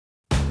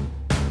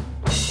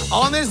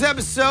On this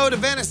episode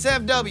of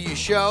NSFW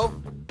Show,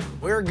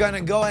 we're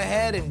gonna go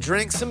ahead and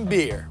drink some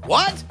beer.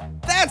 What?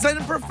 That's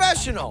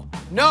unprofessional.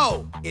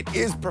 No, it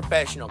is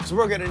professional, because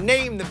we're gonna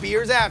name the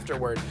beers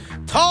afterward.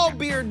 Tall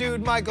beer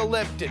dude Michael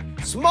Lipton,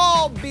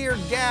 small beer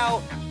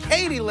gal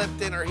Katie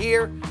Lipton are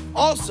here.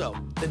 Also,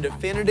 the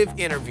definitive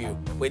interview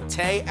with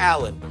Tay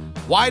Allen.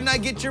 Why didn't I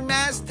get your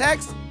mass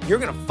text? You're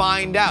gonna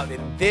find out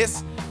in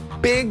this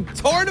big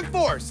tour de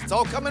force. It's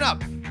all coming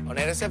up on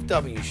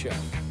NSFW Show,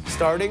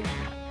 starting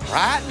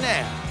right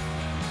now.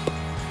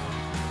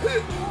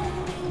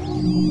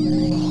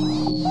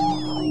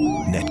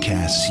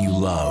 Netcasts you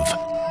love.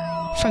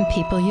 From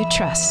people you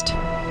trust.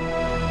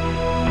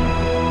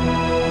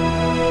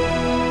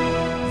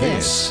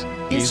 This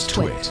is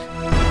Twit.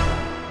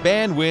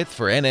 Bandwidth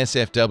for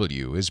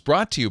NSFW is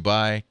brought to you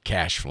by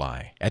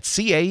Cashfly at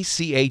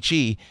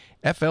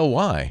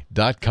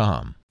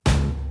CACHEFLY.com.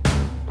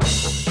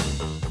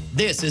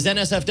 This is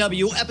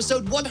NSFW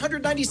episode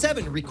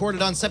 197,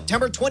 recorded on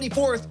September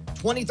 24th,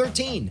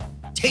 2013.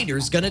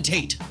 Tayters gonna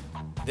Tayte.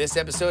 This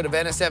episode of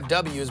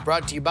NSFW is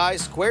brought to you by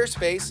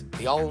Squarespace,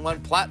 the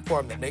all-in-one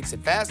platform that makes it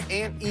fast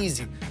and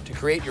easy to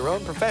create your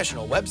own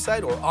professional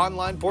website or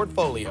online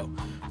portfolio.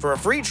 For a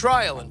free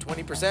trial and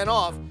 20%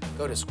 off,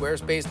 go to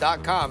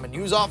squarespace.com and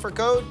use offer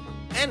code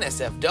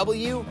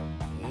NSFW9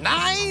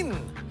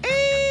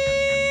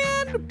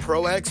 and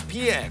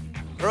ProXPN.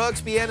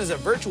 ProXPN is a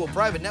virtual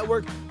private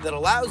network that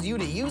allows you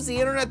to use the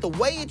internet the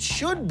way it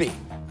should be,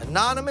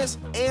 anonymous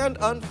and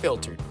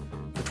unfiltered.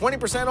 For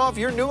 20% off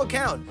your new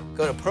account,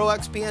 go to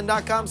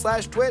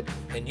proxpn.com/twit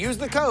and use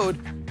the code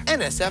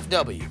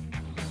NSFW.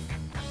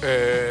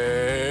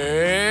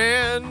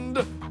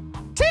 And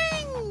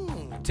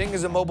Ting! Ting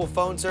is a mobile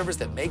phone service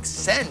that makes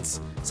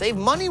sense. Save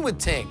money with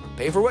Ting.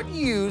 Pay for what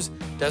you use,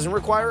 doesn't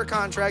require a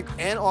contract,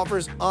 and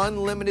offers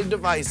unlimited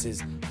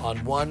devices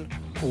on one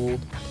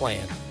pooled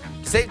plan.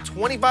 To save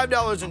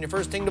 $25 on your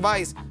first Ting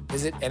device,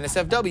 visit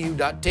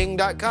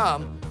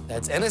nsfw.ting.com.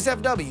 That's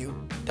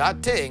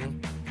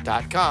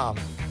nsfw.ting.com.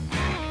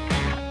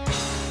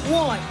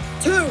 1,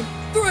 2,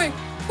 3,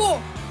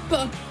 4.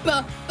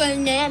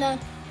 Banana.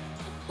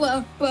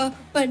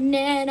 Banana.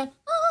 Banana.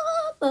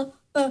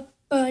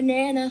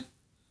 Banana.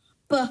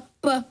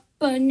 Banana.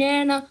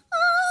 Banana.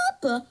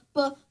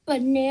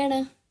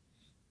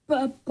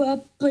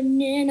 Banana.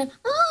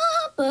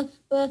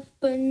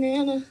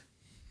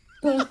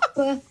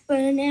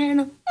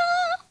 Banana.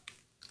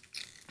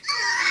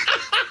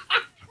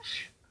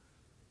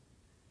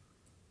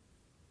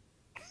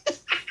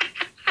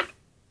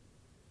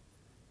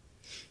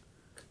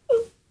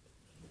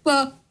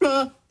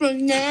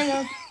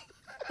 Banana.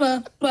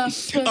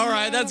 All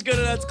right, that's good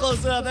enough. That's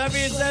close enough. That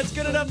means that's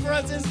good enough for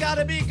us. It's got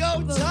to be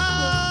go time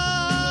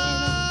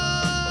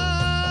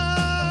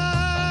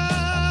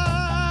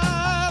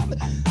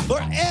for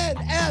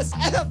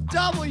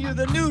NSFW,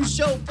 the new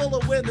show full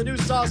of win, the new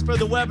sauce for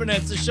the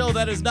Webernets, the show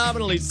that is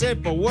nominally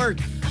safe for work.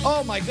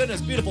 Oh my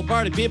goodness, beautiful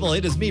party people.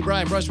 It is me,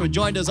 Brian Brushwood,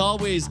 joined as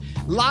always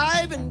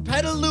live in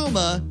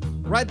Petaluma,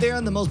 right there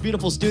in the most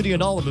beautiful studio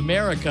in all of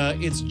America.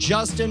 It's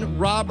Justin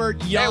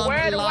Robert Young. Hey,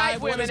 where are the white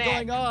live. What is women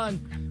at? going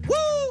on?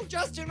 Woo!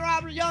 Justin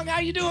Robert Young, how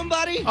you doing,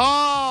 buddy?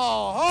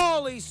 Oh,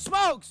 holy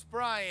smokes,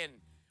 Brian.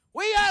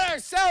 We got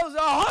ourselves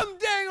a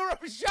humdinger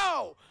of a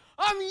show.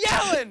 I'm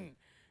yelling.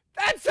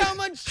 That's how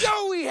much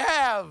show we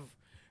have.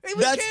 Hey,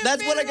 we can't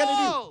That's fit what I it gotta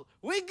all.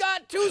 We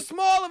got too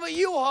small of a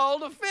U-Haul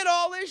to fit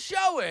all this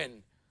show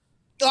in.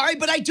 All right,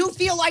 but I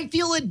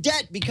feel in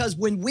debt because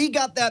when we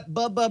got that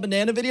Bubba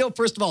Banana video,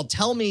 first of all,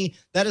 tell me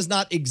that is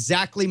not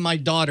exactly my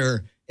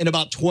daughter in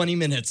about 20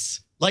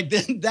 minutes. Like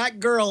that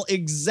girl,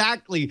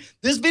 exactly.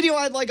 This video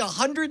had like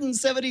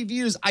 170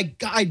 views.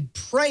 I'm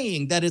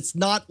praying that it's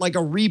not like a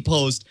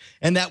repost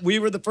and that we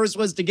were the first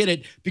ones to get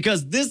it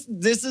because this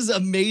is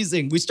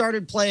amazing. We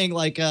started playing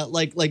like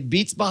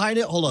beats behind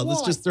it. Hold on,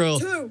 let's just throw.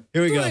 2,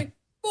 Here we 3, go.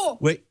 4.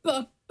 Wait.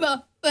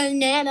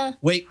 Banana.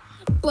 Wait.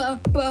 Banana.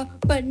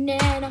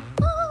 Banana.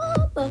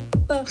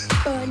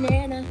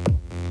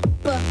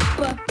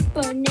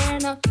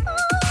 Banana.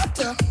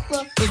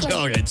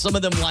 Okay, some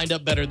of them lined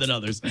up better than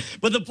others,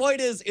 but the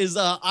point is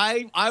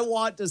I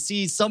want to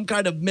see some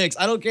kind of mix.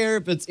 I don't care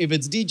if it's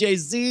DJ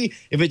Z,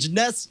 if it's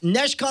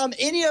Neshcom,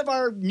 any of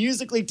our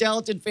musically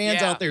talented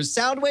fans out there,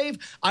 Soundwave.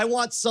 I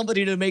want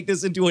somebody to make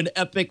this into an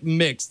epic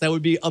mix. That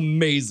would be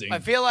amazing. I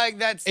feel like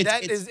that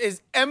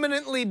is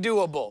eminently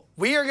doable.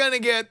 We are gonna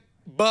get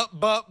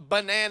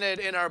bananaed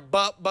in our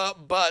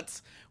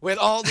butts with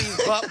all these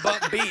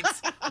butt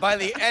beats by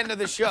the end of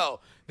the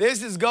show.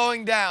 This is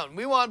going down.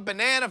 We want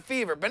banana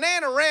fever.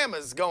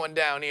 Banana-rama's going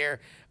down here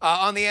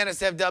on the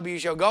NSFW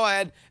show. Go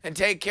ahead and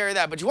take care of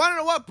that. But you want to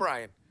know what,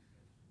 Brian?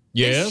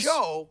 Yes. This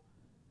show,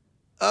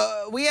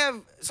 we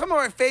have some of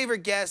our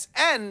favorite guests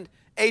and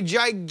a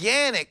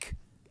gigantic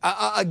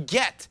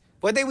get.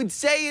 What they would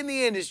say in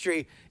the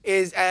industry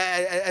is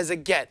as a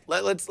get.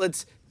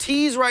 Let's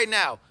tease right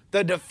now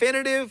the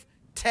definitive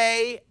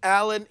Tay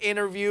Allen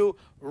interview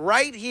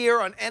right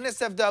here on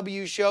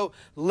NSFW Show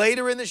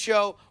later in the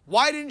show.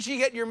 Why didn't she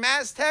get your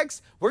mass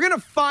text? We're going to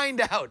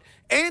find out.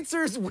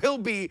 Answers will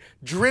be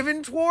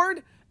driven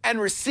toward and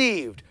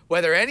received,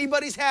 whether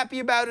anybody's happy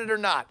about it or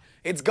not.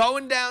 It's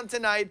going down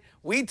tonight.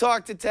 We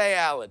talked to Tay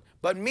Allen.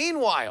 But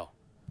meanwhile,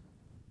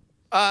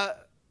 I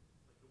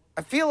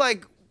feel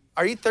like,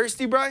 are you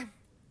thirsty, Bri?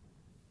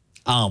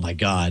 Oh, my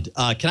God.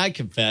 Can I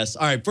confess?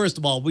 All right, first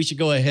of all, we should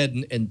go ahead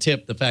and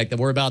tip the fact that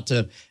we're about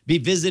to be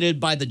visited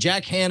by the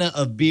Jack Hanna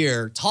of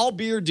beer. Tall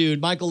beer dude,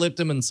 Michael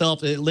Lipton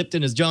himself.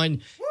 Lipton is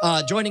joining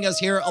us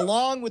here,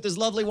 along with his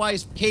lovely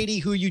wife, Katie,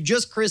 who you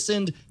just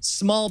christened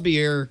Small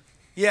Beer.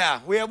 Yeah,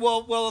 we have,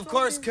 well, of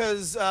course,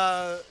 because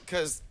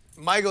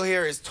Michael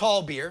here is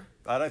Tall Beer.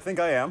 That I think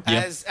I am.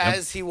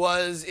 As he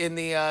was in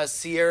the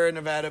Sierra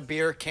Nevada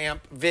Beer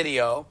Camp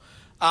video.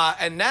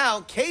 And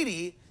now,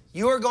 Katie,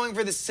 you are going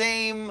for the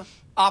same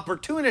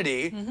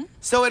opportunity,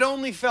 so it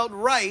only felt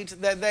right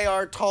that they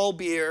are Tall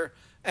Beer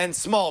and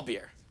Small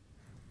Beer,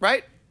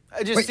 right?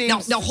 It just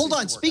seems, now hold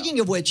on. Speaking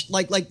of which,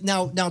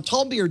 now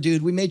Tall Beer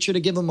dude, we made sure to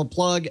give him a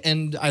plug,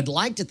 and I'd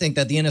like to think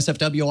that the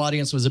NSFW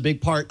audience was a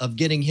big part of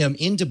getting him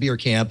into Beer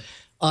Camp.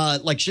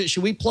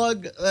 Should we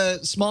plug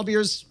Small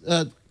Beer's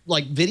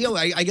video?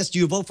 I guess, do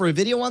you vote for a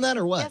video on that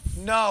or what? Yes.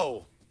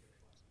 No.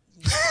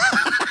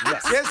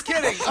 Just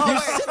kidding. Oh, wait.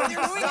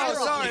 No,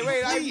 sorry.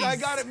 Wait, I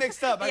got it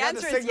mixed up. I got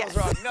the signals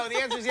wrong. No, the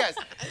answer is yes.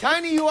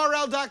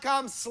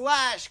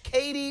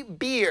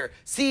 tinyurl.com/KatieBeer.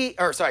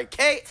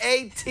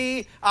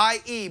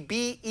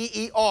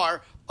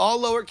 KATIEBEER. All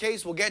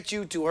lowercase will get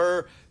you to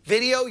her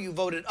video. You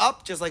voted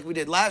up just like we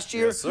did last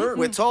year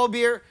with Tall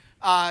Beer.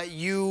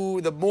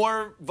 The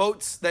more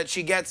votes that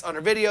she gets on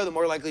her video, the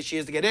more likely she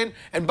is to get in.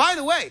 And by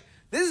the way,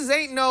 this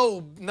ain't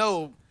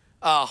no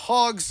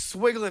hog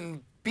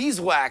swiggling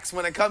beeswax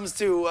when it comes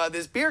to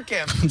this beer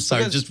camp. I'm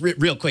sorry, just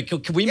real quick.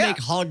 Can we make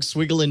hog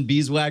swiggling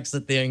beeswax a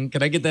thing?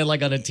 Can I get that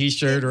on a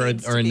T-shirt or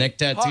a neck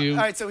tattoo? All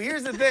right, so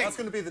here's the thing. That's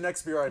going to be the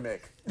next beer I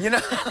make. You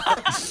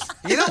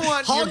don't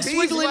want hog your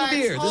swiggling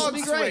beer. This hog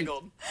would be great.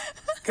 swiggled.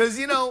 Because,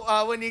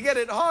 when you get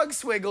it hog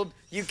swiggled,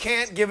 you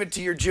can't give it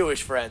to your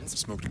Jewish friends.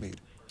 Smoked meat.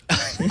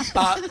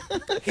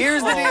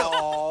 Here's the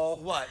deal.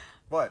 What?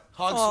 What?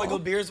 Hog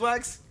swiggled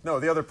beeswax? No,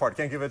 the other part.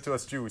 Can't give it to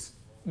us Jews.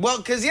 Well,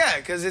 because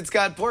it's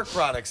got pork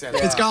products in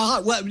it. It's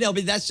got no,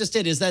 but that's just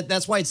it.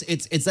 That's why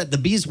it's that the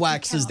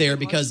beeswax is there,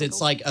 because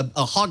it's like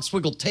a hog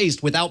swiggle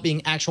taste without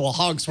being actual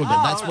hog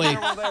swiggle. That's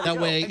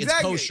way it's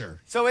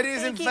kosher. So it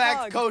is in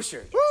fact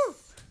kosher. Woo!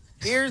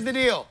 Here's the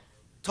deal.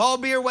 Tall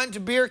Beer went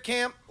to Beer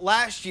Camp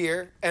last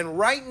year, and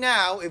right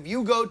now, if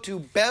you go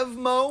to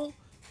Bevmo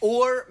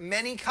or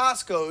many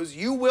Costco's,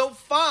 you will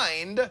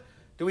find.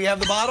 Do we have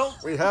the bottle?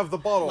 We have the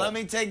bottle. Let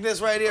me take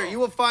this right here. You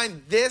will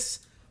find this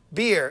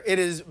beer. It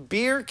is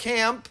Beer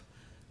Camp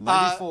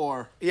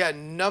 94.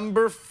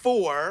 number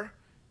 4.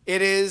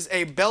 It is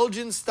a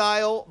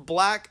Belgian-style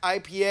black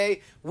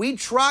IPA. We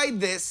tried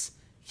this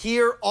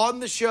here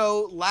on the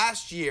show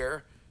last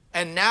year,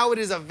 and now it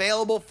is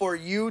available for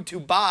you to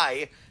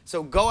buy.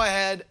 So go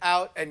ahead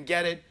out and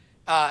get it.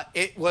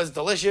 It was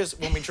delicious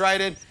when we tried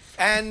it,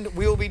 and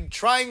we will be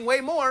trying way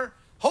more,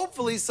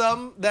 hopefully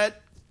some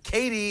that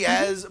Katie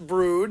has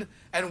brewed,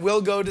 and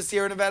will go to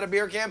Sierra Nevada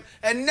Beer Camp.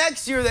 And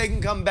next year they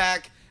can come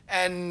back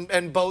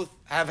and both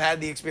have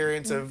had the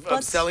experience of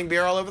selling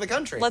beer all over the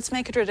country. Let's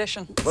make a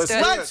tradition.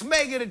 Let's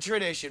make it a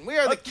tradition. We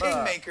are the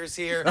kingmakers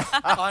here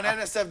on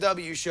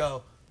NSFW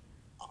Show.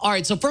 All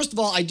right, so first of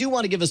all, I do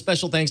want to give a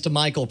special thanks to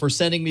Michael for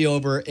sending me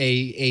over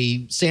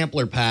a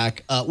sampler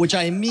pack, which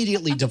I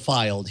immediately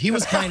defiled. He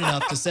was kind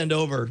enough to send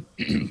over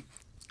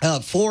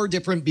 4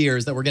 different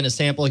beers that we're going to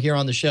sample here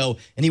on the show,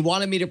 and he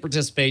wanted me to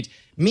participate.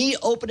 Me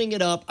opening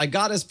it up, I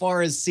got as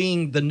far as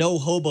seeing the No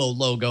Hobo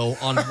logo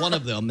on one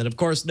of them. And, of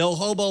course, No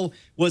Hobo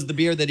was the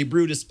beer that he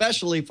brewed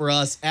especially for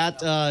us at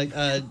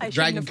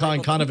Dragon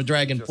Con of a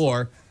Dragon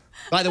 4.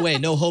 By the way,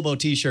 No Hobo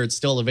T-shirts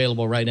still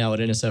available right now at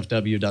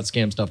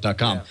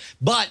nsfw.scamstuff.com. Yeah.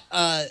 But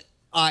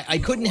I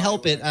couldn't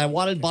help it. I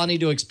wanted Bonnie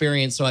to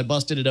experience, so I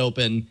busted it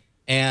open.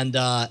 And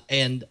that's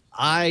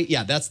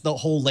the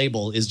whole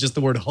label is just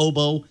the word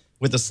hobo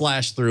with a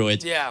slash through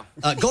it. Yeah.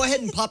 Go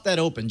ahead and pop that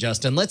open,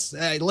 Justin. Let's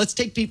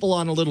take people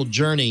on a little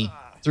journey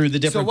through the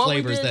different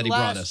flavors that he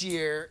brought us. So what we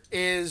did last year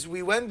is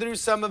we went through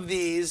some of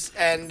these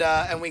and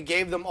we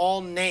gave them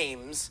all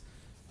names.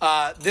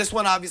 This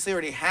one obviously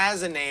already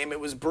has a name. It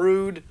was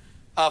brewed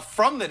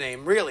from the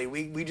name, really.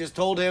 We just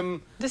told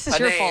him this is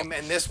your name, fault.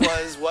 and this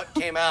was what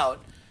came out.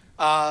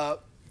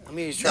 Let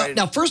me just try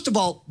now, first of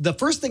all, the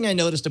first thing I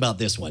noticed about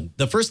this one,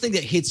 the first thing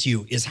that hits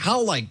you is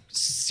how,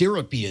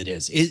 syrupy it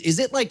is. Is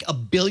it like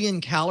 1 billion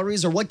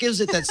calories, or what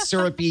gives it that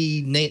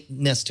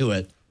syrupiness to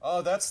it?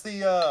 Oh, that's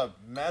the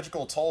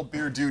magical Tall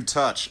Beer Dude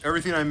touch.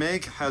 Everything I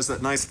make has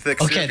that nice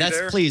thick Okay,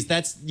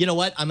 that's you know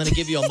what? I'm going to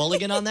give you a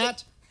mulligan on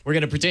that. We're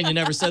going to pretend you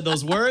never said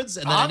those words,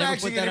 and then I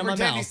never put that in my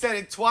mouth. I'm actually going to pretend he said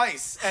it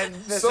twice, and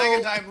the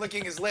second time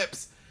licking his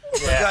lips.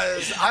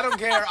 Because I don't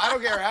care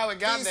how it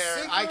got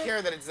there. I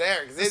care that it's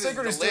there. The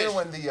secret is there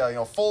when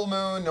the full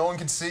moon, no one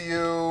can see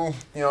you.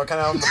 Kind of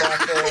out in the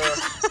back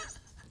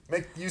there.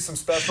 Use some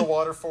special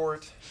water for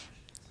it.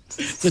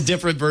 It's a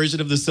different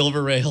version of the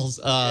silver rails.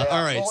 All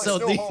right, well, so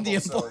it's no homo,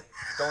 so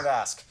don't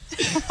ask.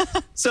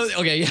 So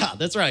okay, yeah,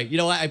 that's right. You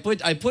know, I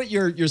put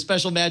your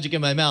special magic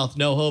in my mouth,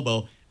 no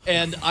hobo,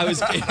 and I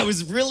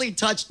was really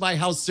touched by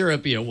how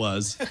syrupy it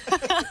was.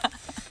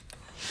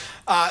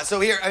 So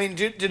here, I mean,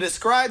 to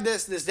describe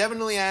this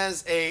definitely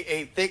has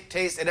a thick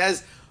taste. It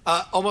has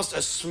almost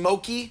a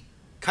smoky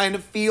kind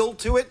of feel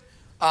to it.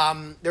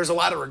 There's a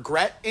lot of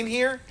regret in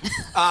here.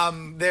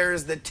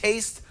 There's the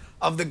taste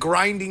of the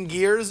grinding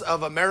gears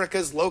of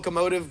America's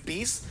locomotive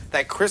beasts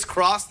that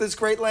crisscross this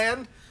great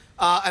land.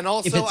 And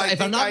also, if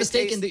I'm not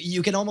mistaken,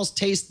 you can almost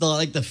taste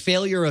the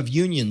failure of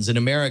unions in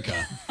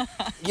America.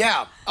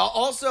 Yeah.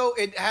 Also,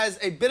 it has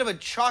a bit of a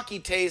chalky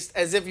taste,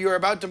 as if you're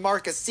about to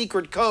mark a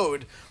secret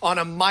code on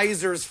a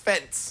miser's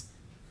fence.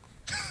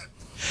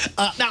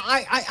 Now,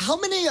 how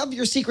many of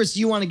your secrets do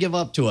you want to give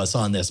up to us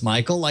on this,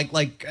 Michael?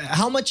 Like,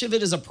 how much of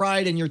it is a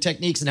pride in your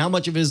techniques, and how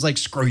much of it is like,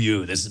 screw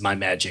you, this is my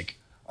magic?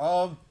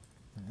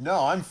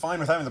 No, I'm fine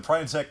with having the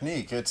pride of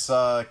technique. It's,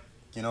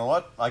 you know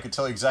what? I could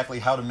tell you exactly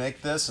how to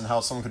make this and how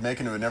someone could make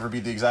it, and it would never be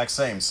the exact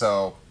same.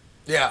 So,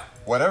 yeah,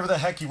 whatever the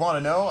heck you want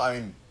to know, I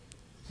mean.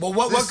 Well,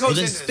 what goes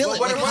into this? How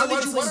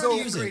did you what are the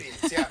use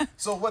ingredients? it? Yeah.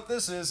 So what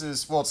this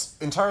is, well, it's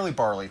entirely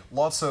barley.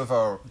 Lots of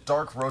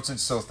dark roasted,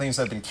 so things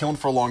that have been kilned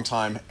for a long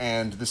time.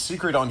 And the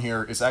secret on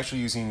here is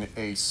actually using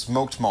a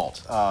smoked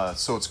malt.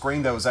 So it's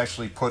grain that was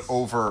actually put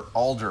over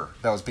alder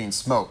that was being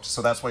smoked.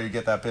 So that's why you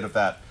get that bit of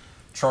that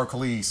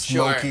charcoaly,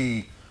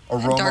 smoky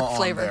aroma dark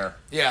flavor. on there.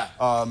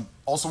 Yeah.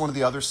 Also, one of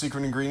the other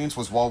secret ingredients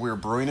was while we were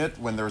brewing it,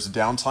 when there was a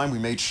downtime, we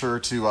made sure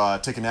to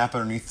take a nap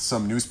underneath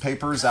some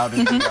newspapers out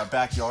in the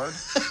backyard.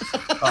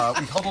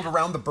 We huddled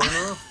around the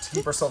burner to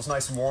keep ourselves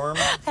nice and warm.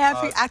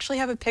 I actually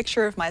have a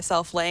picture of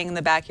myself laying in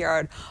the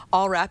backyard,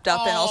 all wrapped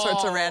up in all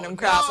sorts of random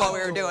crap while we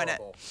were doing it.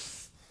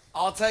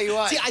 I'll tell you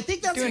what. See, I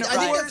think that's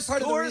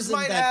part of the Coors reason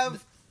might that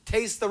have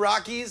Taste the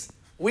Rockies.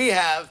 We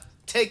have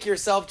Take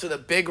Yourself to the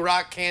Big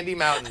Rock Candy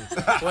Mountain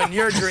when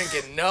you're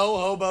drinking No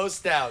Hobo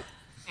Stout.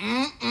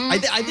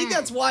 I think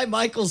that's why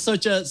Michael's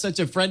such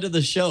a friend of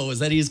the show, is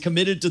that he's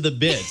committed to the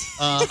bit.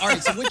 All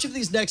right, so which of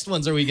these next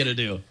ones are we going to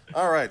do?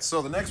 All right,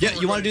 so the next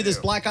one you want to do this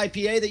black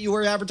IPA that you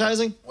were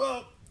advertising?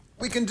 Well,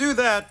 we can do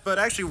that, but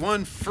actually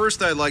one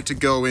first I'd like to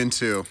go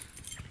into.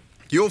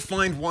 You'll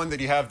find one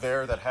that you have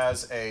there that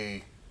has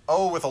a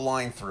O with a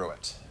line through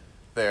it.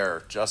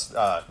 There,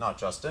 not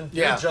Justin.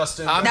 Yeah, You're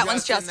Justin. That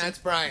one's Justin. That's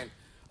Brian.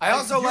 I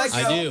also like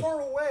I do. Far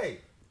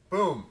away.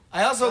 Boom.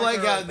 I also like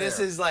how right this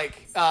there. is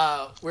like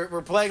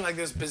we're playing like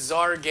this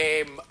bizarre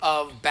game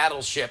of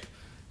Battleship,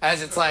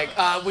 as it's like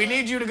we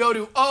need you to go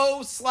to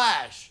O/.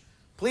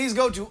 Please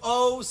go to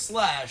O/.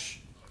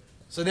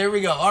 So there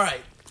we go. All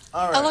right.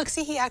 Oh, look,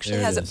 see, he actually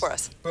There it has it is. for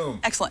us. Boom.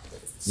 Excellent.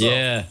 So,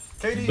 Yeah.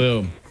 Katie.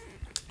 Boom.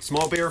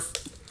 Small beer.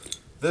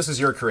 This is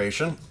your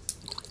creation.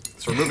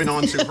 So we're moving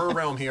on to her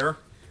realm here.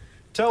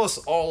 Tell us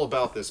all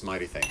about this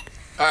mighty thing.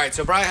 All right.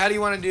 So Brian, how do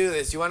you want to do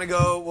this? You want to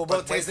go? We'll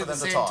both wait taste for it at the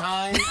them to same talk.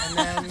 time, and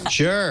then.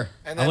 Sure.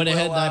 And I then went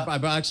ahead we'll,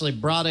 and I actually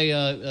brought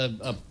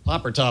a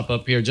popper top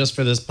up here just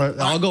for this part.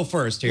 I'll go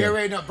first here. Here,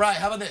 wait, no, Brian,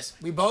 how about this?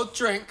 We both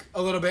drink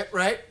a little bit,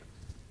 right?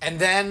 And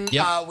then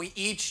Yep. we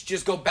each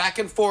just go back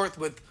and forth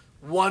with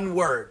one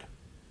word.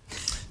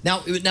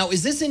 Now,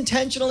 is this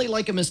intentionally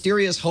like a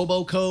mysterious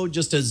hobo code,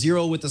 just a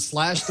 0 with a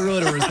slash through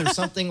it, or is there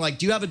something like?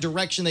 Do you have a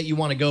direction that you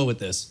want to go with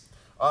this?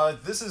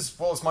 This is,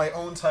 well, it's my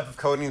own type of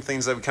coding,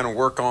 things that we kind of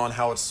work on,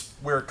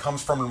 where it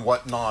comes from and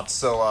whatnot.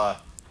 So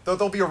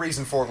there'll be a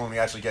reason for it when we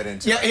actually get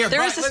into it. Here, There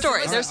Brian, is a listen, story.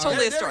 listen. There's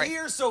totally a story.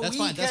 They're here so That's we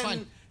fine, can. that's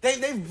fine.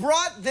 They've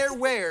brought their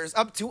wares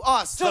up to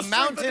us, the Just drink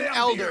the mountain damn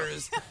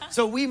elders.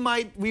 So we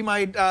might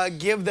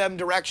give them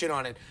direction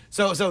on it.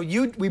 So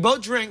we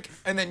both drink,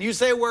 and then you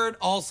say a word,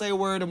 I'll say a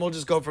word, and we'll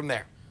just go from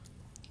there.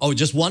 Oh,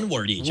 just one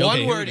word each. One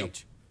Okay, word here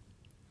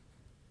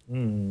we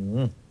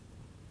each.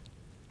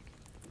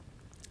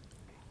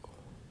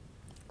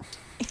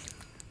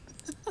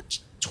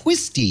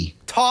 Twisty.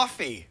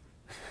 Toffee.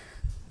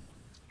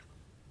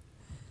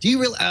 Do you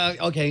really?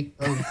 Okay.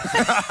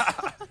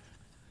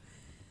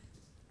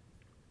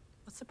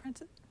 What's the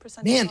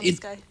percentage Man, on this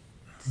guy?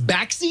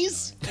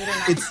 Backsies?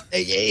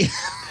 It's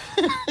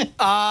Twisty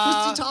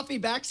toffee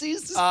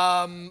backsies?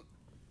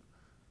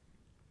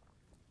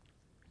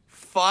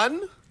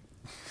 Fun.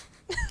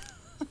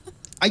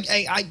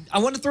 I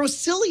want to throw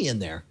silly in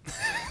there.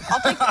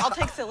 I'll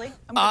take silly.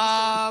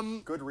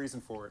 I'm Good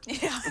reason for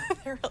it. yeah,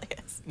 there really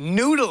is.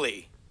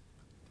 Noodly.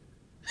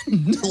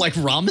 Like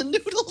ramen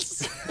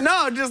noodles?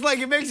 No, just like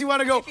it makes you want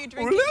to go. If you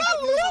drink it, you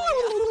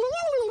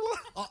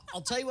get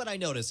I'll tell you what I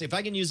noticed. If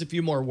I can use a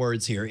few more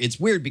words here, it's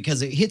weird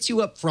because it hits you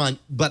up front,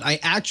 but I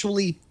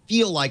actually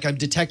feel like I'm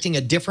detecting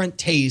a different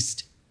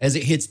taste as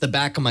it hits the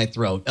back of my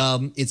throat.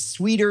 It's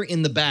sweeter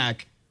in the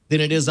back than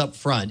it is up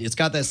front. It's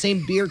got that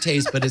same beer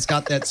taste, but it's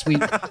got that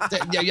sweet.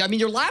 I mean,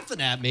 you're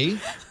laughing at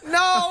me.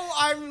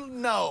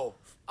 No.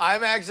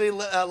 I'm actually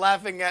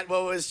laughing at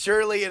what was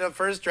surely in a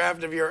first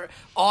draft of your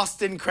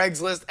Austin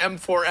Craigslist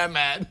M4M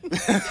ad.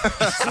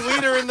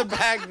 Sweeter in the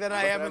back than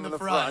I am in the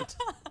front.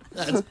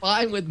 That's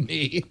fine with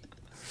me.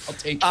 I'll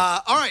take it.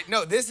 All right,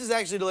 no, this is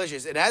actually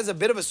delicious. It has a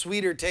bit of a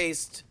sweeter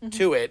taste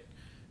to it,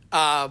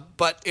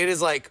 but it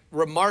is like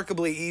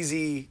remarkably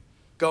easy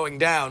going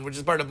down, which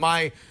is part of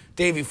my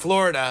Davie,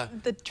 Florida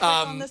The trick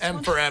on this M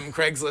one? for M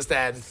Craigslist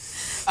ad.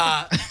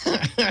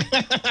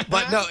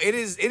 But no, it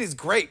is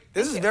great.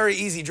 This is very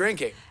easy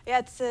drinking. Yeah,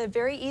 it's a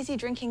very easy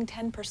drinking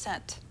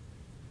 10%.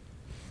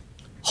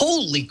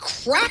 Holy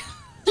crap!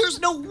 There's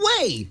no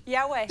way.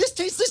 Yeah, way. This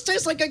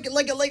tastes like a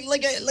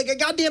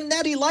goddamn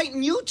Natty Light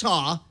in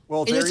Utah.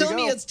 Well, and you're there you telling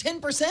me go. it's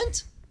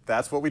 10%?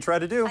 That's what we try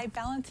to do. I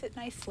balance it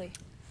nicely.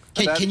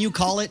 Can you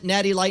call it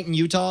Natty Light in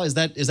Utah? Is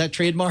that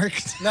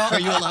trademarked? No. Are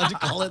you allowed to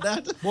call it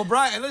that? Well,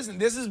 Brian, listen,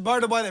 this is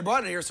part of why they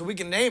brought it here, so we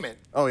can name it.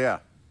 Oh, yeah.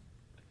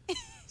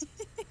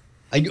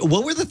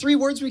 What were the 3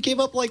 words we came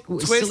up like?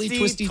 Silly,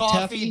 twisty,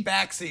 coffee, taffy?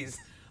 backsies.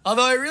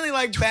 Although I really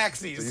like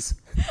backsies.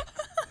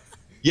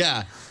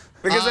 Yeah.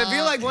 Because I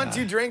feel like once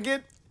you drink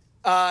it,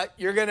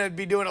 you're going to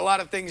be doing a lot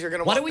of things you're going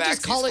to Why want don't we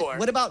just call backsies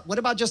it? for. What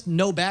about just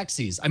no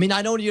backsies? I mean,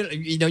 I know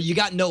you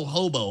got no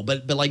hobo,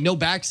 but like no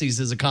backsies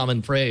is a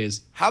common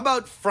phrase. How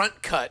about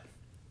front cut?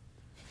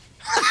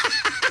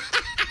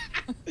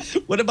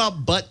 What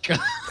about butt cut?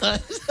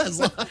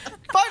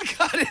 Butt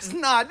cut is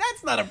not.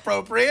 That's not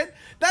appropriate.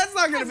 That's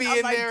not going to be not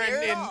in my there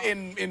beer at all.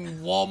 in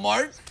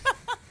Walmart.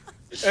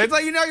 It's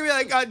like you're not going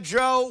to be like,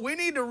 Joe, we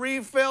need to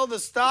refill the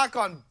stock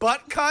on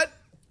butt cut.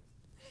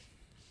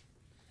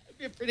 That'd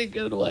be a pretty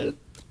good one.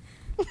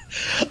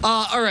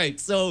 All right,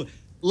 so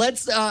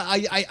let's. All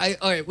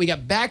right, we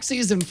got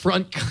backsies and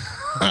front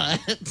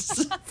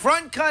cuts.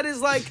 Front cut is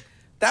like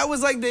that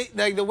was like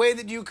the way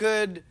that you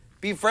could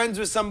be friends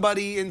with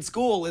somebody in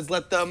school is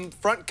let them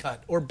front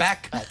cut or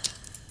back cut.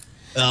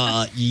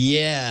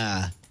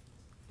 Yeah.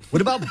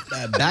 What about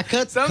back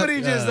cuts?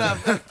 Somebody just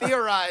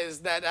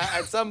theorized that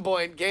at some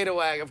point,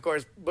 Gatawag, of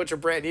course, Butcher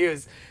Brand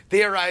Hughes,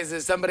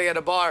 theorizes somebody at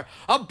a bar,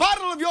 a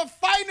bottle of your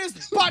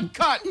finest butt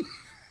cut.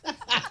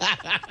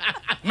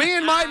 Me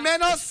and my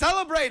men are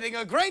celebrating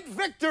a great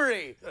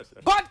victory.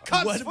 Butt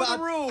cuts What for about-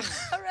 the room.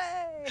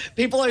 Hooray!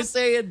 People are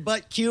saying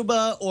butt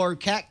Cuba or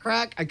cat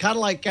crack. I kind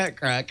of like cat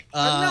crack. No,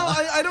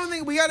 I don't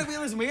think we got to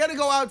listen. We got to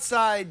go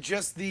outside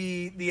just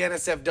the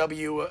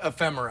NSFW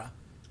ephemera.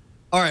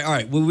 All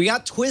right. Well, we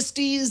got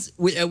twisties.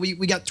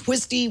 We got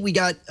twisty. We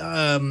got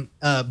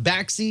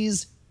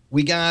backsies.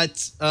 We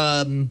got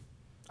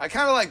I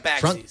kind of like backsies.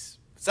 Front-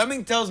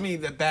 Something tells me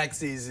that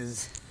backsies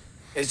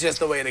is just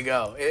the way to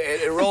go.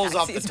 It rolls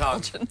off the Backsies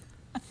tongue. Belgian.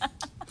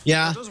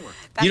 yeah. does work.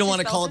 You don't Backsies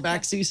want to call it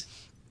Belgian, yeah. backsies?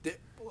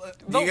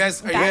 Do you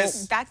guys, are you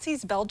guys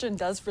Backsies Belgian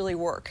does really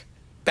work.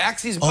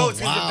 backsies? Oh, It's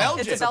wow. a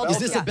Belgian. It's a Belgian. Is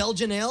this Yeah. a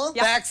Belgian ale?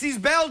 Yeah.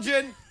 Backsies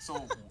Belgian.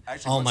 So,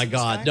 actually, Oh what's my in this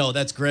God! bag? No,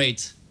 that's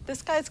great.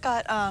 This guy's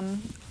got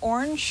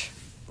orange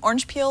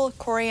peel,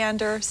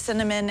 coriander,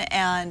 cinnamon,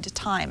 and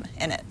thyme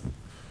in it.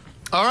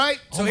 All right,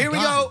 so Oh my here we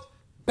God.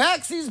 go.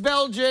 Backsies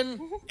Belgian.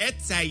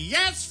 It's a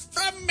yes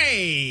from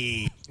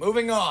me.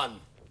 Moving on.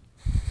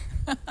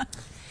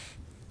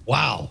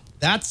 Wow,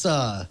 that's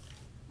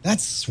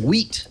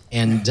sweet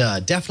and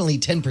definitely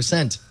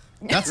 10%.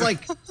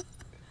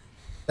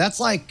 That's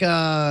like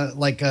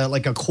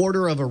a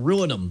quarter of a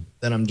Ruinum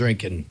that I'm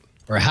drinking,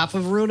 or half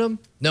of a Ruinum.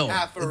 No,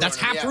 Half a that's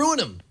Ruinum, half yeah.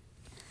 Ruinum.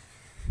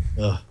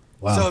 Ugh,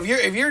 wow. So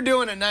if you're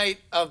doing a night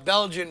of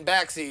Belgian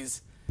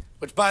backsies,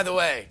 which by the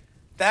way,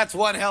 that's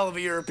one hell of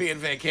a European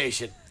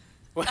vacation.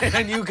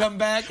 When you come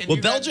back and Well,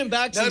 you got Belgian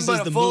backsies nothing but is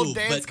a the full move,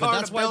 dance but card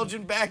that's of why-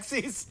 Belgian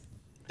backsies.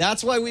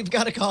 That's why we've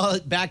got to call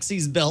it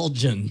backsies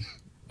Belgian.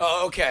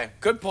 Oh, okay.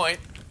 Good point.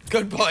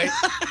 Good point.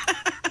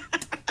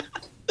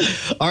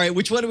 All right,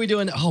 which one are we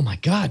doing? Oh my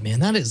God, man,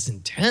 that is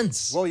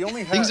intense. Well, you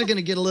only have... Things are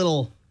gonna get a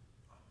little.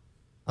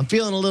 I'm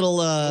feeling a little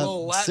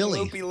little Latin silly.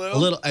 loopy-loo? A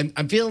little.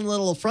 I'm feeling a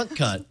little front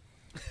cut.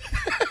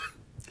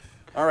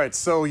 All right,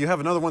 so you have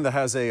another one that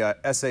has a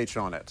SH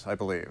on it, I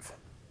believe.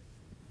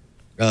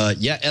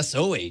 Yeah,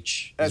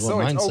 SOH. Is what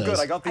mine Oh, says. good.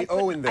 I got the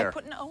O in there. I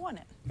put an O on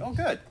it. Oh,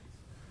 good.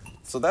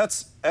 So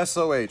that's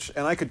SOH,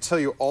 and I could tell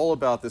you all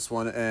about this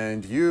one,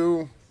 and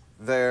you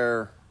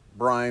there,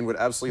 Brian, would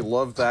absolutely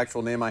love the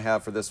actual name I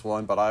have for this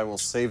one, but I will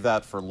save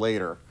that for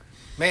later.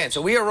 Man,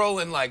 so we are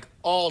rolling like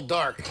all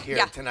dark here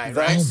Yeah. tonight,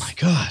 right? Oh my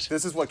God.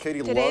 This is what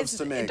Katie loves Today's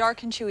to make.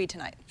 dark and chewy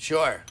tonight.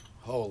 Sure.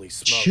 Holy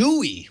smokes.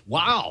 Chewy.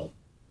 Wow.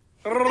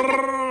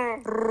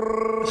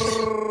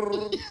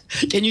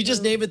 Can you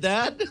just name it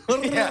that?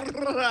 Yeah.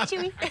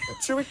 Chewy.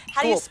 Chewy.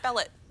 How do you Cool. spell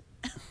it?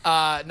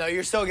 No,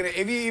 you're still gonna.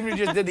 If you even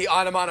just did the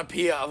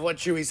onomatopoeia of what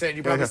Chewy said,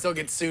 you probably Okay. still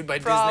get sued by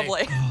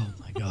Probably. Disney. Oh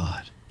my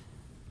God.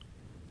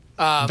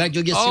 In fact,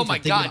 you'll get sued Oh for my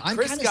thinking. God, I'm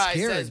Chris kind of Guy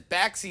scared. says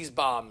backsies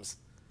bombs.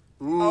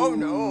 Oh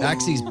no.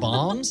 Backsies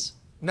bombs.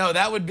 No,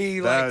 that would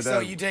be like so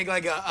that- you take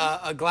like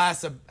a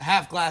glass of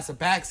half glass of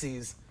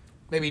backsies,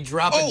 maybe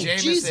drop a Oh,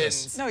 Jameson's,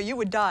 Jesus. No, you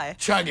would die.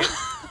 chug it.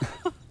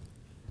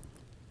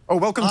 Oh,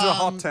 welcome to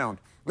Hop Town.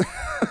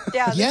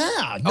 Yeah. this-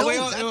 Yeah. No,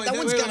 that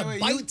one's got a wait,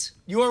 bite.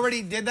 You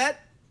already did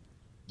that?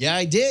 Yeah,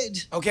 I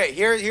did. Okay,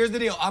 here's the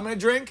deal. I'm gonna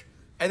drink,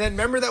 and then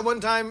remember that one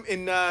time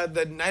in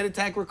the Night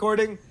Attack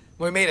recording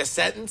when we made a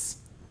sentence?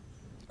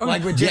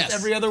 Like with just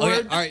every other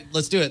word? All right,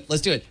 let's do it.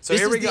 Let's do it. So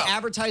this here we is go. the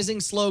advertising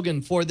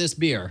slogan for this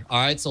beer. All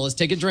right, so let's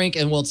take a drink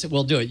and we'll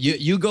do it.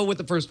 You go with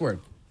the first word.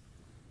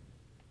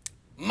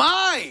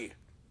 My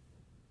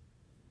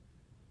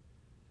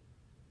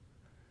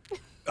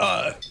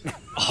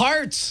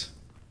Heart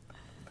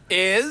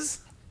is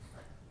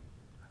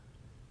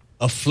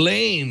a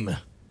flame.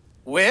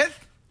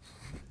 with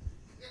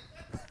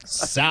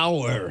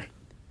Sour.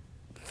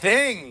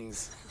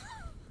 things.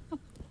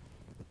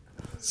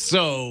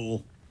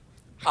 So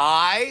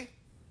I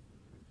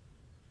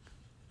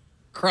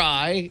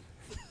cry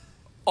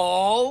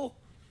all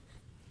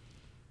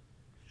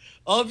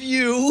of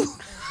you.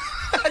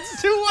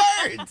 That's 2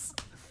 words.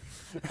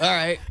 All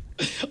right.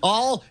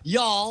 All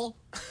y'all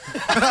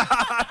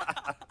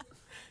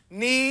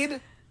Need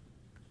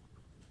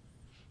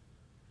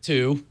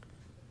to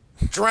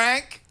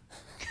drank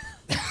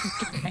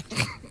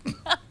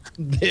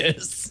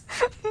this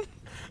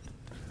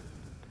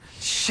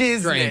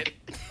shiznit. drink.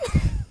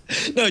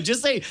 No,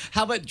 just say,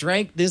 how about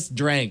drank this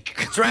drank?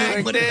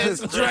 Drank this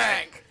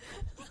drank.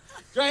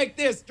 Drank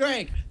this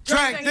drank.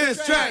 Drank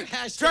this drank.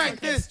 Hashtag. Drank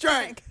this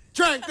drank.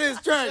 Drank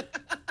this drank.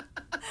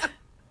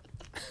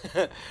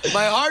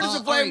 My heart is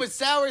aflame all right. with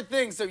sour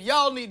things, so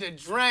y'all need to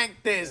drank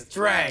this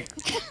drank.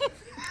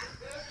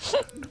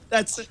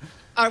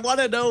 I want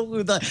to know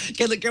who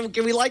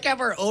can we like have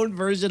our own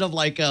version of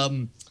like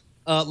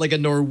a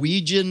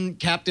Norwegian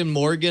Captain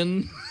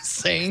Morgan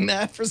saying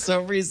that for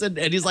some reason,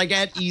 and he's like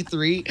at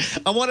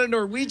E3. I want a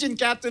Norwegian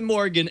Captain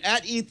Morgan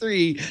at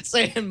E3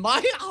 saying,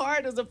 "My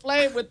heart is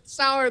aflame with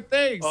sour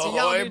things, so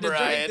y'all Ahoy, need to drink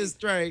Brian. this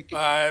drink."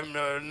 I'm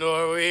the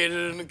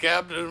Norwegian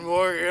Captain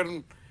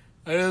Morgan.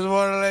 I just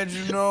want to let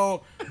you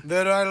know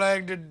that I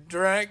like to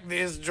drink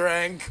this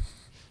drink.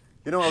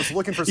 You know, I was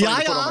looking for something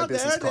to put on my Yeah,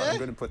 business card. there. I'm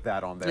going to put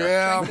that on there.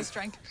 Yeah. Drink this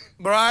drink.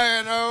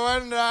 Brian,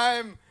 one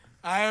time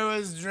I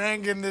was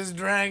drinking this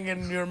drink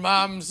and your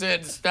mom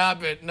said,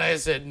 "Stop it." And I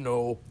said,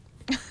 "No."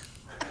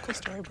 Cool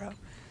story, bro.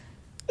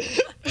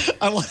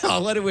 I want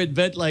to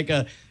invent like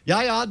a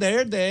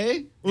there,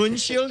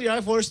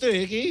 windshield, forced to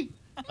icky.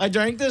 I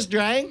drank this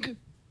drink.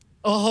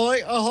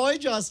 Ahoy,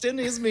 Justin,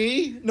 is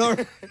me.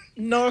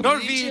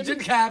 Norwegian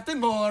Captain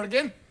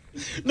Morgan.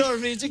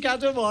 Norwegian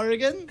Captain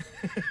Morgan.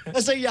 I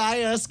say,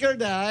 Oscar,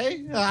 die.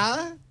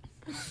 Huh?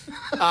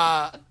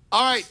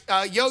 All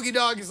right, Yogi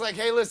Dog is like,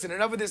 "Hey, listen,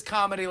 enough of this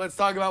comedy. Let's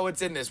talk about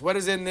what's in this. What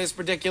is in this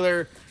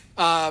particular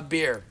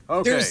beer?"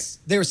 Okay.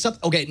 There's some.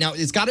 Okay, now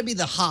it's got to be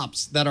the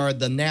hops that are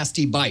the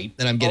nasty bite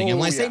that I'm getting. And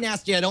when I say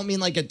nasty, I don't mean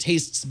like it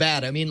tastes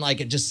bad. I mean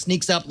like it just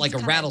sneaks up like a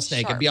kinda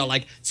rattlesnake and be all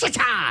like,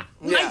 "Sa-ta,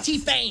 mighty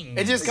fang."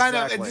 It just kind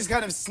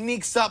of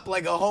sneaks up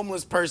like a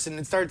homeless person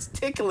and starts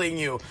tickling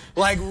you,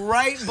 like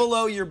right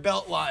below your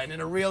belt line in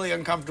a really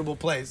uncomfortable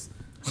place.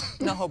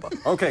 No hobo.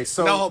 Okay,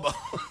 so No hobo.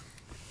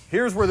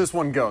 here's where this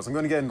one goes. I'm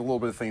going to get into a little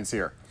bit of things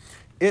here.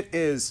 It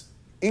is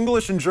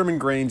English and German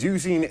grains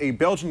using a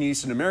Belgian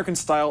yeast, an American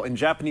style, and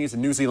Japanese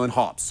and New Zealand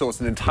hops. So it's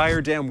an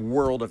entire damn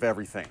world of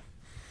everything.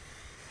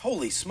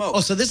 Holy smoke! Oh,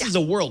 so this is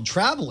a world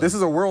traveler. This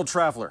is a world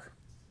traveler.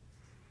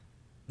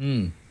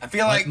 I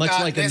feel like much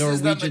like a this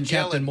is the Norwegian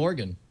Magellan. Captain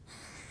Morgan.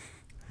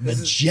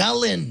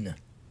 Magellan.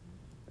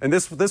 And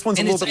this one's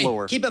a little bit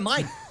lower. Keep in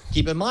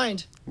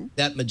mind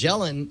that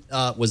Magellan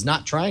was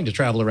not trying to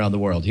travel around the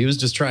world. He was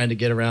just trying to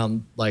get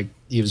around, like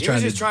he was He trying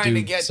was just to trying do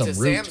to get some to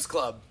route. Sam's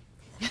Club.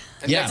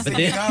 And Yeah, next but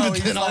thing you then, know,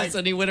 he's then all of like- a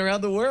sudden he went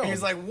around the world.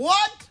 He's like,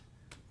 "What?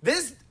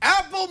 This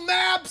Apple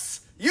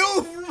Maps? You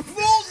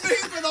fooled me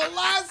for the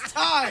last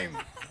time."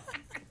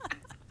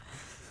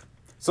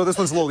 So this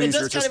one's a little it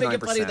easier, does kind just of make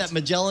 9%. it funny that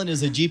Magellan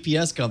is a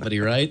GPS company,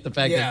 right? The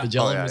fact Yeah. that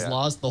Magellan Oh, yeah, was yeah.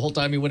 lost the whole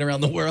time he went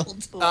around the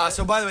world.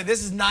 So by the way,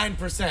 this is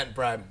 9%,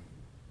 Brian.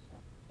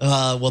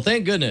 Well,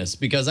 thank goodness,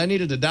 because I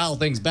needed to dial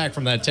things back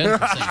from that 10%.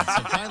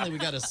 So finally we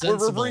got a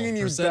sensible We're bringing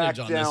you back percentage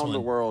on this down one. the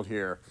world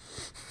here.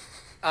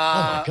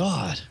 Oh my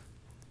God.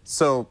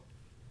 So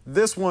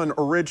this one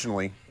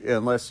originally,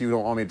 unless you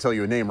don't want me to tell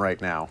you a name right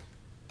now.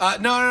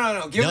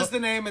 No. Give Nope. us the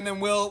name, and then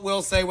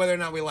we'll say whether or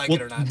not we like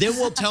it or not. Then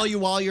we'll tell you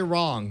while you're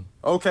wrong.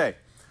 Okay.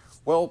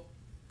 Well,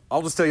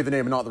 I'll just tell you the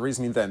name and not the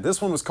reasoning then.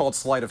 This one was called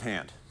Sleight of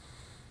Hand.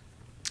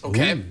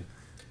 Okay.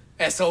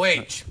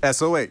 SOH.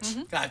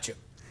 SOH. Gotcha.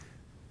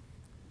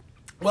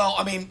 Well,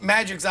 I mean,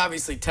 magic's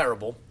obviously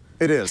terrible,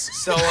 It is.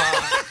 so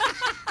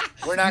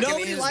we're not going to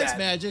Nobody use likes that.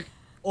 magic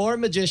or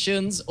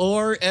magicians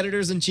or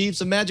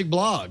editors-in-chiefs of magic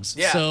blogs.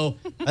 Yeah. So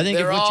I think if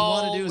They're what you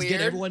all want to do is get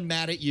weird. everyone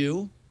mad at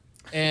you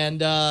and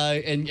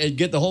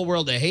get the whole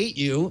world to hate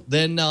you,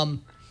 then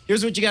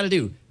here's what you got to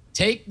do.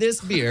 Take this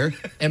beer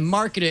and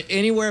market it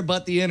anywhere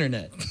but the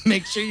internet.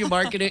 Make sure you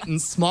market it in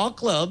small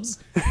clubs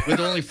with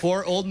only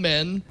 4 old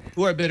men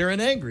who are bitter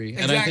and angry.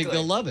 And I think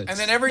they'll love it. And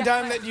then every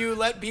time that you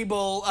let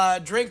people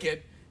drink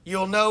it,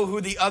 you'll know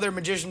who the other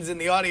magicians in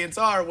the audience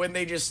are when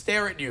they just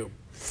stare at you.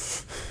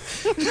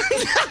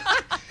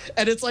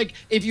 And it's like,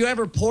 if you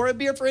ever pour a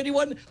beer for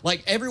anyone,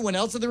 like everyone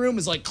else in the room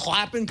is like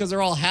clapping because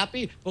they're all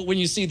happy. But when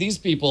you see these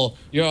people,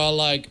 you're all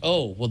like,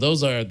 oh, well,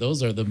 those are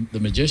the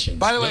magicians.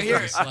 By the way,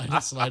 here's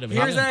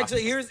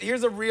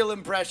here's a real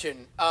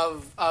impression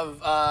of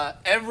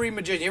every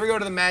magician. You ever go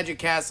to the Magic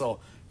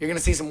Castle? You're gonna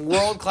see some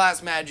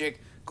world-class magic,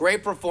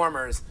 great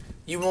performers.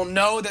 You will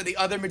know that the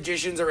other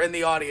magicians are in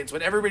the audience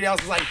when everybody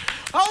else is like,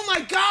 oh my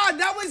God,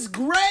 that was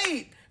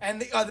great.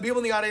 And the people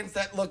in the audience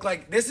that look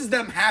like this is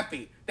them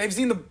happy. They've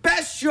seen the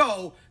best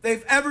show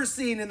they've ever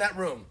seen in that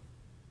room.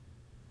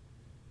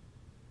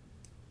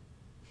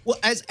 Well,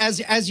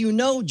 as you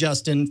know,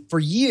 Justin, for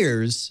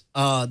years,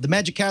 the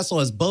Magic Castle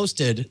has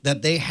boasted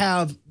that they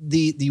have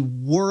the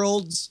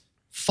world's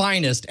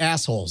finest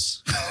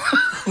assholes.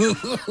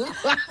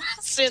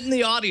 Sit in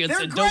the audience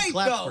and don't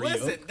clap for you.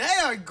 Listen, they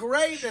are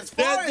great as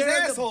far as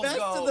assholes go. They're the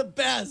best of the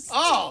best.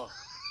 Oh,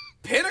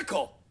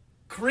 pinnacle,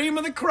 cream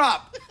of the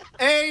crop,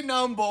 a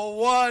number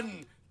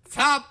one,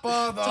 top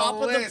of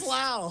the list. Of the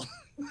plow.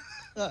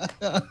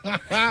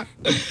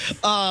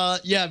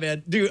 Yeah,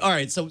 man, dude. All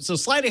right, so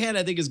sleight of hand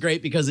I think is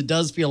great because it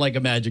does feel like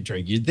a magic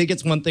trick. You think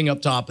it's one thing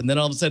up top, and then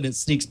all of a sudden it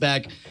sneaks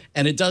back,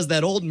 and it does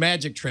that old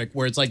magic trick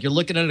where it's like you're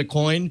looking at a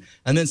coin,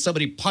 and then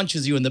somebody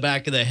punches you in the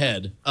back of the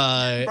head.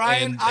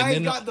 Brian,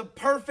 I've got the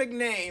perfect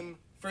name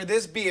for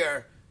this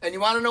beer, and you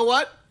want to know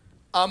what?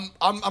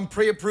 I'm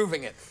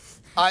pre-approving it.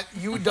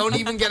 You don't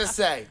even get a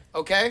say,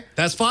 okay?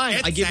 That's fine.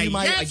 It's I give you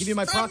my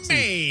from proxy.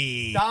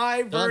 me.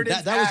 Diverted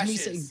that was me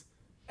saying. ashes.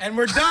 And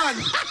we're done.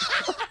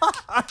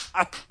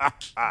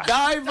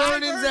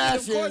 Diverted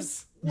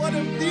ashes. One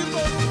of the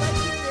most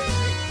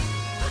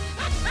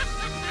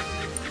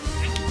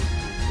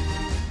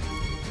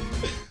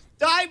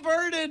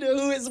Diverted,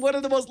 who is one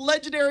of the most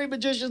legendary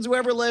magicians who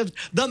ever lived.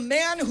 The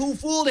man who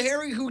fooled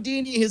Harry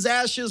Houdini, his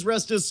ashes,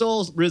 rest his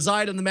soul,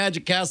 reside in the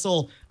Magic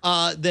Castle.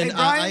 Then Hey,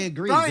 Brian, I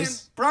agree.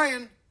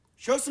 Brian,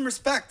 show some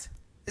respect.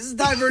 This is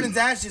Diverted's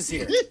ashes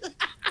here.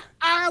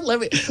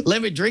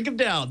 Let me drink him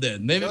down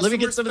then. Let me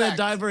get some of that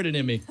Diverted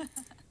in me.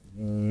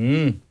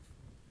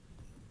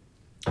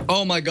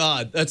 Oh my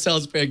God, that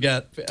sounds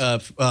fantastic.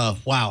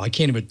 Wow, I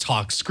can't even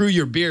talk. Screw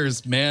your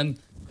beers, man.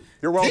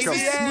 You're welcome.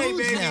 DVA,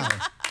 baby. Now.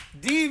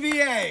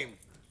 DVA.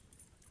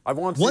 I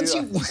want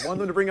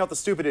them to bring out the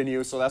stupid in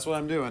you, so that's what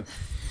I'm doing.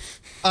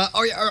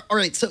 All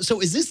right.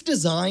 So is this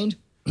designed?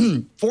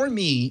 For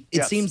me, it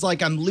Yes. seems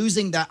like I'm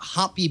losing that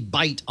hoppy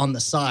bite on the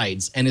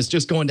sides, and it's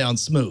just going down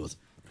smooth.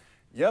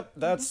 Yep,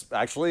 that's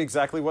actually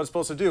exactly what it's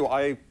supposed to do.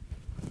 I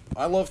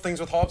love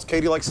things with hops.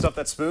 Katie likes stuff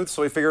that's smooth,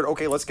 so we figured,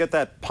 okay, let's get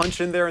that punch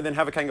in there and then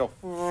have it kind of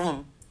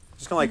go.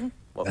 Just kind of like,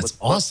 That's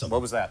awesome.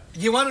 What was that?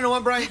 You want to know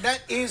what, Brian?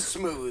 That is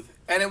smooth,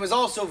 and it was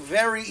also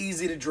very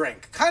easy to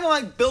drink. Kind of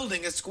like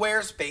building a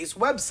Squarespace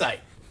website.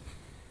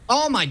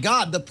 Oh my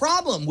God! The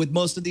problem with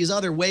most of these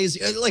other ways,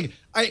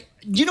 I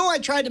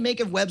tried to make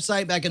a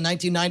website back in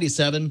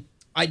 1997.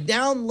 I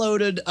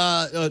downloaded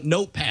a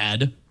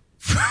Notepad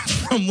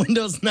from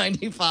Windows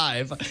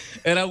 95,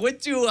 and I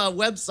went to a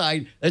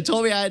website that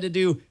told me I had to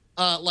do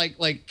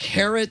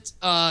caret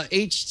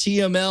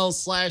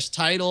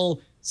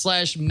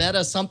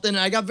HTML/title/meta something. And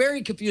I got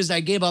very confused. I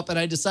gave up, and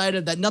I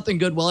decided that nothing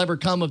good will ever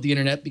come of the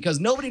internet because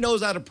nobody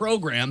knows how to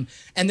program,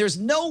 and there's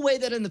no way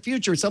that in the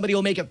future somebody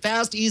will make it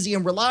fast, easy,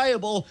 and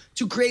reliable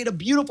to create a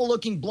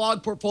beautiful-looking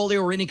blog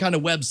portfolio or any kind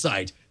of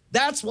website.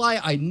 That's why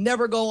I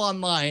never go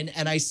online,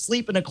 and I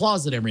sleep in a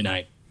closet every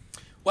night.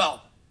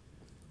 Well,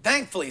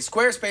 thankfully,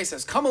 Squarespace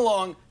has come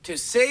along to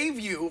save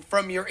you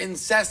from your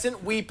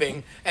incessant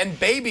weeping and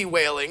baby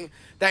wailing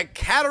that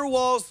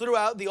caterwauls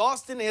throughout the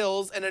Austin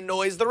Hills and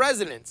annoys the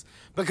residents.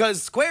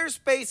 Because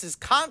Squarespace is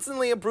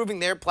constantly improving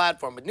their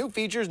platform with new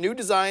features, new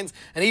designs,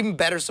 and even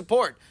better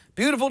support.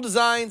 Beautiful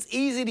designs,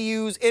 easy to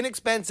use,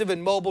 inexpensive,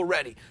 and mobile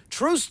ready.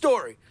 True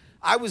story.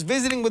 I was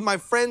visiting with my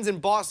friends in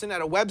Boston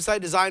at a website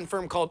design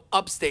firm called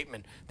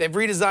Upstatement. They're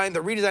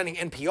redesigning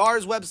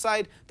NPR's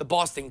website, the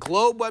Boston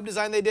Globe web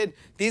design they did.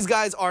 These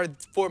guys are,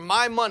 for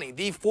my money,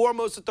 the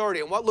foremost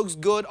authority on what looks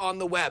good on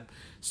the web. I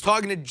was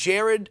talking to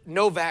Jared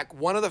Novak,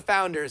 one of the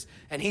founders,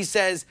 and he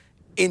says,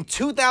 in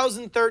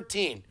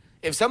 2013,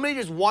 if somebody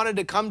just wanted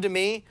to come to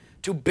me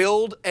to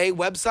build a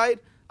website,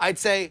 I'd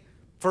say,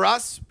 for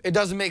us, it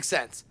doesn't make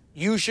sense.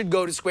 You should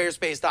go to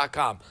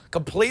squarespace.com,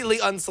 completely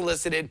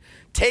unsolicited.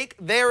 Take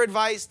their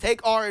advice,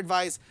 take our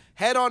advice,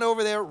 head on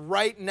over there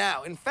right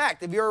now. In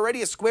fact, if you're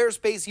already a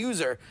Squarespace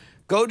user,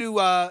 go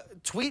to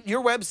tweet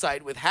your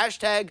website with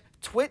hashtag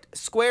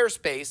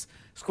 #TwitSquarespace.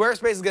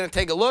 Squarespace is going to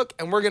take a look,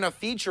 and we're going to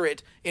feature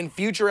it in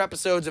future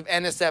episodes of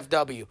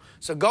NSFW.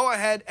 So go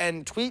ahead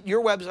and tweet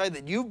your website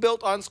that you've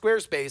built on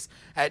Squarespace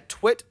at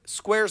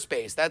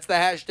 #TwitSquarespace. That's the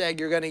hashtag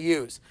you're going to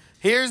use.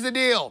 Here's the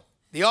deal.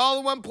 The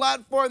all-in-one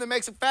platform that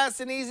makes it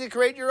fast and easy to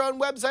create your own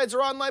websites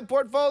or online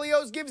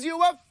portfolios gives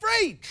you a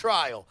free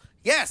trial.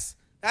 Yes,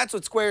 That's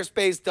what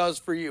Squarespace does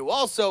for you.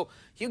 Also,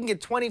 you can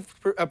get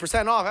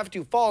 20% off after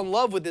you fall in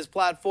love with this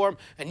platform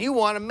and you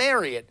want to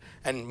marry it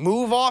and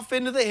move off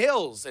into the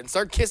hills and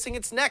start kissing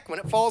its neck when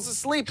it falls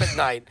asleep at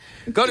night.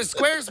 Go to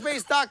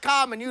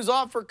squarespace.com and use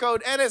offer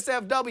code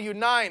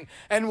NSFW9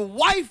 and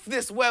wife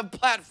this web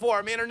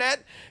platform,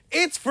 Internet.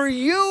 It's for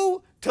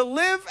you to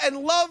live and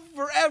love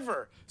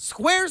forever.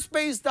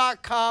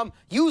 Squarespace.com,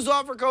 use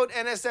offer code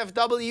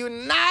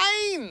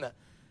NSFW9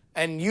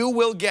 and you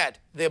will get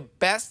the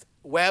best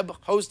web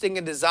hosting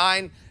and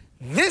design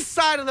this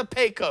side of the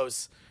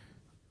Pecos.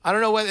 I don't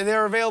know whether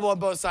they're available on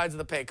both sides of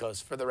the Pecos,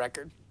 for the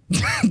record.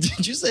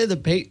 Did you say the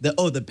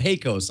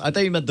Pecos? I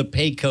thought you meant the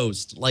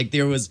Paycoast. Like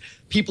there was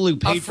people who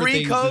paid for things. A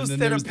free coast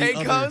and a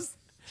Paycoast?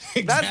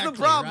 Exactly, that's the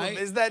problem, right?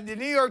 is that the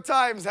New York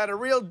Times had a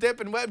real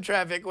dip in web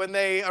traffic when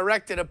they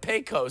erected a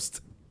Paycoast.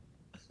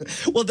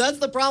 Well, that's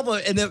the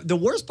problem. And the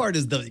worst part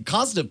is the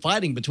constant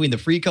fighting between the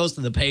free coast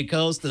and the pay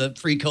coast. The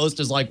free coast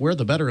is like, we're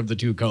the better of the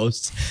two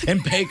coasts.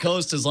 And pay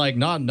coast is like,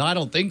 no, I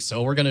don't think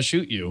so. We're going to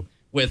shoot you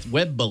with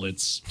web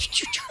bullets.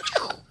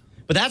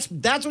 But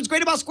that's what's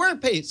great about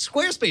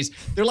Squarespace.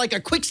 They're like a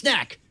quick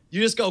snack.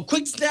 You just go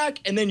quick snack,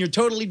 and then you're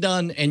totally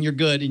done, and you're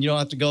good, and you don't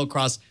have to go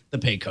across the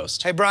pay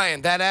coast. Hey,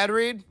 Brian, that ad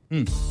read?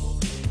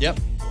 Yep.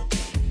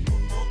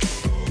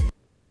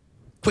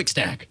 Quick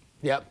snack.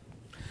 Yep.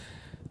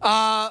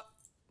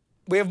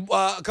 We have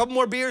a couple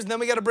more beers, and then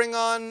we got to bring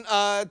on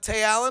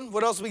Tay Allen.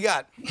 What else we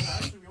got?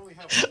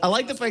 I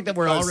like the fact that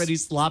we're already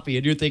sloppy,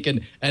 and you're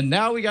thinking, and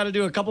now we got to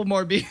do a couple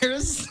more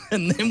beers,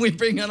 and then we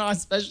bring on our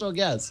special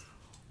guest.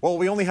 Well,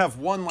 we only have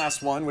one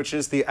last one, which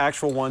is the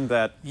actual one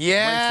that went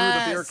through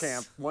the beer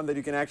camp, one that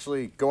you can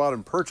actually go out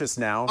and purchase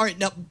now. All right,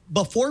 now,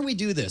 before we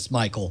do this,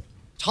 Michael,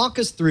 talk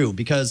us through,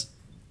 because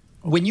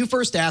when you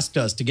first asked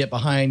us to get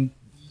behind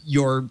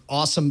your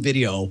awesome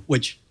video,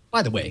 which,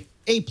 by the way,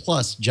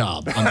 A-plus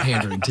job on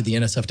pandering to the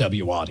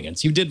NSFW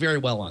audience. You did very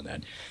well on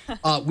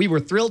that. We were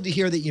thrilled to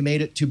hear that you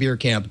made it to beer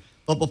camp.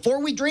 But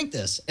before we drink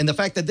this, and the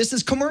fact that this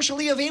is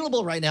commercially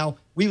available right now,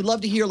 we would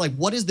love to hear, like,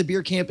 what is the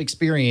beer camp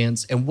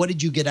experience, and what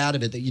did you get out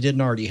of it that you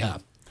didn't already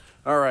have?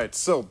 All right,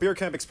 so beer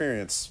camp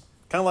experience,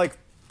 kind of like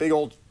big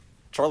old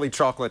Charlie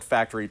Chocolate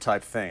Factory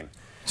type thing.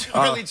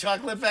 Charlie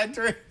Chocolate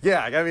Factory?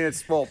 Yeah, I mean,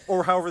 it's, well,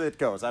 or however it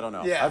goes. I don't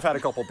know. Yeah. I've had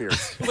a couple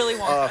beers. Willy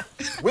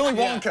Wonka. Willy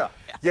Wonka.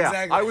 Yeah,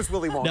 Exactly. I was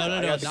Willy Wonka. No,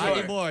 I not got to-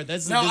 anymore.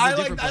 This is No, a I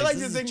different place. like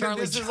This to is think that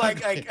Charlie this is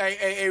like Chocolate.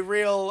 a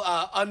real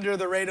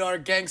under-the-radar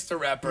gangster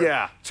rapper.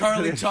 Yeah.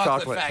 Charlie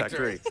Chocolate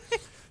Factory.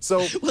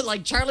 So, Well,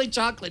 like Charlie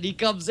Chocolate, he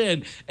comes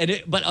in,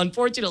 but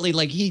unfortunately,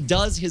 like he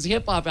does his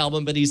hip hop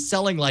album, but he's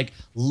selling like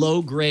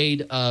low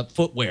grade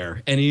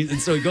footwear, and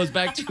so he goes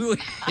back to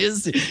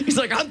he's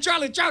like, I'm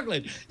Charlie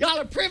Chocolate. Y'all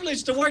are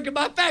privileged to work in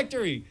my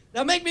factory.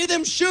 Now make me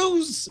them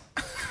shoes.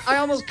 I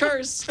almost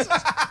cursed.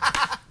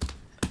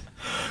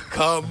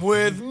 Come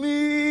with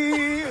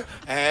me,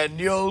 and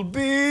you'll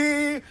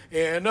be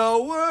in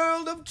a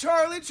world of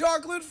Charlie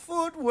Chocolate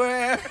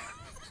footwear.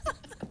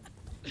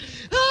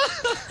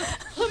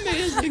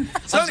 Amazing.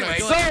 So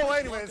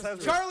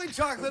anyways, Charlie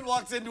Chocolate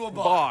walks into a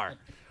bar.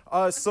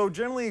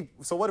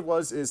 So what it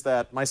was is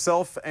that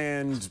myself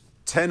and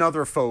 10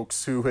 other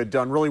folks who had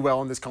done really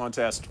well in this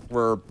contest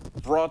were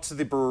brought to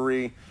the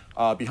brewery,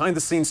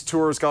 behind-the-scenes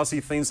tours, got to see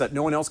things that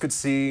no one else could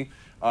see,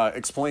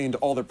 explained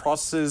all their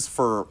processes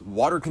for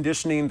water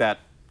conditioning that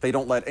they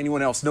don't let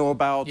anyone else know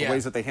about, the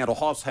ways that they handle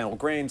hops, handle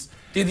grains.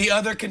 Did the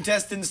other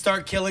contestants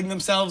start killing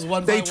themselves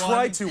one by They one?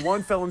 tried to.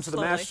 One fell into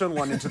the mash tun,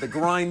 one into the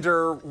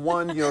grinder.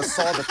 One,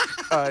 saw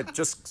the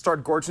just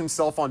started gorging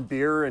himself on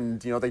beer,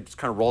 and they just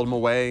kind of rolled him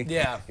away.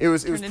 Yeah, it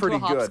was Turned pretty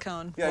into a hops good.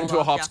 cone. Yeah, into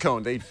a hops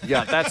cone.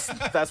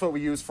 That's what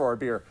we use for our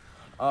beer.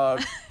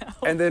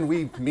 And then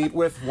we meet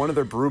with one of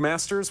their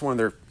brewmasters, one of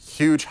their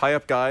huge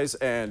high-up guys,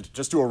 and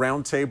just do a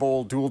round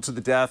table, duel to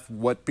the death.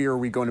 What beer are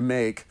we going to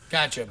make?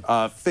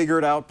 Gotcha. Figure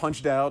it out,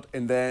 punch it out,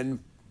 and then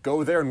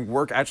go there and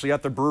work actually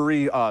at the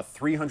brewery,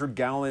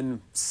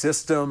 300-gallon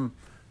system,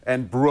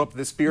 and brew up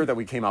this beer that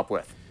we came up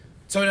with.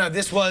 So now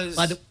this was.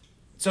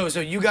 So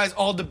you guys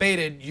all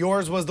debated.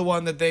 Yours was the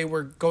one that they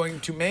were going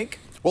to make?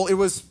 Well, it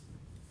was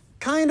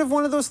kind of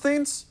one of those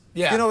things.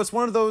 Yeah. It's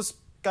one of those.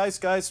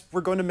 Guys,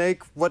 we're going to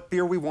make what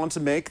beer we want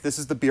to make. This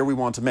is the beer we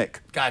want to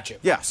make. Gotcha.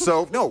 Yeah,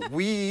 so, no,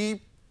 we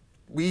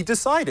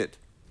decided,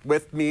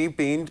 with me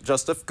being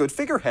just a good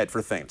figurehead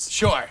for things.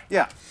 Sure.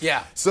 Yeah.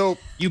 Yeah. So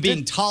You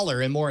being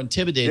taller and more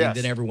intimidating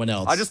than everyone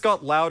else. I just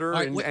got louder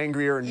right, and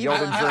angrier and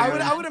yelled and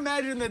I would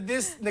imagine that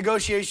this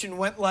negotiation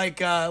went like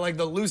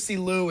the Lucy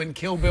Liu in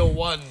Kill Bill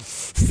 1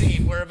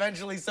 scene, where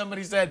eventually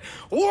somebody said,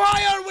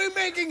 "Why are we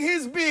making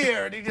his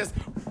beer?" And he just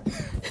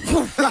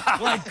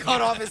like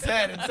cut off his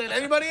head and said,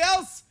 "Anybody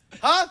else?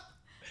 Huh?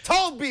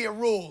 Tall beer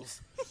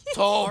rules.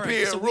 Tall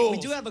beer so rules."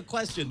 we do have a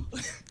question.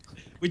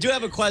 We do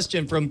have a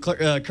question from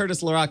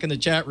Curtis LaRock in the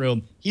chat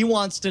room. He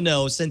wants to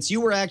know, since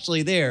you were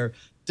actually there,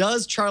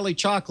 does Charlie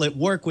Chocolate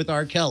work with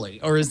R. Kelly,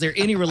 or is there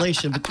any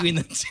relation between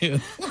the two?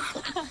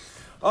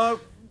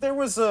 There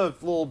was a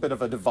little bit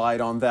of a divide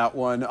on that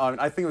one.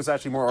 I think it was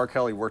actually more R.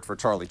 Kelly worked for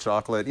Charlie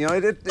Chocolate.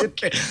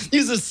 Okay.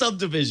 He's a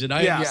subdivision.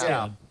 I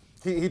understand.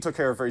 he took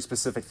care of very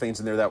specific things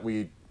in there that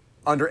we,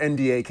 under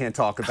NDA, can't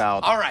talk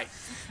about. All right.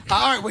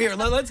 Well, here,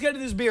 let's get to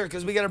this beer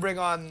because we got to bring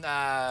on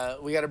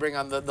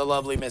the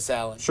lovely Miss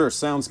Allen. Sure,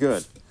 sounds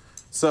good.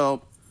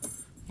 So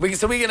we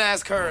can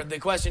ask her the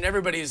question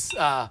everybody's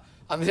on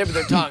the tip of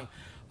their tongue.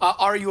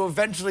 Are you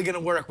eventually going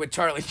to work with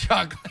Charlie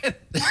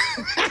Chocolate?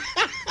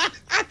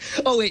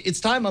 Oh, wait, it's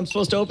time. I'm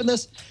supposed to open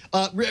this?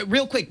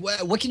 Real quick,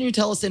 what can you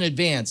tell us in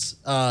advance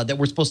that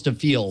we're supposed to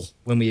feel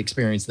when we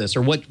experience this,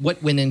 or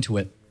what went into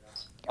it?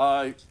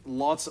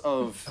 Lots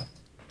of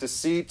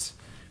deceit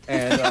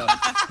and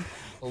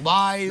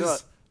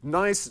lies.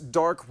 Nice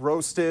dark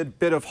roasted,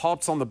 bit of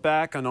hops on the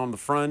back and on the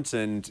front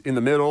and in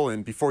the middle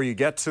and before you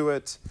get to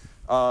it.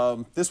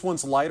 This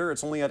one's lighter.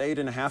 It's only at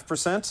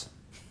 8.5%.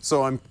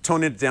 So I'm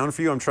toning it down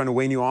for you. I'm trying to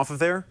wane you off of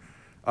there.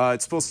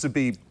 It's supposed to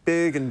be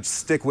big and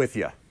stick with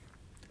you.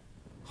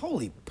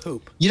 Holy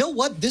poop. You know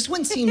what? This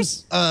one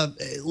seems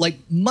like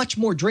much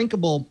more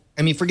drinkable.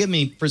 I mean, forgive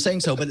me for saying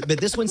so, but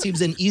this one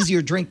seems an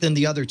easier drink than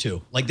the other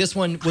two. Like this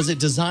one, was it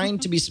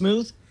designed to be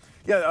smooth?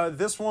 Yeah,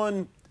 this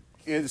one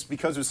is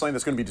because it's something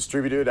that's going to be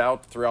distributed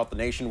out throughout the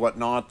nation,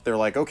 whatnot. They're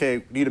like, okay,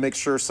 we need to make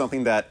sure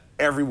something that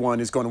everyone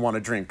is going to want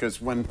to drink. Because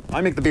when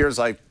I make the beers,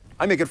 I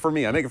make it for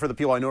me. I make it for the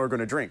people I know are going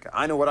to drink.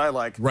 I know what I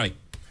like. Right.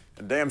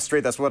 And damn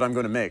straight, that's what I'm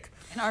going to make.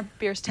 And our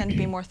beers tend to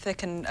be more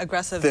thick and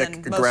aggressive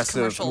than most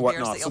commercial and whatnot.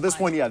 beers that you'll So this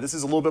find. one, yeah, this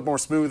is a little bit more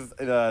smooth.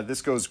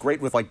 This goes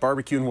great with like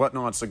barbecue and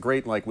whatnot. It's a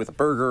great like with a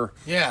burger.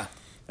 Yeah.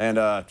 And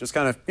just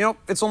kind of,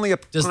 it's only a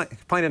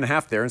pint and a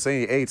half there. It's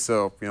only 8,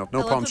 so, no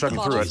problem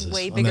chugging through it. It's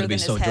way bigger than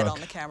his head on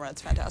the camera.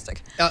 It's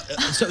fantastic.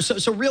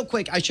 So real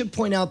quick, I should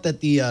point out that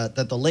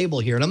the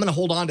label here, and I'm going to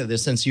hold on to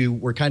this since you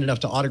were kind enough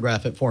to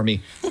autograph it for me.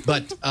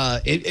 But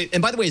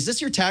and by the way, is this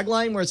your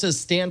tagline where it says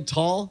 "Stand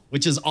tall,"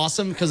 which is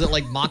awesome because it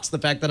like mocks the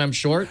fact that I'm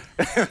short?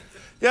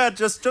 Yeah,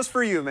 just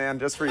for you, man,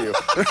 just for you.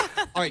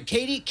 All right,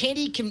 Katie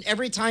can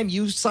every time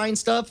you sign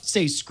stuff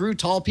say "screw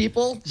tall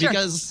people"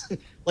 because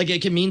like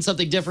it can mean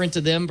something different to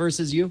them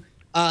versus you.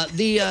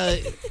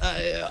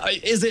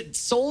 Is it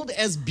sold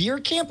as Beer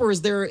Camp or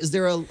is there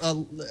a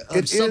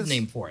sub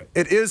name for it?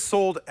 It is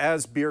sold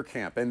as Beer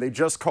Camp, and they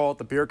just call it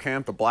the Beer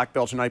Camp, the Black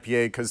Belgian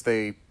IPA, because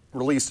they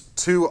released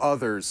 2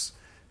 others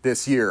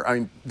this year. I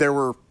mean, there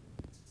were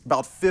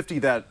about 50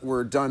 that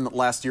were done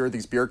last year,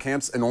 these beer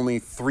camps, and only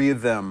 3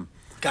 of them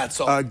got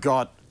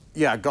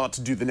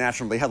to do the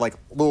national. They had like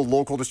little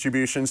local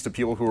distributions to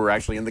people who were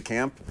actually in the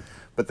camp,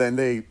 but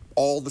then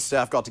all the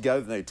staff got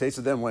together and they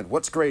tasted them and went,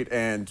 what's great?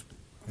 And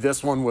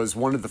this one was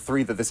one of the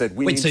 3 that they said,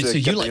 we need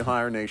to get the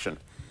entire nation.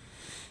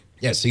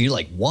 Yeah, so you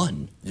like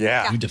won.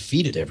 Yeah. You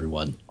defeated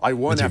everyone. I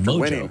won after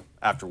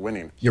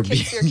winning. Your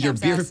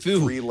beer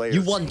food. 3 layers.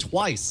 You won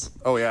twice.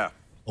 Oh, yeah.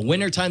 A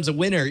winner times a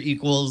winner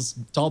equals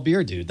tall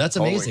beer dude. That's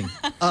amazing.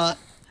 Totally.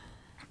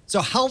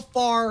 So how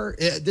far,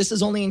 this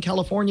is only in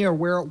California, or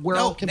where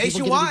else can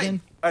people get it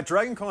again? At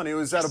Dragon Con, it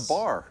was at a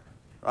bar.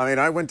 I mean,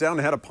 I went down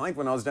and had a pint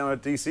when I was down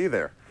at D.C.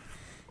 there.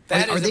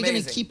 Are they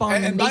going to keep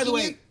on and by the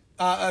making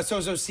way,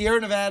 so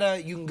Sierra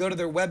Nevada, you can go to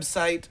their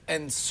website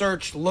and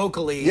search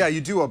locally. Yeah, you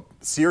do a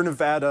Sierra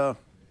Nevada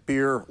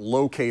beer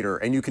locator,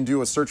 and you can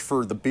do a search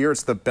for the beer.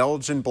 It's the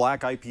Belgian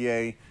Black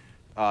IPA.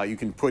 You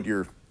can put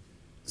your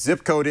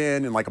zip code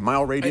in like a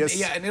mile radius.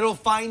 And it'll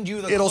find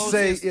you the closest closest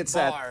It'll say it's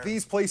bar. at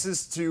these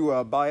places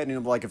to buy it.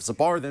 And like if it's a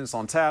bar, then it's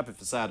on tap. If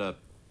it's at a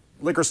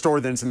liquor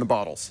store, then it's in the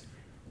bottles.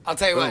 I'll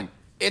tell you Boom. what.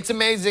 It's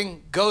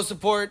amazing. Go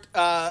support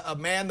a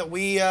man that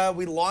we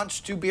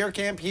launched to Beer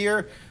Camp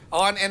here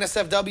on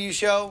NSFW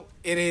Show.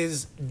 It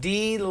is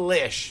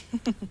delish.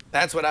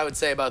 That's what I would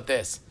say about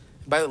this.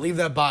 Leave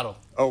that bottle.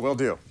 Oh, will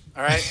do.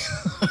 All right?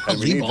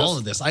 Leave all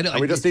of this.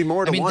 We just need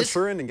more to launch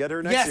her in and get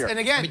her next year. Yes, and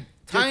again,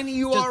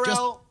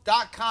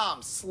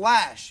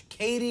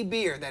 tinyurl.com/Katie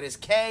Beer. That is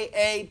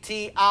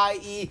KATIEBEER,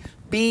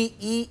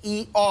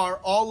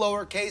 all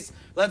lowercase.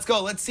 Let's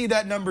go. Let's see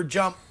that number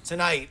jump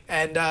tonight.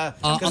 And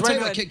I'll tell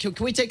you what, can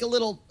we take a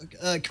little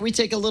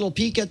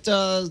peek at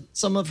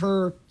some of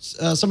her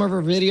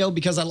video,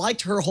 because I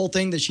liked her whole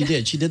thing that she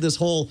did. She did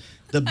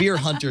the beer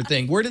hunter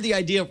thing. Where did the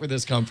idea for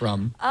this come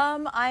from?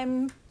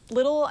 I'm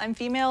little, I'm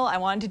female. I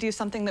wanted to do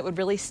something that would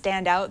really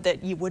stand out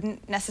that you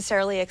wouldn't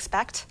necessarily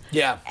expect.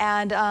 Yeah.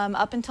 And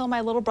up until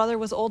my little brother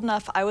was old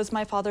enough, I was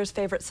my father's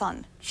favorite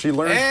son. She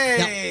learned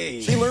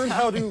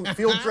how to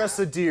field dress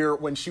a deer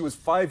when she was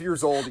 5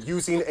 years old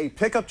using a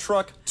pickup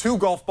truck, 2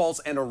 golf balls,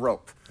 and a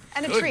rope.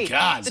 And a Good tree.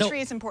 God. The tree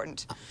is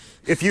important.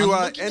 If you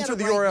enter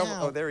the right URL,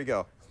 now. oh, there you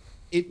go.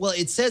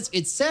 It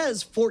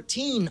says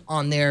 14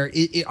 on there.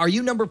 Are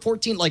you number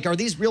 14? Like, are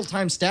these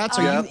real-time stats?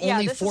 Are you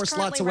only 4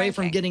 slots away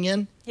from getting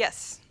in?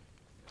 Yes.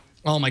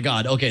 Oh my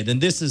God. Okay, then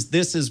this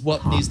is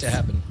what needs to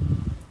happen.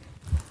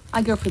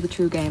 I go for the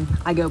true game.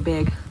 I go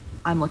big.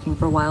 I'm looking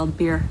for wild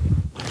beer.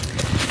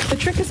 The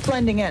trick is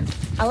blending in.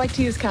 I like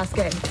to use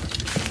Cascade. All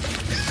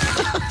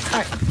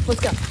right, let's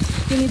go.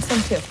 You need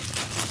some too.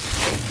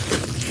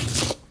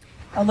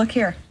 Oh, look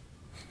here.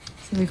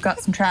 See, we've got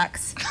some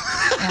tracks.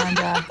 And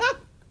I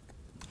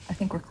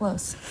think we're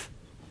close.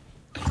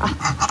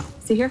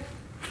 See here?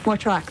 More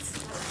tracks.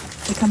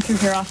 They come through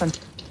here often.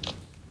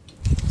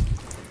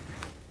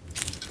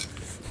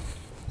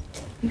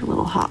 Need a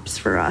little hops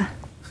for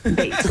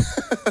bait.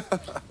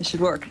 It should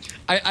work.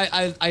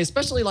 I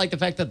especially like the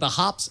fact that the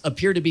hops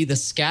appear to be the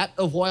scat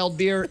of wild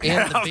beer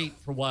and the bait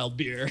for wild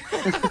beer.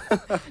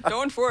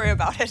 Don't worry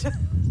about it.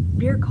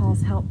 Beer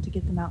calls help to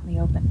get them out in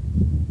the open.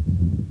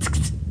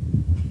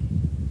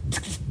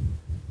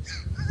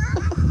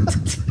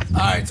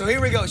 All right, so here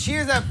we go. She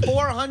is at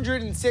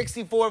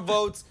 464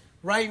 votes.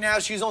 Right now,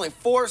 she's only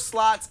 4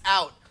 slots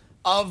out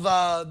of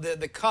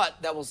the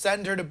cut that will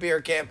send her to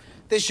beer camp.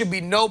 This should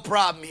be no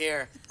problem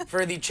here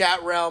for the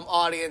chat realm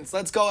audience.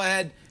 Let's go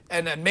ahead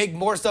and make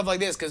more stuff like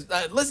this. Because,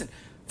 listen,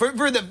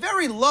 for the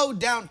very low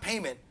down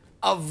payment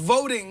of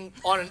voting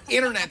on an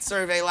internet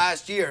survey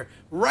last year,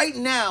 right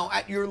now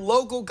at your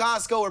local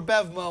Costco or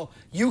Bevmo,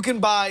 you can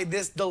buy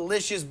this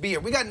delicious beer.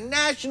 We got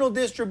national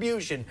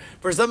distribution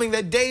for something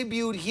that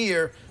debuted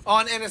here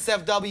on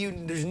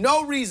NSFW. There's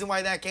no reason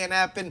why that can't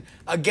happen.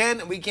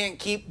 Again, we can't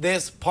keep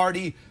this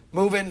party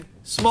moving.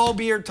 Small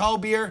beer, tall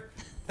beer.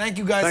 Thank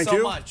you guys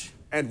so much.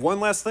 And one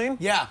last thing.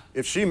 Yeah.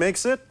 If she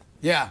makes it,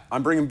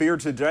 I'm bringing beer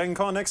to Dragon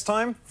Con next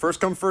time. First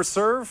come, first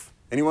serve.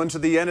 Anyone to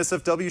the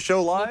NSFW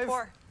show live?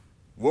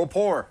 We'll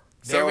pour.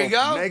 There we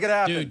go. Make it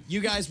happen. Dude, you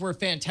guys were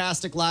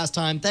fantastic last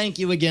time. Thank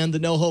you again. The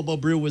No Hobo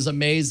Brew was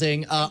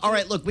amazing. All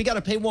right, look, we got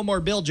to pay one more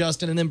bill,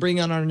 Justin, and then bring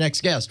on our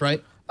next guest,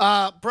 right?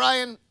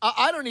 Brian,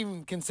 I don't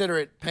even consider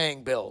it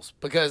paying bills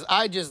because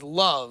I just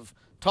love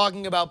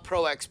talking about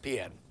Pro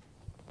XPN.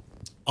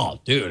 Oh,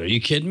 dude, are you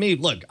kidding me?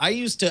 Look, I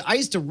used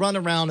to run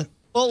around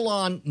full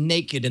on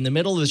naked in the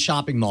middle of the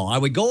shopping mall. I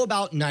would go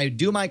about and I would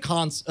do my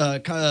commerce.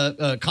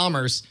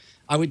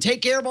 I would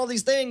take care of all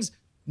these things,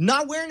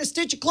 not wearing a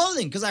stitch of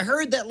clothing because I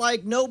heard that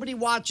like nobody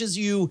watches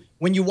you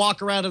when you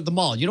walk around at the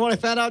mall. You know what I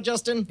found out,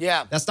 Justin?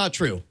 Yeah. That's not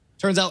true.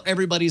 Turns out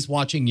everybody's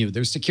watching you.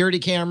 There's security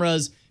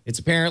cameras. It's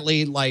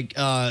apparently like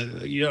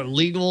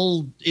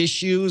legal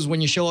issues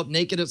when you show up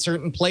naked at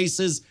certain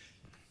places.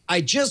 I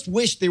just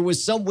wish there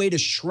was some way to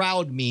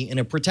shroud me in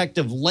a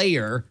protective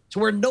layer to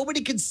where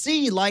nobody could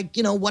see, like,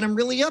 what I'm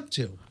really up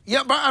to.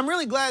 Yeah, but I'm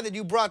really glad that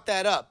you brought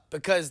that up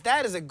because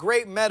that is a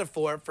great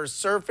metaphor for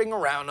surfing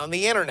around on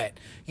the internet.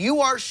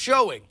 You are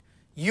showing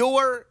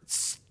your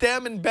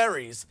stem and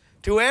berries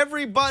to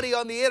everybody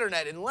on the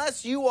internet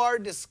unless you are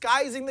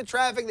disguising the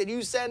traffic that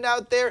you send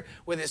out there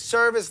with a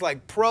service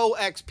like Pro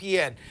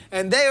XPN.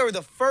 And they are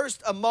the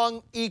first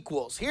among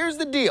equals. Here's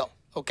the deal,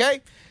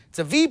 okay? It's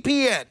a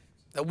VPN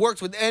that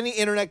works with any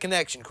internet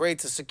connection,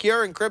 creates a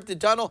secure encrypted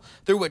tunnel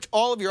through which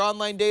all of your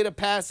online data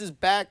passes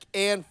back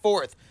and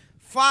forth.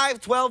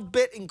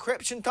 512-bit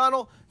encryption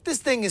tunnel, this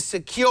thing is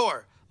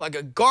secure, like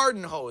a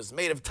garden hose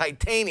made of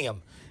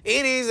titanium.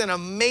 It is an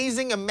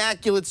amazing,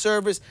 immaculate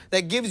service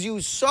that gives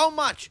you so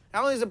much.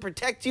 Not only does it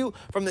protect you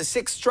from the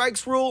 6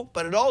 strikes rule,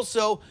 but it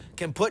also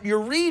can put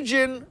your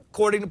region,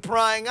 according to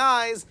prying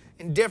eyes,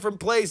 in different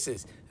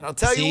places. And I'll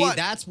tell you what.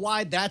 That's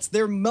why that's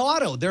their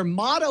motto. Their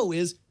motto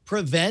is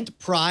prevent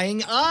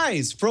prying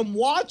eyes from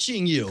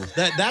watching you.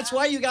 That's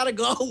why you got to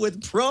go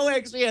with Pro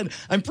XPN.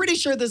 I'm pretty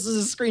sure this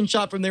is a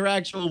screenshot from their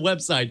actual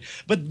website,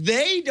 but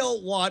they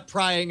don't want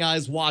prying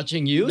eyes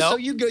watching you. Nope. So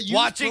you go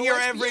watching your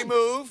every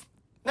move.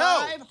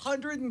 No.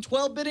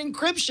 512-bit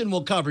encryption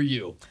will cover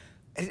you.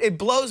 It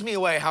blows me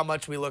away how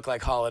much we look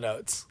like Hall &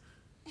 Oates.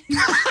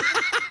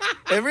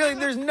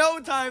 There's no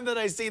time that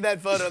I see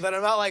that photo that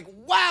I'm not like,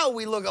 wow,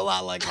 we look a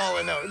lot like Hall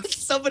 & Oates.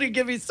 Somebody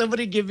give me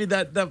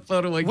that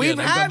photo again. We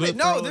have it.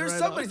 No, there's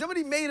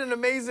somebody made an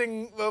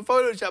amazing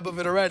Photoshop of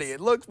it already.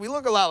 We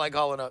look a lot like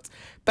Hall & Oates.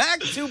 Back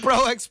to Pro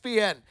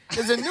XPN.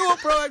 There's a new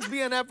Pro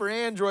XPN app for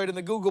Android in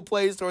the Google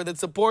Play Store that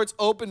supports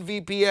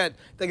OpenVPN.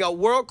 They got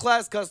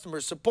world-class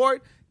customer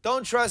support.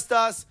 Don't trust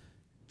us.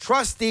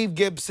 Trust Steve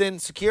Gibson.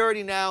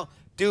 Security Now.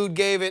 Dude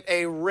gave it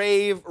a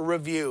rave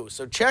review.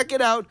 So check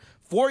it out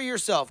for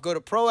yourself. Go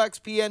to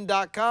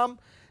proxpn.com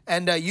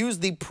and use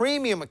the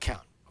premium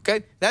account,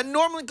 okay? That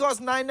normally costs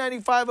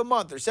 $9.95 a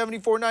month or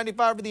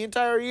 $74.95 for the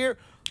entire year.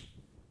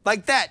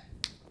 Like that.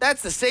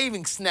 That's the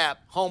savings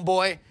snap,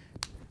 homeboy.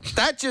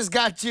 That just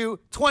got you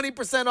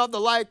 20% off the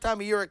lifetime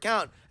of your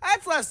account.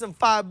 That's less than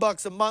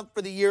 $5 a month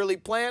for the yearly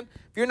plan.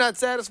 If you're not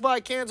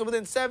satisfied, cancel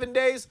within 7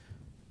 days.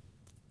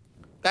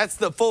 That's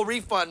the full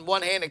refund,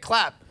 one-handed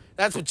clap.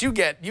 That's what you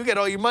get. You get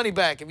all your money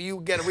back if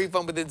you get a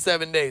refund within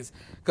 7 days.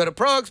 Go to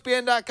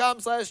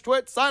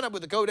proxpn.com/twit, sign up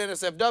with the code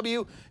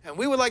NSFW, and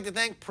we would like to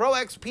thank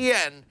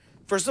ProXPN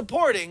for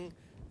supporting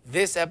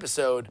this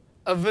episode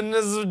of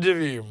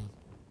NSFW.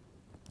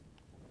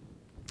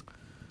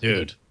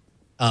 Dude.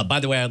 By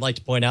the way, I'd like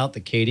to point out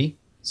that Katie,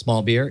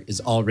 small beer,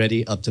 is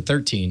already up to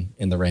 13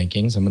 in the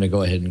rankings. I'm going to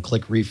go ahead and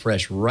click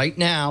refresh right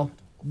now.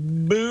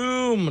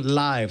 Boom,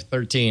 live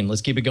 13.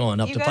 Let's keep it going.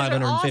 Up to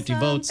 550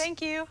 votes.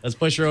 Thank you. Let's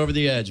push her over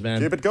the edge, man.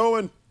 Keep it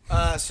going.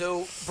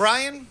 So,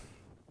 Brian,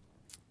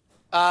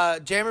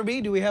 Jammer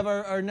B, do we have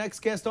our next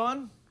guest on?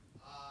 No.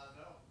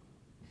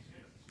 She's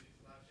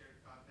not shared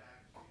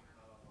contact.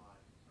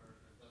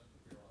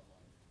 She's not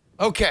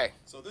online. Okay.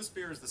 So this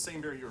beer is the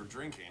same beer you were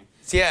drinking.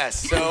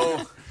 Yes, so...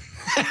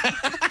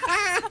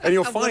 And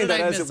you'll find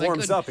that as it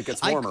warms up, it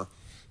gets warmer.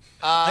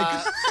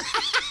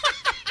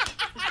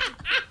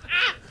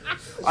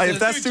 If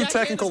that's too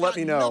technical, let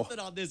me know. Nothing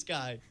on this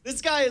guy.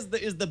 This guy is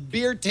the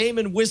beer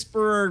taming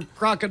whisperer,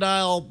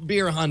 crocodile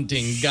beer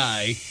hunting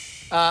guy.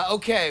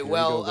 Okay,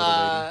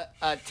 well,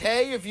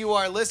 Tay, if you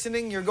are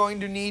listening, you're going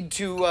to need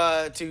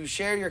to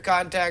share your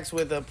contacts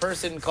with a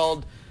person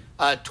called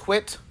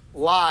Twit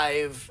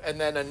Live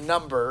and then a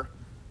number.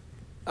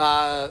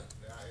 Hey,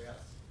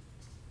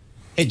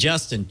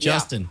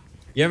 Justin.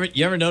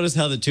 You ever notice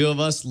how the two of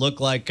us look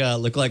like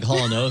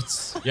Hall &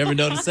 Oates? You ever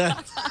notice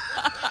that?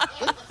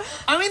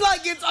 I mean,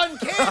 like, it's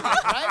uncanny,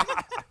 right?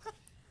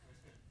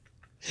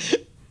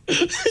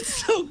 It's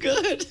so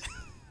good.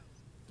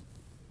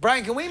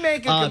 Brian, can we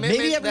make a commitment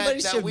maybe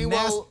everybody that should we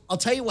mask? will... I'll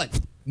tell you what.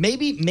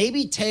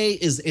 Maybe Tay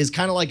is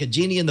kind of like a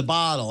genie in the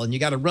bottle, and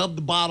you got to rub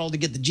the bottle to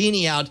get the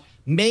genie out.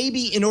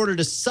 Maybe in order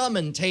to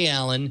summon Tay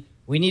Allen,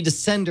 we need to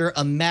send her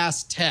a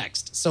mass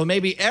text. So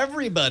maybe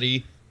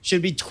everybody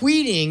should be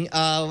tweeting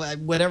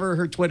whatever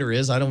her Twitter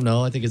is. I don't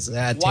know. I think it's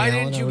at Why Tay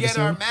Allen, didn't you get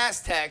our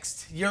mass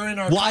text? You're in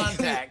our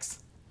contacts.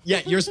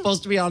 Yeah, you're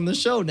supposed to be on the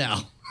show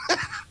now.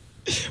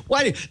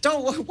 Why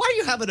are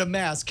you having a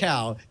mass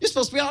cow? You're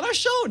supposed to be on our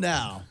show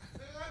now.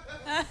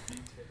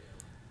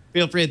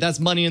 Feel free. That's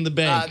money in the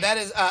bank. That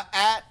is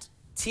at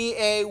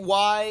TAYALLYN.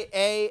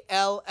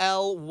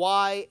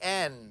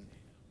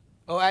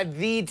 Oh, at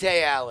the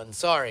Tay Allen.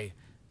 Sorry.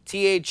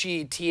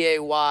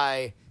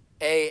 THETAYALLYN.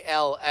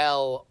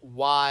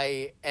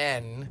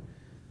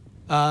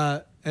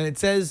 And it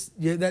says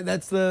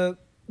that's the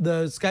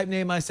Skype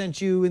name I sent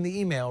you in the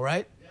email,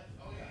 right?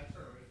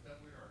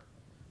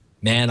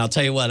 Man, I'll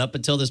tell you what, up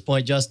until this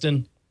point,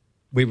 Justin,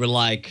 we were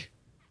like,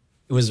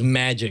 it was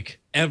magic.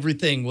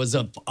 Everything was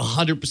up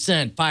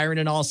 100%, firing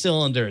in all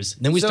cylinders.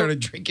 And then we started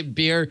drinking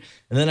beer,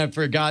 and then I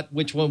forgot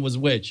which one was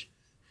which.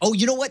 Oh,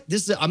 you know what?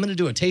 I'm going to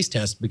do a taste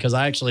test because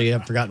I actually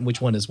have forgotten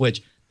which one is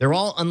which. They're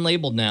all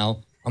unlabeled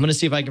now. I'm going to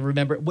see if I can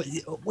remember.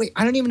 Wait,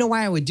 I don't even know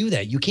why I would do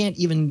that. You can't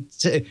even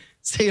say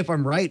if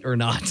I'm right or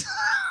not.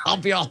 I'll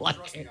be all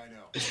like,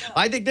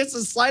 I think this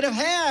is sleight of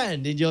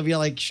hand. And you'll be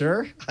like,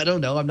 sure? I don't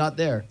know. I'm not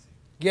there.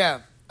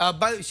 Yeah,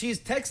 but she's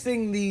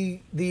texting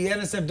the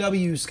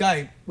NSFW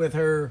Skype with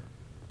her,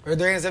 or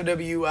the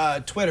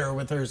NSFW Twitter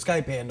with her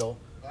Skype handle.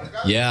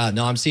 Yeah,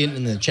 no, I'm seeing it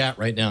in the chat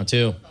right now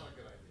too.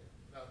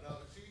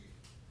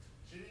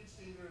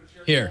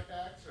 Here,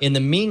 in the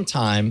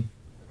meantime,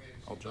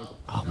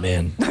 oh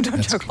man, no,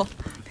 don't juggle.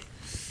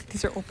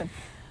 These are open.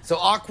 So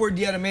awkward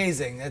yet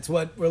amazing. That's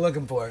what we're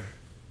looking for.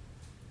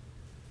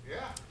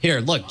 Here,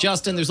 look,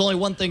 Justin, there's only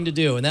one thing to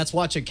do, and that's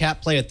watch a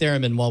cat play a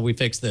theremin while we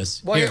fix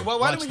this. Well, Here,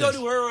 why don't we go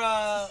to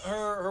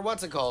her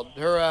what's it called?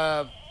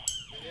 Her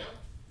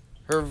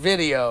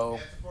video. Yeah,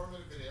 it's a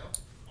 4-minute video.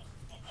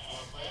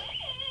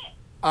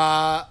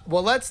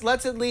 Well,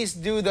 let's at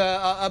least do the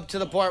up to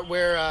the part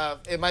where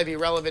it might be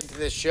relevant to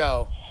this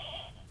show.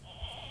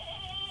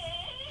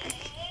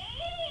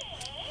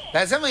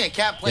 That's definitely a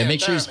cat playing. Yeah, make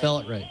sure you spell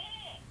it right.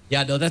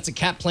 Yeah, no, that's a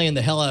cat playing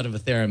the hell out of a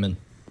theremin.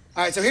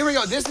 All right, so here we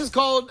go. This is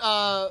called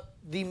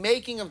The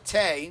Making of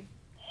Tay.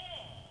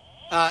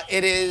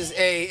 It is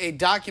a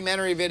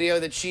documentary video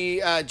that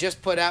she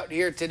just put out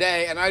here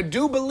today, and I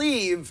do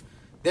believe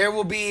there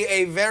will be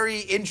a very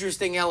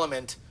interesting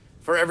element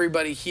for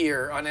everybody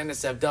here on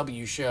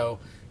NSFW Show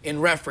in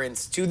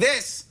reference to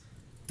this,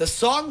 the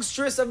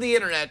songstress of the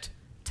internet,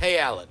 Tay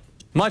Allen.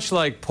 Much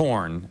like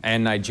porn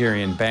and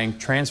Nigerian bank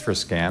transfer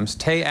scams,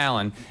 Tay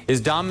Allen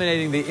is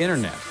dominating the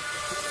internet.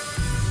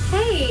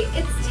 Hey,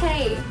 it's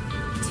Tay.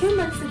 2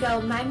 months ago,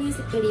 my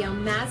music video,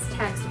 Mass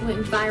Text,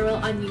 went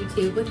viral on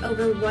YouTube with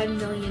over 1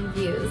 million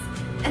views.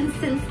 And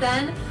since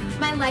then,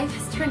 my life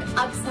has turned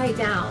upside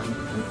down.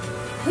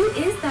 Who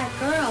is that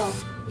girl?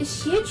 Is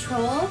she a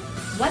troll?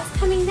 What's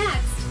coming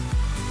next?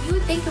 You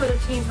would think it would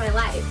have changed my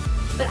life,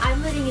 but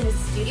I'm living in a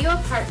studio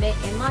apartment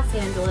in Los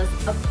Angeles,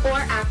 a poor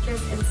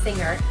actress and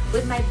singer,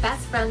 with my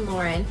best friend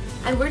Lauren,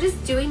 and we're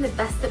just doing the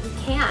best that we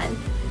can.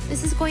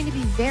 This is going to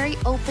be very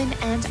open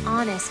and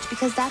honest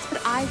because that's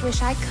what I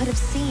wish I could have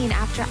seen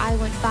after I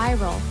went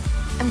viral.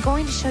 I'm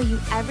going to show you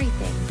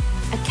everything.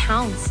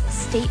 Accounts,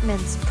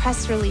 statements,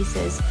 press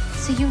releases,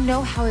 so you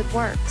know how it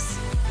works.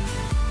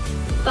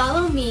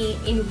 Follow me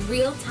in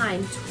real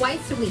time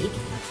twice a week,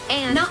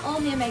 and not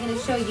only am I going to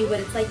show you what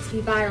it's like to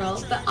be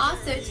viral, but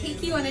also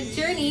take you on a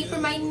journey for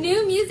my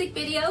new music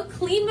video,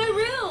 Clean My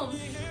Room.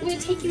 I'm going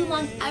to take you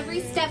along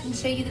every step and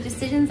show you the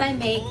decisions I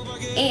make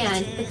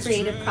and the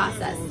creative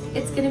process.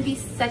 It's going to be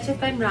such a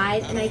fun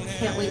ride, and I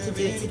can't wait to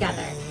do it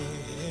together.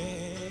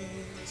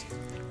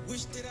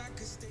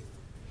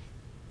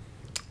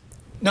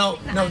 No,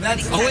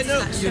 that's... Oh, wait,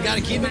 no, you got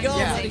to keep it going.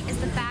 Yeah. Is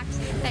the fact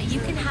that you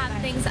can have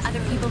things that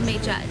other people may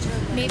judge.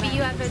 Maybe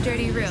you have a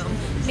dirty room.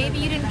 Maybe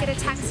you didn't get a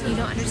text and you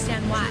don't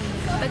understand why.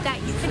 But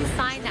that you can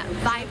find that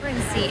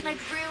vibrancy, like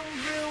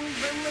room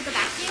with a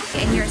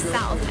vacuum, in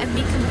yourself and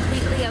be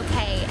completely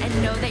okay and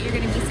know that you're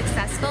going to be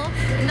successful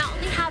and not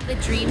only have the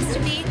dreams to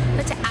be,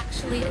 but to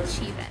actually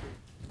achieve it.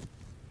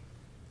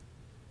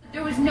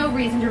 There was no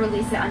reason to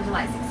release it on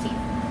July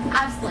 16th.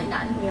 Absolutely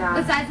none. Yeah.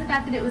 Besides the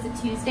fact that it was a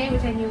Tuesday,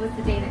 which I knew was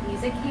the day that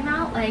music came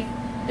out, like,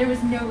 there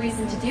was no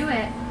reason to do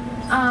it.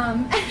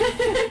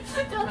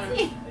 Don't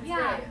see.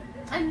 Yeah.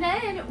 And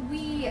then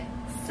we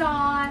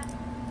saw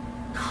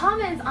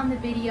comments on the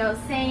video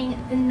saying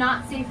the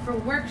Not Safe for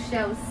Work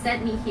show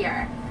sent me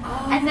here.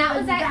 Oh, and that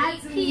was at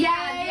 8 p.m.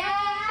 Yeah.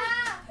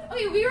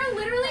 Okay, we were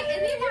literally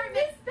in the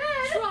apartment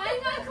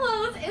trying on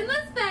clothes in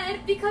this bed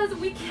because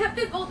we kept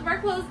both of our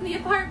clothes in the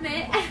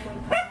apartment.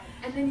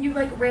 And then you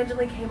like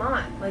randomly came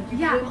on. Like you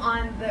came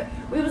on it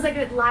was like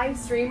a live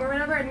stream or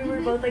whatever, and we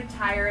were both like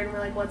tired and we're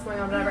like, what's going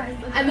on, whatever.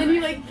 And then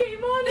you like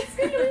came on and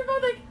we were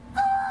both like,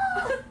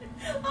 oh!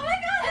 Oh my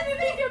god! And then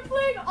they kept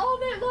playing all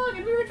night long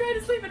and we were trying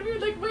to sleep and we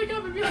would like wake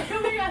up and be like, oh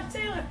my god,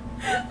 Taylor.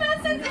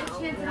 That's not a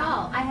chance at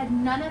all. I had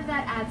none of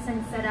that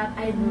AdSense set up.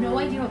 I had no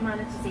idea what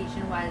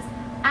monetization was.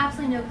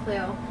 Absolutely no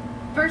clue.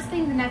 First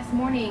thing the next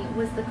morning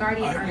was the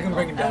Guardian article.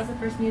 That was the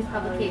first news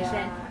publication. Oh,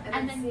 yeah.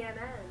 And then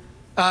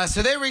CNN.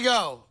 So there we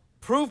go.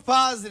 Proof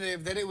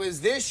positive that it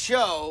was this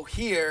show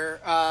here,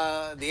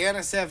 the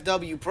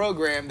NSFW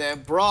program,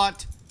 that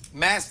brought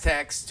mass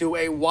text to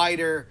a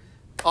wider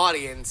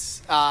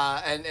audience.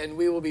 And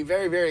we will be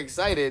very, very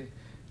excited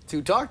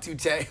to talk to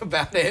Tay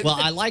about it. Well,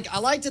 I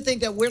like to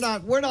think that we're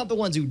not the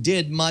ones who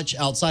did much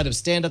outside of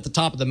stand at the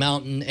top of the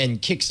mountain and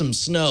kick some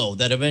snow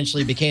that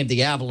eventually became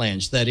the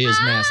avalanche that is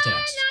mass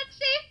text. Not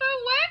safe for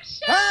work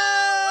show. Hey!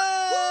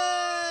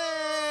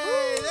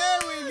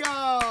 There we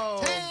go.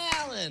 Tay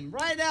Allen,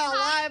 right now,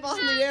 live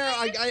on the air.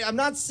 I'm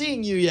not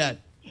seeing you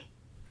yet.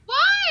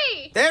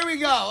 Why? There we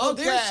go. Oh,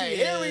 Okay, there she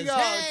here we is. go.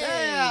 Hey.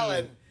 Tay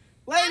Allen.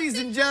 Ladies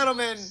and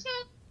gentlemen.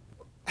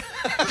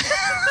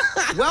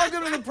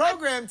 Welcome to the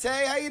program,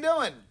 Tay. How you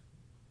doing?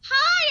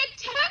 Hi, it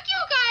took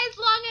you guys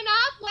long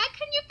enough. Why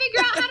couldn't you figure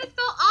out how to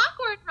spell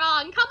awkward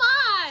wrong? Come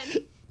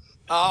on.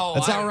 Oh,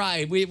 that's all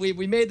right.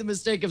 We made the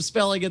mistake of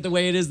spelling it the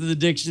way it is in the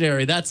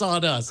dictionary. That's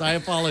on us. I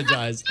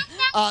apologize.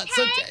 What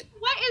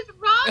is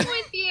wrong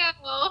with you?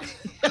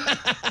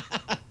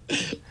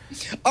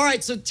 All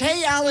right, so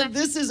Tay Allen,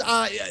 this is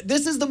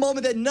the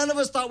moment that none of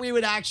us thought we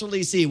would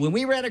actually see. When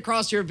we ran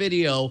across your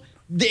video,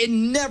 it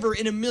never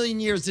in a million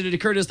years did it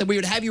occur to us that we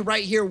would have you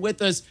right here with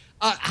us.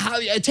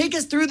 Take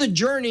us through the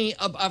journey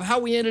of how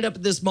we ended up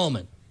at this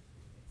moment.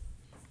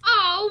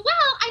 Oh,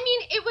 well, I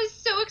mean, it was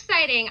so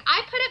exciting.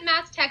 I put up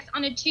mass text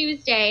on a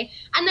Tuesday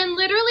and then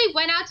literally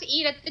went out to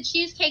eat at the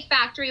Cheesecake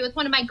Factory with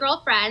one of my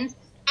girlfriends.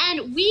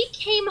 And we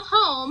came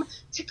home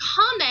to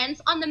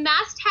comments on the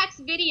mass text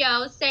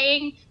video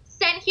saying,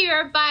 sent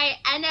here by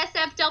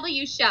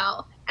NSFW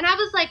Show. And I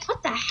was like,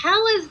 what the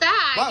hell is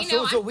that? Wow, you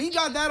know, so we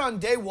got that on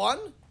day one?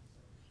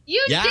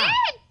 You did, yeah.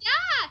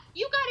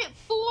 You got it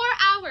 4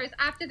 hours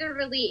after the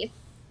release.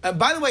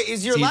 By the way,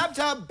 is your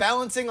laptop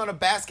balancing on a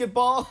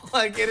basketball?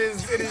 Like it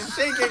is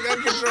shaking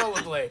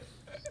uncontrollably.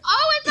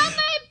 Oh, it's on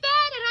my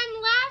bed and I'm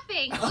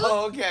laughing.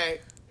 Oh, okay.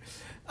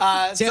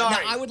 Now,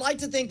 Sorry. I would like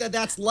to think that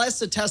that's less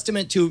a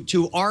testament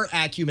to our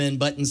acumen,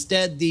 but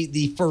instead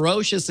the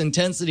ferocious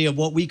intensity of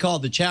what we call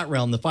the chat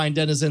realm, the fine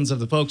denizens of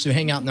the folks who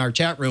hang out in our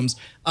chat rooms.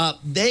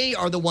 They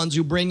are the ones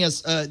who bring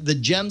us the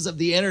gems of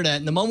the internet.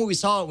 And the moment we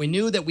saw it, we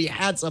knew that we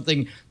had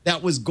something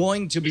that was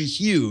going to be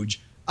huge.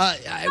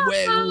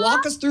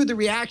 Walk us through the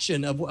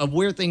reaction of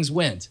where things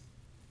went.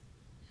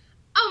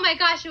 Oh my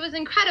gosh, it was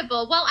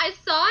incredible. Well, I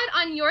saw it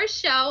on your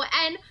show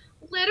and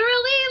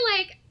literally,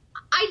 like,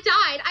 I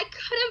died. I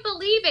couldn't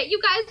believe it. You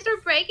guys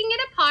are breaking it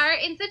apart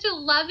in such a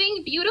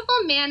loving,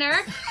 beautiful manner,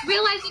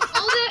 realizing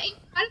all the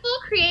incredible,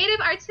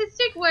 creative,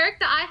 artistic work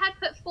that I had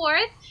put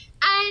forth.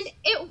 And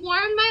it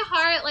warmed my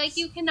heart like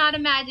you cannot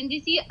imagine to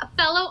see a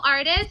fellow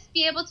artist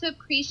be able to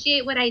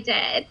appreciate what I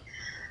did.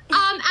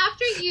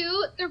 After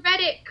you, the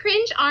Reddit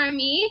cringe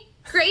army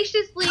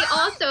graciously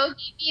also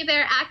gave me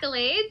their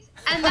accolades.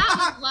 And that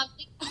was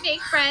lovely to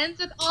make friends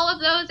with all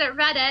of those at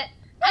Reddit.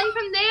 And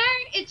from there,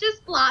 it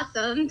just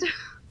blossomed.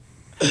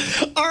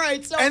 All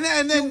right, so and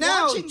then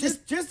now,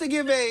 just to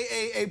give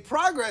a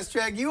progress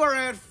check, you are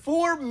at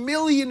 4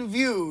 million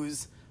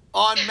views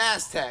on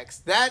mass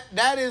text.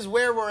 That is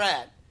where we're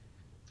at.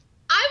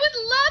 I would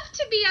love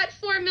to be at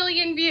 4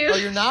 million views. Oh,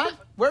 you're not?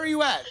 Where are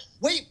you at?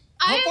 Wait,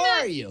 how far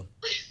are you?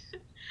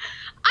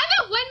 I'm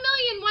at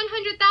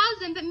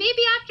 1,100,000, but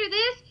maybe after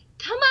this,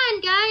 come on,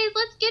 guys,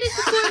 let's get it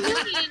to 4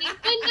 million in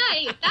one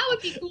night. That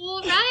would be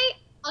cool, right?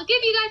 I'll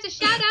give you guys a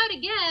shout out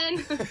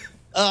again.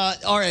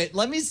 All right,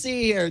 let me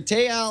see here.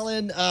 Tay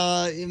Allen,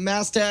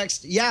 mass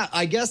text. Yeah,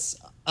 I guess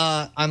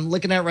I'm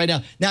looking at it right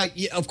now. Now,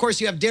 of course,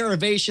 you have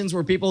derivations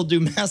where people do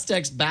mass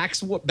text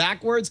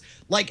backwards.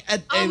 Like,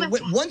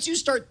 once you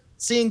start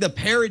seeing the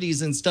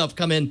parodies and stuff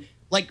come in,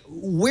 like,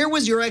 where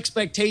was your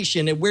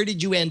expectation and where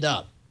did you end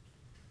up?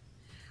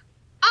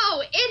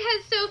 Oh,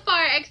 it has so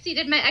far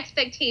exceeded my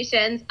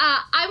expectations.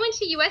 I went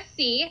to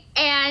USC,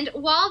 and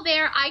while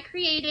there, I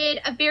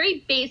created a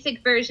very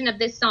basic version of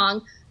this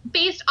song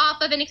based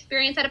off of an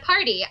experience at a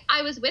party.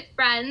 I was with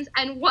friends,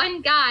 and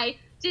one guy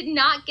did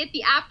not get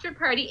the after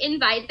party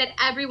invite that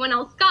everyone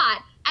else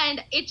got,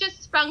 and it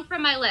just sprung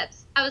from my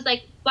lips. I was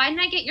like, why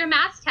didn't I get your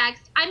mass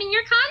text? I'm in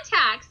your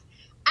contacts.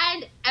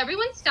 And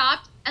everyone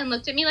stopped and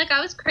looked at me like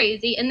I was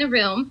crazy in the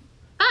room.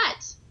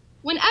 But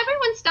when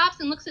everyone stops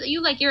and looks at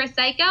you like you're a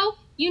psycho,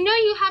 you know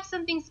you have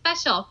something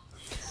special.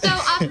 So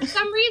for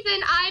some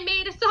reason, I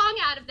made a song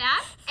out of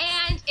that,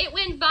 and it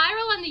went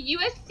viral on the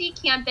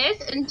USC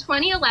campus in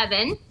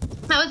 2011.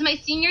 That was my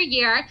senior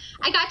year.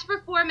 I got to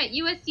perform at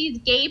USC's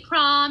gay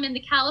prom in the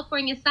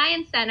California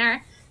Science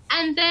Center.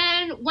 And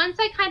then once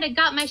I kind of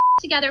got my shit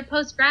together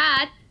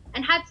post-grad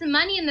and had some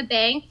money in the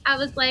bank, I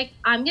was like,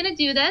 I'm going to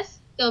do this.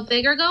 Go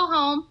big or go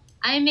home.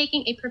 I am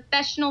making a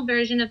professional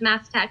version of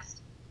Mass Text.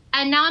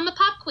 And now I'm a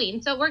pop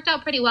queen, so it worked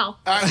out pretty well.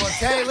 All right, well,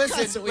 Tay,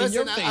 listen, So in listen.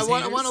 your face, I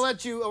want to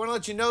let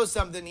you know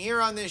something here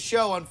on this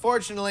show.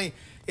 Unfortunately,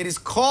 it is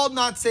called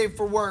Not Safe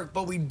for Work,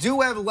 but we do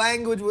have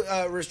language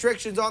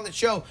restrictions on the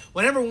show.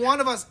 Whenever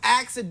one of us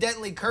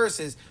accidentally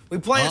curses, we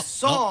play a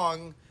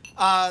song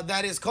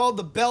that is called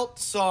the Belt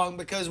Song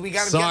because we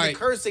got to get the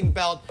cursing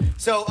belt.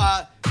 So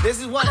this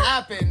is what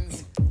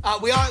happens.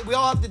 We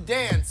all have to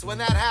dance when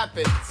that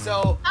happens.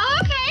 So.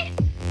 Oh, okay.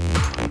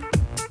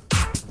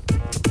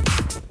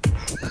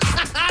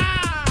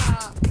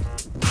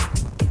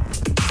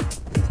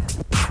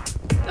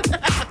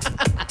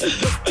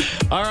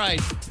 All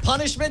right,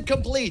 punishment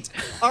complete.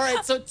 All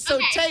right, so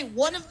Okay. Tay,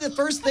 one of the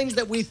first things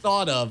that we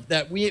thought of,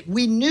 that we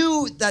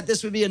knew that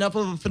this would be enough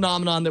of a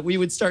phenomenon that we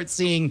would start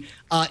seeing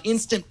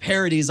instant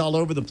parodies all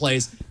over the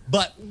place.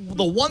 But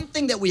the one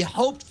thing that we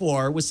hoped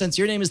for was, since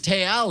your name is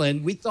Tay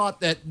Allen, we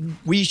thought that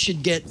we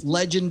should get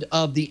legend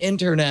of the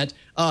internet,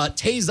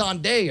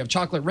 Tayte of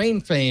Chocolate Rain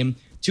fame,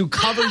 to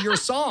cover your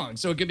song.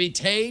 So it could be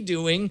Tay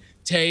doing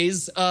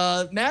Tay's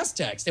Mass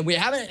Text. And we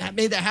haven't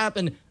made that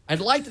happen. I'd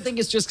like to think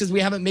it's just because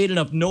we haven't made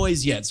enough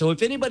noise yet. So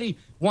if anybody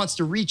wants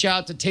to reach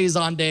out to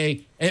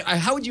Tayte,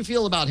 how would you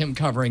feel about him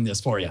covering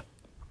this for you?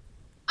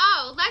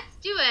 Oh, let's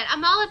do it.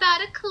 I'm all about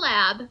a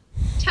collab.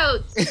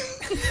 Totes.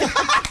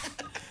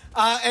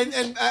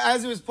 And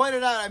as it was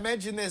pointed out, I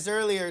mentioned this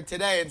earlier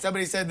today, and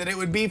somebody said that it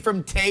would be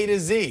from Tay to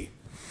Z.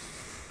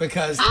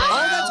 Because that's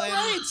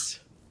right.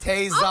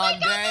 Tayte,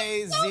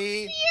 so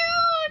Z,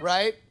 cute.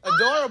 right?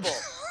 Adorable.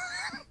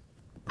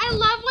 I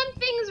love when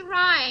things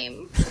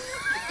rhyme.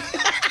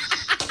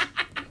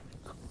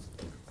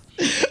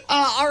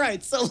 All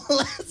right, so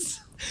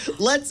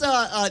let's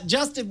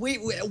Justin,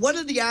 one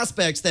of the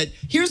aspects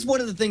here's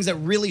one of the things that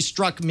really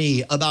struck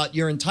me about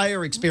your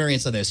entire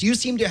experience of this. You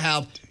seem to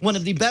have one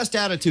of the best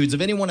attitudes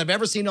of anyone I've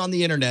ever seen on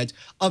the internet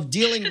of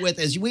dealing with,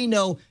 as we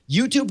know,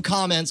 YouTube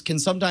comments can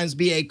sometimes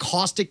be a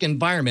caustic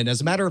environment.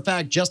 As a matter of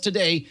fact, just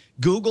today,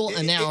 Google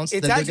announced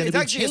that they're going to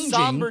be changing. It's actually a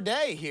somber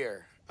day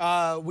here.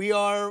 We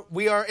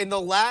are in the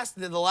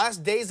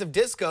last days of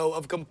disco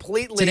of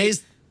completely.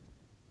 Today's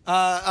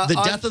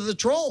the death of the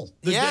troll.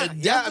 The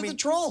death of the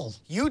troll.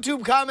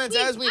 YouTube comments,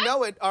 as we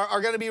know it,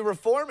 are going to be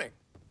reforming.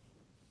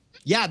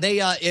 Yeah,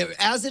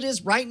 as it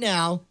is right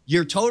now,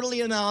 you're totally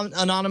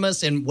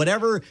anonymous, and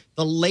whatever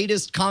the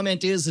latest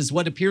comment is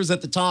what appears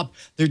at the top.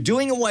 They're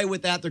doing away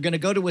with that. They're going to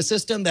go to a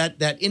system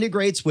that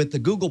integrates with the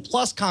Google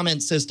Plus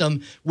comment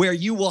system, where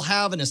you will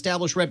have an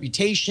established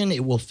reputation.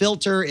 It will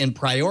filter and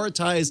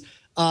prioritize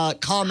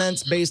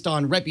comments based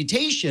on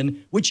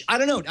reputation, which I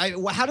don't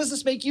know. How does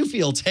this make you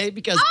feel, Tay?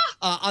 Because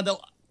on the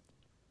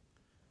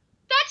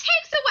That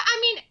takes away. I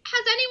mean,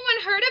 has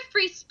anyone heard of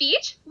free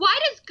speech? Why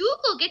does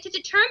Google get to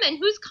determine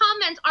whose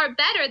comments are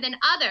better than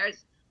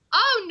others?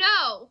 Oh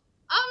no.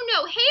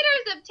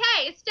 Haters of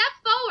Tay, step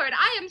forward.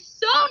 I am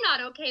so not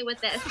okay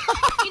with this.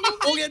 You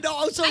know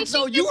what?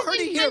 So you heard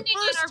it here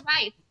first.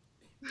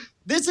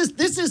 This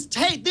is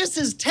Tay. This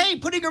is Tay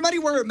putting her money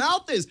where her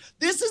mouth is.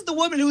 This is the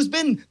woman who's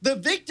been the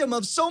victim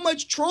of so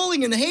much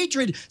trolling and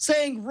hatred,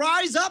 saying,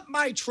 "Rise up,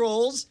 my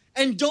trolls,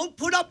 and don't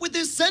put up with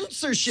this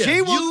censorship."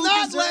 She will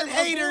not let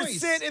haters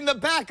sit in the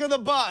back of the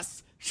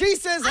bus. She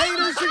says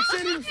haters should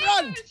sit in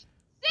front.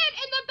 Sit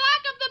in the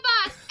back of the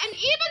bus, and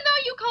even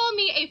though you call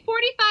me a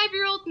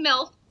 45-year-old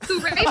MILF who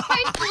raised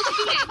high school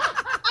students,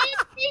 I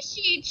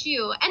appreciate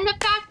you and the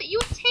fact that you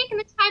have taken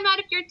the time out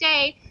of your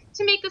day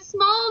to make a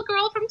small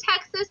girl from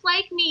Texas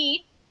like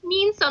me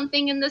mean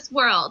something in this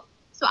world.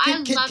 So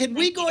Can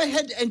we go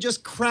ahead and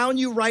just crown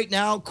you right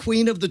now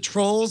Queen of the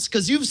Trolls?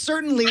 Because you've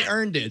certainly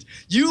earned it.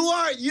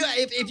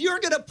 If you're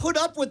going to put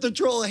up with the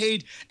troll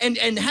hate and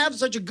have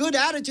such a good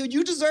attitude,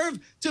 you deserve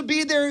to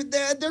be their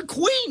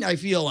queen, I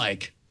feel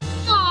like.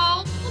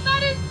 Oh, well,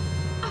 that is...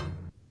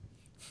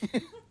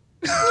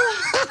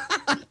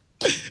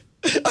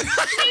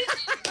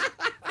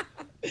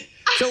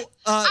 So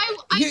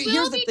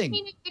here's the thing.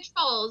 Queen of the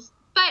Trolls,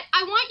 but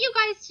I want you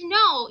guys to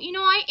know,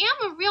 I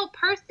am a real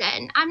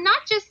person. I'm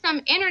not just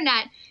some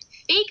internet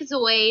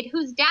fakezoid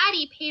whose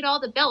daddy paid all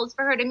the bills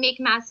for her to make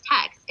Mass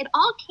Text. It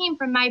all came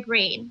from my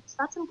brain, so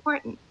that's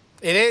important.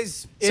 It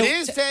is. It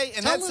is, Tay,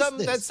 and that's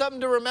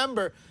something to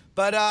remember.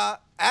 But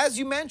as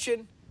you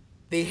mentioned,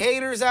 the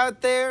haters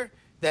out there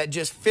that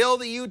just fill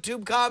the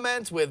YouTube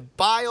comments with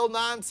bile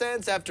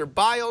nonsense after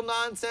bile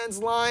nonsense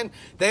line,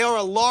 they are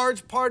a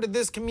large part of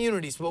this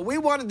community. So what we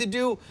wanted to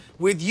do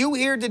with you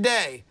here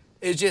today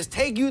is just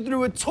take you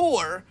through a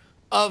tour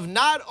of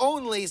not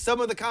only some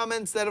of the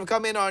comments that have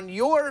come in on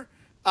your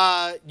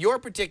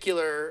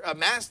particular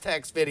Mass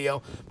Text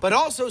video, but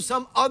also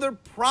some other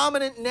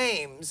prominent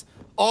names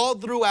all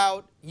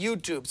throughout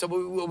YouTube. So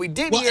what we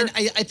did Well, here. and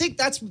I think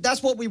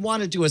that's what we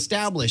wanted to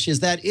establish, is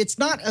that it's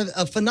not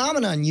a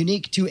phenomenon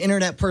unique to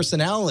internet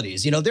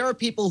personalities. You know, there are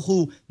people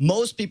who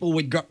most people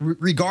would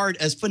regard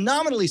as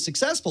phenomenally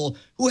successful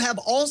who have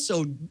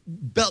also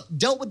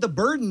dealt with the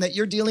burden that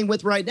you're dealing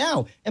with right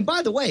now. And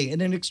by the way,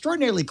 in an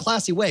extraordinarily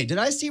classy way, did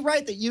I see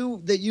right that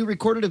you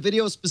recorded a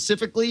video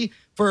specifically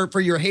for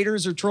your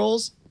haters or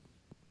trolls?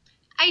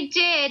 I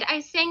did. I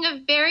sang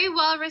a very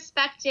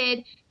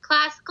well-respected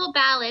classical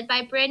ballad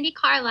by Brandi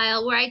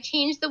Carlile where I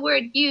changed the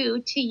word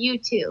 "you" to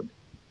YouTube.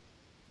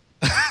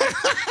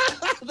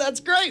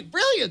 That's great.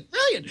 Brilliant.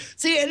 Brilliant.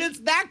 See, and it's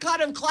that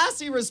kind of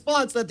classy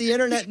response that the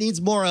internet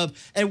needs more of.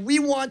 And we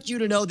want you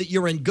to know that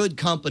you're in good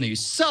company.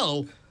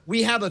 So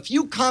we have a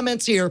few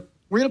comments here.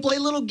 We're going to play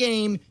a little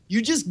game.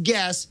 You just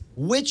guess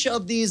which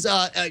of these.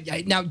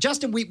 Now,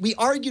 Justin, we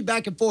argued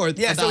back and forth.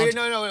 Yeah, about so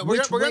no.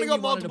 We're going to go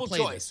multiple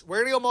choice. We're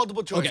going to go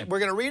multiple choice. Okay. We're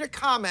going to read a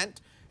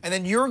comment, and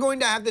then you're going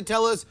to have to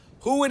tell us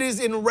who it is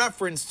in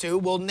reference to.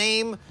 We'll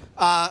name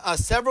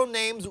several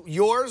names.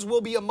 Yours will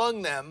be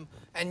among them,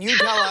 and you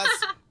tell us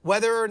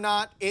whether or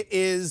not it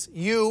is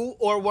you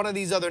or one of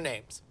these other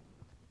names.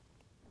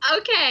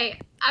 Okay,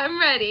 I'm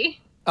ready.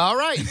 All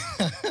right.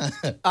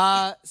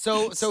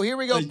 So here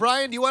we go.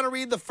 Brian, do you want to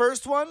read the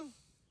first one?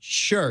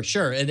 Sure.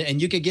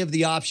 And you could give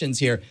the options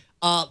here.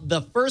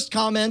 The first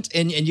comment,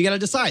 and you got to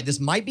decide.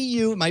 This might be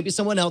you, it might be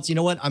someone else. You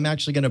know what? I'm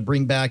actually going to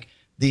bring back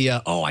the,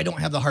 I don't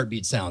have the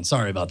heartbeat sound.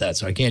 Sorry about that.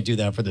 So I can't do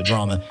that for the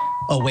drama.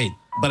 Oh, wait,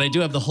 but I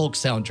do have the Hulk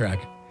soundtrack.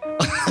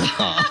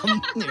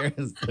 Here,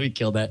 let me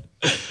kill that.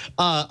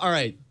 All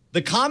right.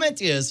 The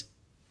comment is,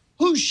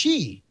 who's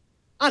she?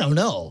 I don't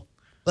know,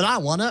 but I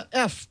want to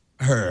F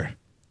her.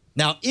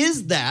 Now,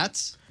 is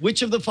that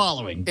which of the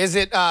following? Is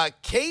it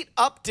Kate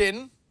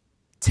Upton,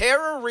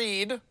 Tara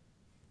Reid,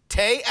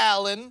 Tay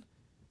Allen,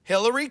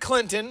 Hillary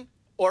Clinton,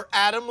 or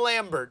Adam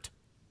Lambert?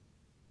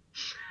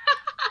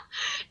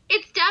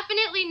 It's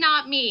definitely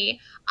not me.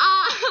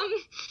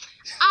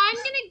 I'm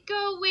going to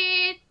go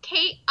with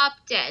Kate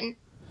Upton.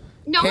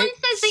 No one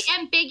says they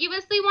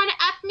ambiguously want to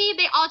F me.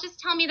 They all just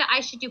tell me that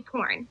I should do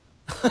porn.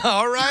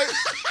 All right.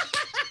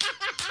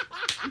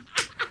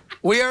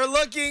 We are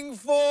looking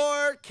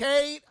for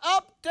Kate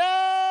Upton.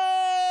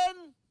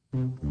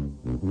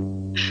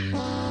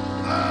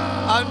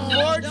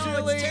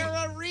 Unfortunately,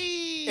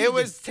 it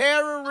was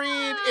Tara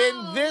Reid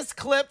in this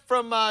clip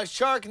from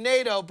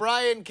Sharknado.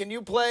 Brian, can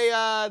you play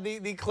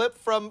the clip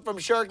from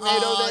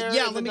Sharknado there?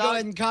 Yeah, let me go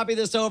ahead and copy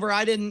this over.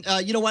 I didn't,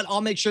 you know what?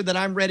 I'll make sure that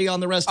I'm ready on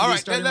the rest of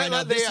these starting right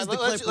now. This is the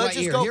clip right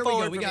here. Here we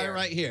go. We got it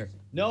right here.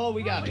 No,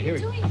 we got it. Here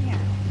we go.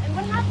 And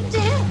what happened to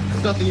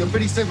him? Nothing. You're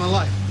pretty saved my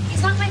life.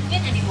 He's not my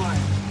fit anymore.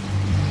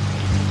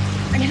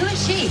 And who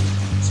is she?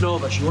 It's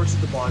Nova. She works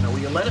at the bar now. Will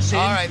you let us in?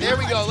 All right, there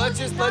we go. Let's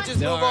just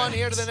move on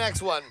here to the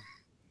next one.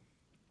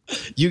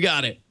 You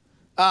got it.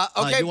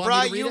 Okay,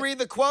 Brian, you read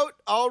the quote.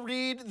 I'll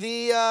read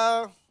the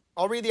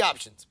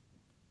options.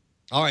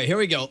 All right, here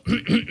we go.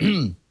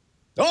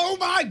 Oh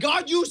my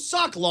God, you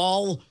suck,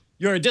 lol.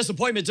 You're a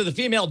disappointment to the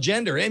female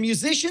gender and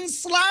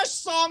musicians /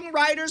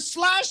 songwriters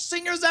 /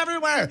 singers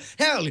everywhere.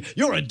 Hell,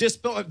 you're a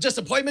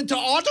disappointment to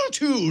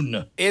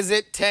auto-tune. Is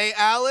it Tay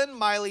Allen,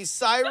 Miley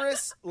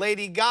Cyrus,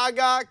 Lady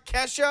Gaga,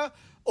 Kesha,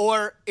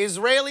 or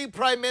Israeli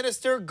Prime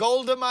Minister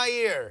Golda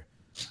Meir?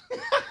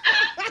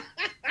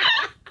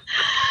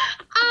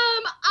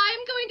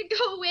 I'm going to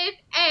go with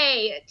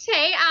A,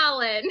 Tay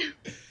Allen.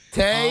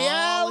 Tay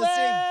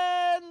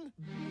Allen!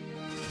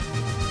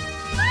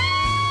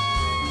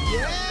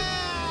 Yeah!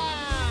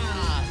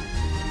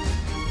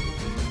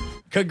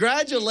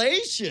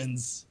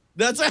 Congratulations.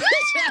 That's I've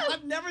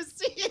never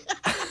seen it.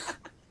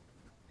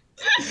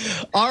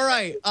 All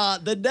right.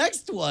 The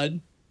next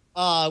one,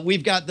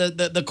 we've got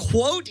the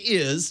quote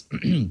is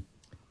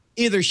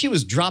either she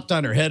was dropped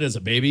on her head as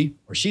a baby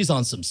or she's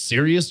on some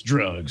serious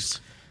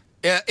drugs.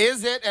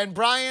 Is it? And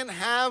Brian,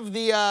 have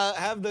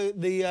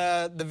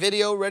the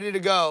video ready to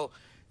go.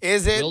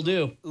 Is it Will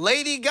do.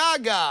 Lady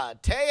Gaga,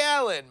 Tay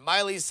Allen,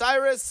 Miley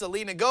Cyrus,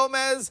 Selena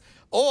Gomez,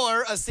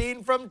 or a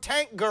scene from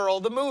Tank Girl,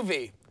 the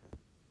movie?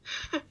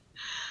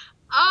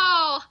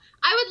 Oh,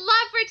 I would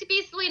love for it to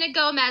be Selena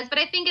Gomez, but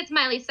I think it's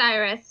Miley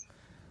Cyrus.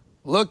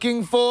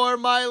 Looking for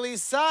Miley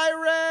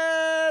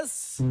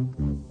Cyrus.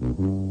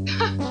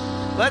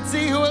 Let's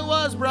see who it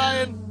was,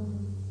 Brian.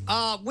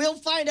 We'll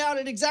find out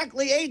in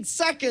exactly 8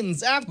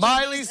 seconds after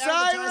Miley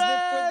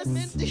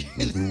Cyrus.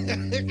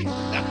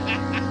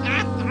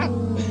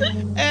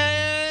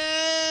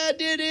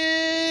 And it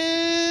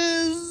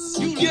is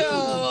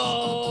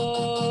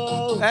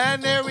go.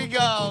 And there we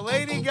go,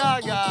 Lady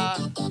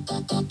Gaga.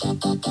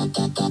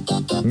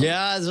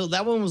 Yeah, so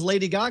that one was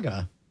Lady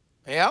Gaga.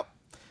 Yep.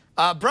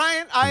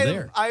 Brian,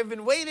 I've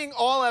been waiting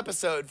all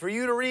episode for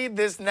you to read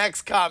this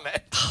next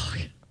comment.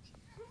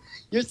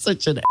 You're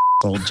such an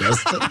asshole,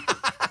 Justin.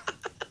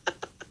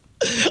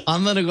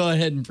 I'm going to go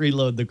ahead and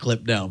preload the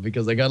clip now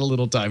because I got a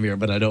little time here,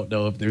 but I don't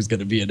know if there's going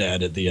to be an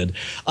ad at the end.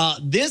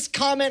 This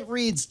comment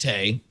reads,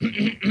 Tay,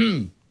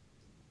 B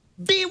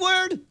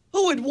word,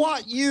 who would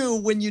want you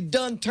when you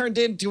done turned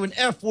into an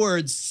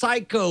F-word,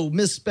 psycho,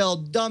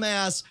 misspelled,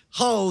 dumbass,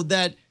 hoe,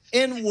 that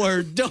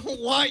N-word don't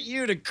want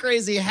you to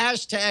crazy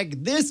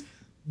hashtag this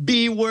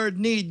B-word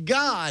need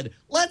God.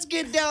 Let's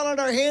get down on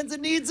our hands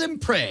and knees and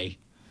pray.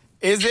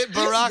 Is it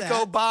Barack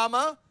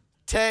Obama,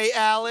 Tay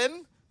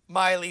Allen,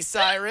 Miley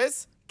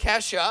Cyrus,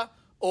 Kesha,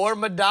 or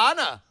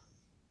Madonna?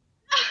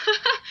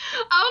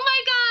 Oh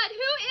my God,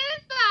 who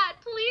is that?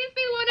 Please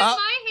be one of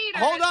my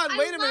haters. Hold on,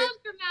 wait a minute. I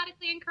love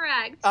grammatically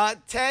incorrect.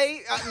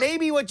 Tay,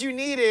 maybe what you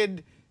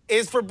needed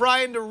is for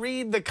Brian to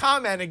read the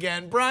comment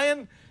again.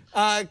 Brian,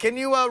 can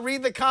you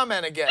read the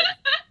comment again?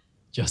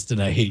 Justin,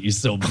 I hate you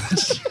so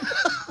much.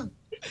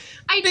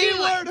 I do.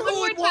 B-word, who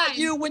would want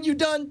you when you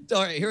done?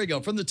 All right, here we go,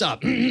 from the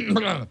top.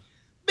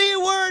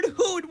 B-word,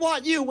 who would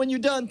want you when you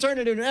done turn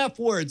it into an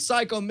F-word,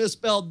 psycho,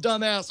 misspelled,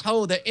 dumbass,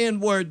 hoe, the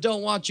N-word,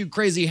 don't want you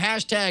crazy,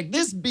 hashtag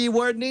this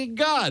B-word need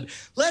God.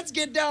 Let's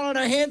get down on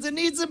our hands and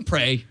knees and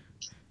pray.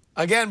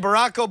 Again,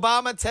 Barack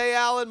Obama, Tay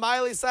Allen,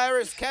 Miley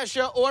Cyrus,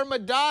 Kesha, or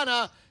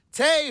Madonna.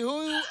 Tay,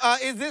 who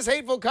is this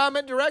hateful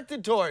comment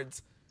directed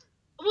towards?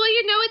 Well,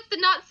 you know, it's the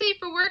not safe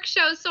for work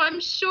show, so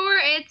I'm sure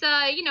it's,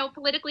 you know,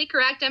 politically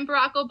correct and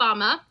Barack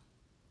Obama.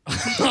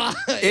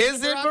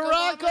 Is it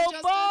Barack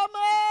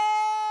Obama?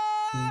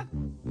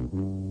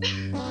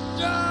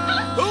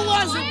 Who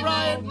was it,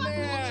 Brian?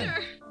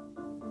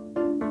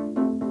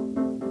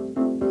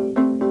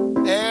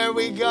 There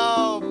we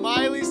go.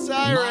 Miley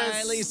Cyrus.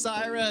 Miley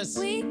Cyrus.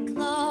 We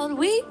clawed,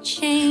 we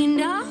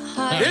chained our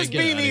hearts. This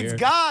bee needs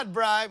God,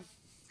 Brian.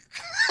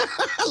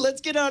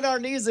 Let's get on our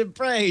knees and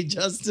pray,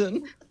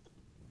 Justin.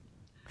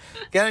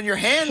 Get on your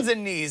hands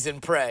and knees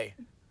and pray.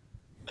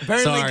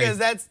 Apparently,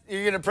 because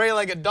you're going to pray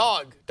like a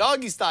dog.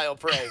 Doggy style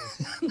praying.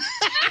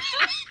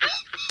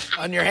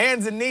 On your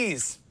hands and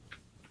knees.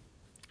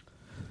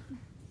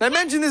 I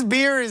mentioned this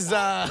beer is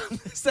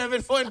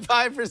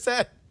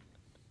 7.5%.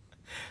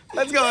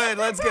 Let's go ahead.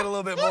 Let's get a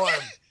little bit more.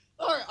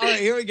 All right,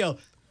 here we go.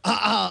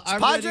 I'm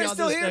Padre ready on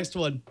still this here? next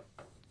one.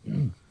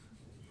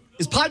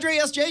 Is Padre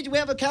SJ? Do we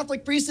have a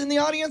Catholic priest in the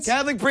audience?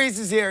 Catholic priest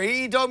is here.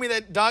 He told me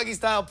that doggy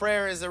style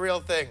prayer is a real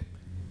thing.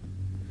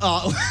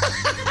 Oh.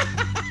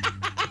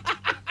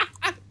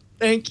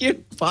 Thank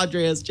you,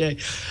 Padre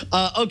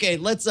SJ. Okay,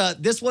 let's,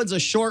 this one's a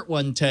short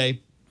one,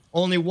 Tay.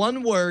 Only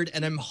one word,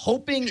 and I'm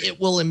hoping it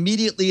will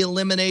immediately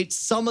eliminate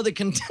some of the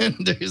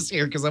contenders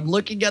here because I'm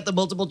looking at the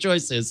multiple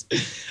choices.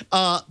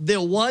 The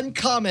one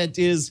comment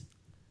is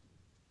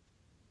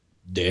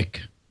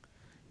dick.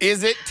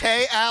 Is it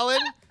Tay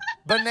Allen,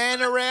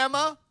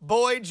 Bananarama,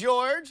 Boy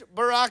George,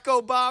 Barack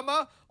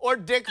Obama, or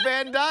Dick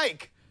Van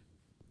Dyke?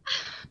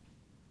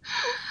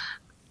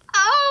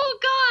 Oh,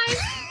 God.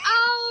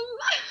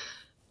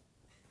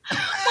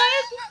 Why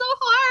is it so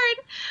hard?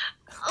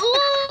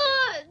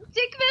 Oh,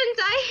 Dick Van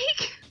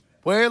Dyke.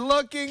 We're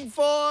looking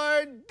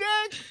for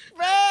Dick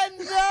Van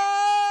Dyke.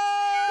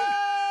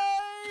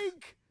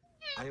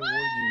 I award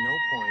you no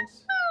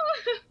points,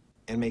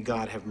 and may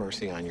God have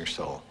mercy on your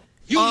soul.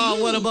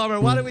 Oh, what a bummer.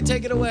 Why don't we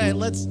take it away?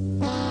 Let's,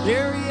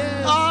 here he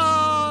is.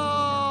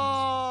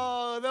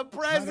 Oh, the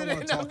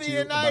President of the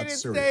United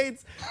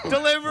States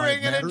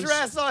delivering an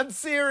address on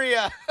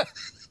Syria.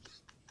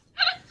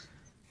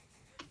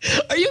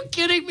 Are you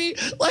kidding me?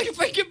 Like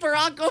freaking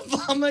Barack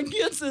Obama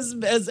gets as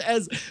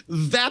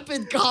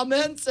vapid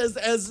comments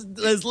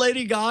as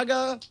Lady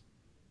Gaga.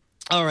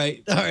 All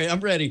right, I'm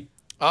ready.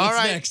 All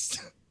right.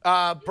 Next?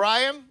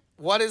 Brian,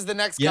 what is the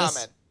next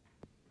comment?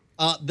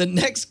 The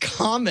next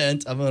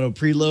comment, I'm going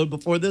to preload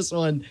before this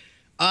one.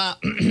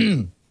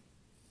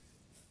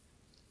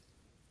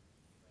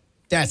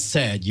 That's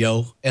sad,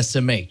 yo.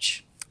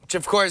 SMH. Which,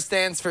 of course,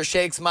 stands for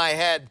Shakes My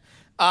Head.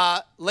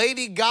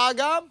 Lady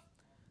Gaga,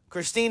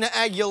 Christina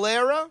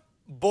Aguilera,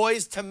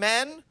 Boys to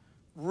Men,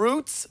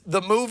 Roots,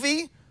 the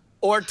movie,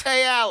 or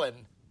Tay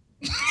Allen?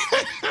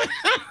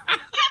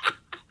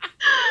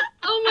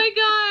 Oh, my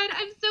God.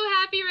 I'm so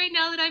happy right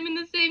now that I'm in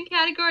the same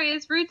category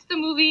as Roots, the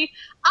movie.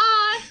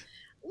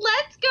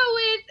 Let's go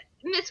with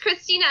Miss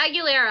Christina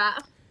Aguilera.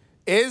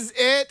 Is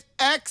it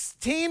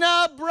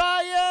X-Tina,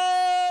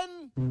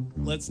 Brian?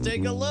 Let's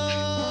take a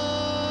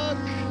look.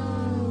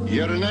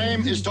 Your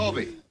name is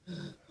Toby.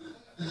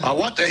 I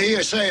want to hear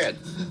you say it.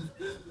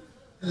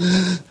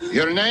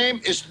 Your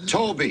name is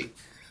Toby.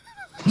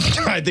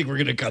 I think we're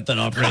going to cut that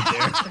off right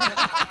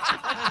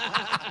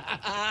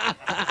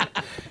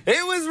there.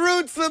 It was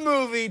Roots, the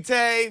movie,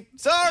 Tay.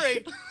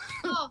 Sorry.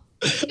 Oh.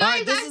 Guys,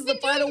 right, this I've is been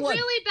the final doing one.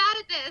 really bad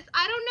at this.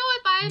 I don't know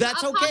if I'm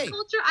That's a okay. pop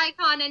culture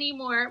icon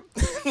anymore.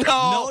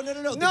 No. The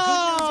good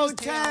news is,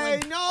 Tay,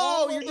 Alan,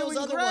 no, you're doing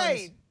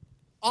great.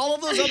 All of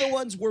those other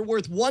ones were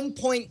worth 1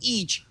 point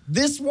each.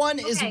 This one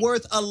is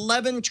worth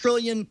 11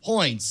 trillion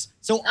points.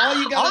 So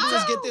all you got to do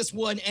is get this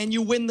one, and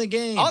you win the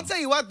game. I'll tell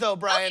you what, though,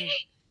 Brian.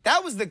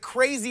 That was the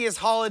craziest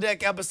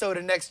holodeck episode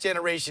of Next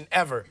Generation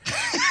ever.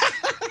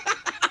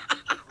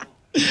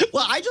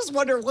 Well, I just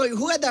wonder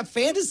who had that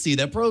fantasy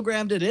that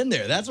programmed it in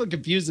there. That's what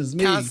confuses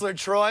me. Counselor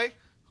Troy?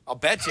 I'll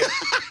bet you.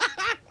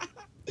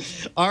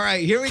 All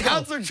right, here we go.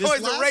 Counselor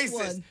Troy's a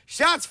racist.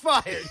 Shots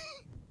fired.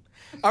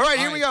 All right,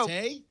 here we go.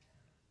 Tay,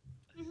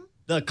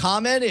 The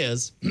comment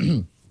is,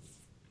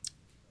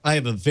 I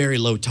have a very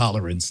low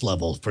tolerance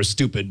level for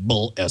stupid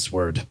bull S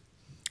word.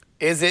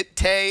 Is it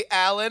Tay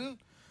Allen,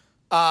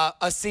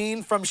 a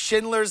scene from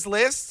Schindler's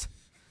List,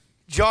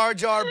 Jar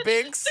Jar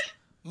Binks,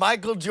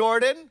 Michael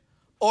Jordan,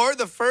 or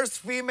the first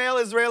female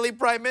Israeli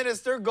Prime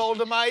Minister,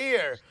 Golda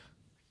Meir?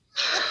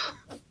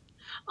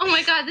 Oh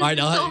my God, this All right,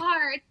 is so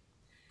hard.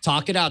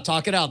 Talk it out.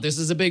 Talk it out. This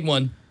is a big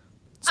one.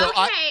 So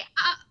Okay.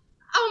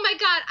 Oh my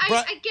God.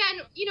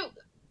 Again,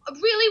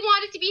 really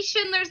want it to be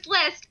Schindler's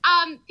List.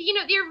 The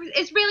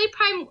Israeli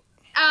Prime,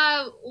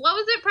 what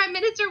was it? Prime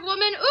Minister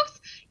woman.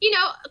 Oops.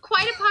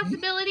 Quite a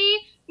possibility.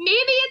 Maybe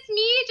it's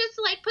me just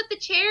to like put the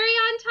cherry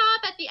on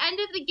top at the end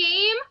of the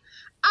game.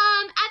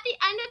 At the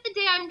end of the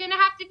day, I'm going to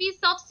have to be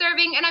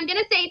self-serving, and I'm going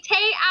to say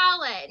Tay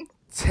Allen.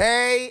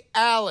 Tay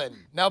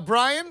Allen. Now,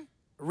 Brian,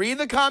 read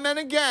the comment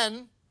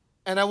again,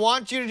 and I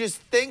want you to just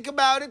think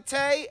about it,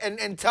 Tay,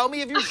 and tell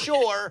me if you're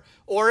sure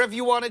or if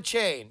you want to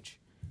change.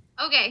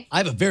 Okay. I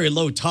have a very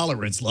low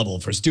tolerance level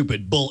for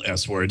stupid bull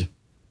S word.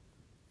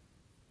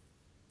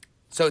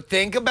 So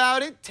think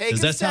about it. Take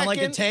Does a that sound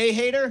like a Tay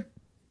hater?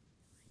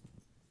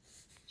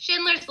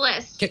 Schindler's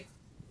List.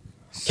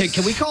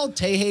 Can we call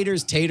Tay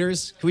haters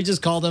Tayters? Can we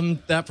just call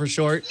them that for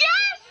short? Yes!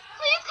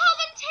 Please call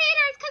them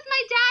Tayters, because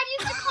my dad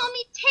used to call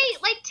me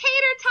Tate, like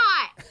tater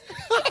tot.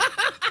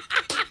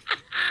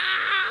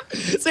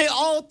 Say,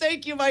 oh,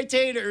 thank you, my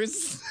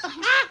taters.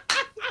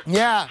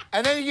 Yeah,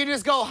 and then you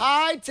just go,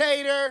 hi,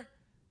 Tater.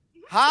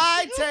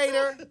 Hi,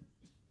 Tater.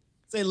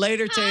 Say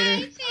later, Tater.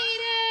 Hi,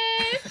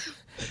 Taters.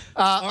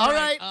 All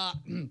right.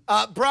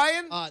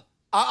 Brian,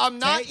 I'm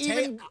not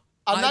even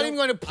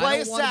going to play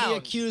a I don't want to sound. be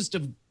accused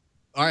of.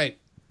 All right.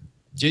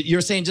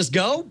 You're saying just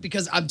go?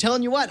 Because I'm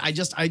telling you what, I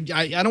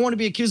don't want to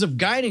be accused of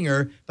guiding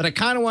her, but I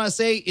kind of want to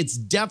say it's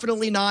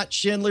definitely not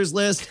Schindler's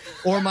List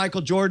or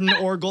Michael Jordan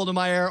or Golda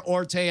Meir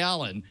or Tay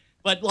Allen.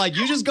 But like,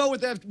 you just go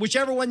with that,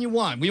 whichever one you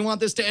want. We want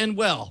this to end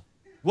well.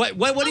 What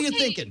are you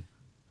thinking?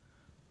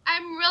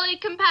 I'm really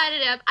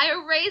competitive. I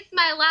erased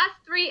my last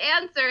 3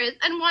 answers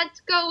and want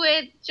to go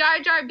with Jar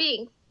Jar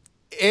Binks.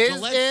 Is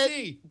let's it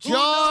see.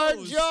 Jar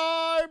knows?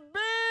 Jar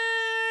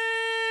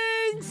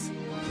Binks?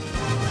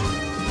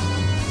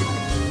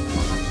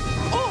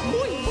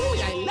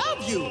 I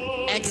love you.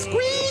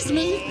 Excuse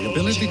me. The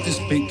ability to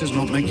speak does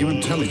not make you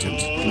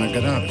intelligent. Now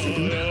get out of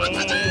here.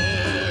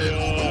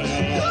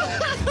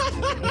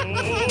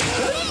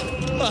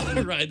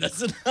 All right,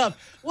 that's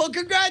enough. Well,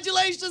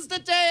 congratulations to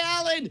Tay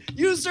Allen.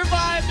 You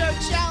survived our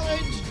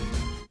challenge.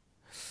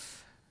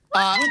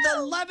 With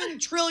 11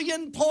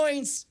 trillion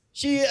points,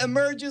 she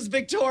emerges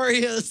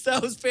victorious.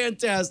 That was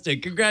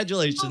fantastic.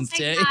 Congratulations,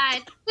 Tay. Oh my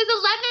God. Does 11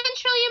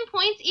 trillion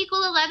points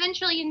equal 11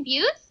 trillion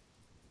views?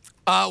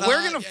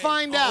 We're going to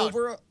find out.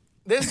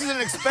 This is an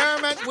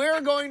experiment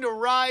we're going to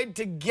ride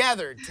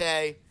together,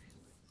 Tay.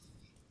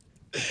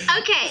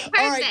 Okay, perfect.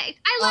 right,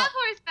 I love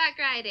horseback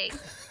riding.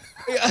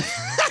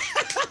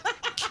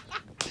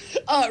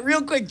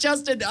 Real quick,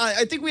 Justin,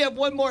 I think we have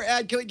one more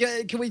ad.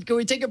 Can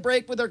we take a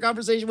break with our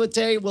conversation with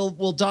Tay?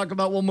 We'll talk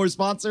about one more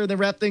sponsor and then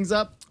wrap things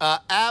up.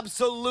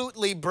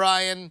 Absolutely,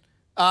 Brian.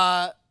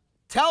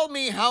 Tell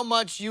me how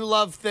much you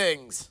love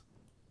things.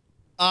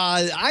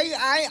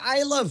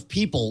 I love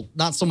people,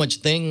 not so much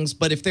things,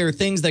 but if there are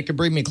things that could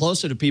bring me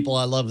closer to people,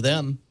 I love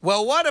them.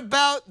 Well, what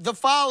about the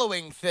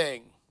following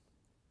thing?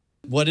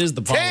 What is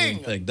the following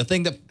Ting. thing? The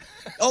thing that,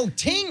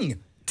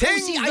 Ting.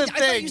 Ting's the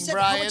thing,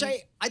 Brian.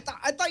 I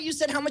thought you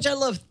said how much I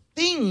love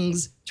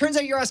things. Turns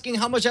out you're asking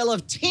how much I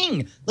love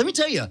Ting. Let me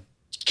tell you.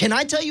 Can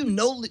I tell you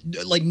no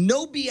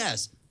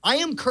BS? I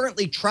am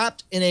currently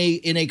trapped in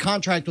a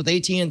contract with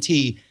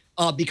AT&T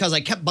because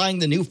I kept buying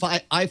the new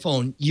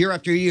iPhone year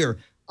after year.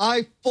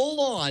 I full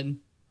on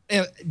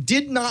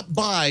did not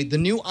buy the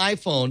new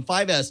iPhone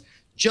 5S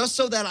just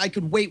so that I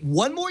could wait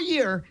one more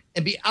year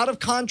and be out of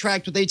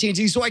contract with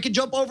AT&T so I could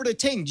jump over to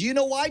Ting. Do you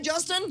know why,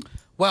 Justin?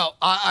 Well,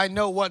 I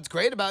know what's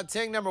great about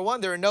Ting. Number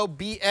one, they're a no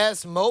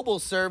BS mobile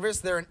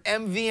service. They're an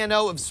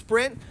MVNO of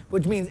Sprint,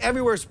 which means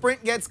everywhere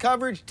Sprint gets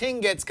coverage,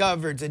 Ting gets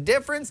coverage. The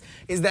difference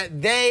is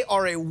that they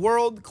are a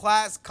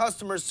world-class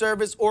customer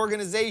service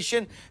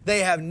organization. They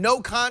have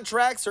no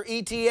contracts or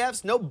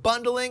ETFs, no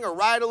bundling or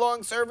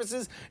ride-along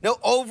services, no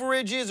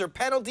overages or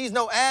penalties,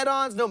 no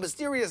add-ons, no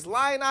mysterious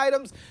line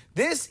items.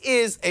 This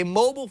is a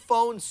mobile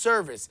phone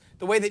service,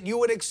 the way that you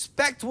would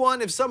expect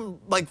one if some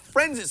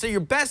friends, so your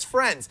best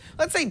friends,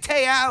 let's say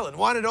Tay Allen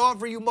wanted to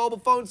offer you mobile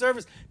phone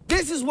service.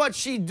 This is what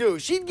she'd do.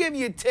 She'd give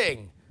you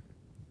Ting.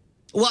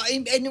 Well,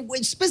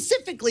 and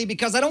specifically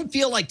because I don't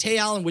feel like Tay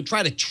Allen would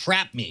try to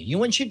trap me. She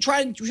wouldn't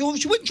try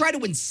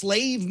to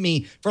enslave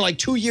me for like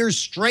 2 years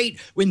straight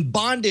in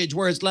bondage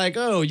where it's like,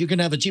 oh, you can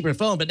have a cheaper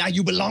phone, but now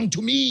you belong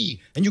to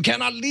me and you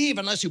cannot leave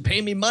unless you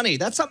pay me money.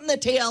 That's something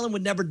that Tay Allen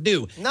would never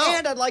do. No.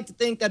 And I'd like to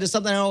think that is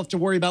something I don't have to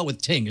worry about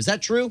with Ting. Is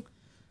that true?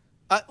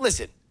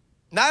 Listen,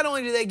 not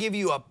only do they give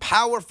you a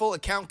powerful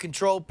account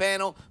control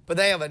panel, but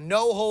they have a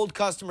no-hold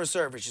customer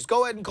service. Just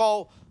go ahead and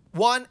call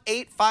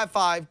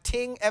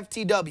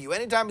 1-855-TING-FTW.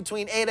 Anytime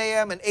between 8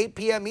 a.m. and 8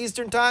 p.m.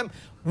 Eastern Time,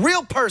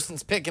 real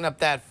person's picking up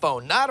that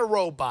phone, not a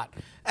robot.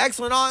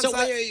 Excellent onset.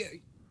 So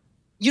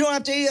you don't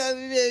have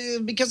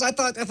to, because I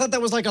thought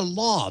that was like a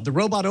law. The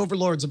robot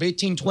overlords of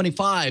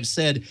 1825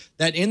 said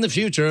that in the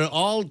future,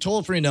 all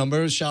toll-free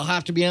numbers shall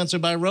have to be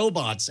answered by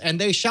robots, and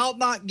they shall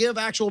not give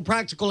actual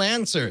practical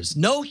answers.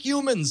 No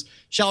humans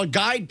shall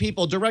guide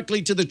people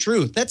directly to the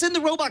truth. That's in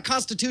the robot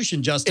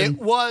constitution, Justin. It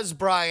was,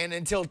 Brian,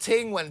 until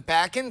Ting went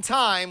back in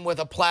time with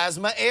a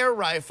plasma air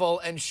rifle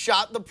and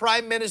shot the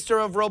Prime Minister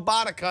of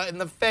Robotica in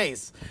the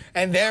face,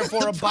 and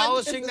therefore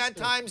abolishing that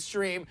time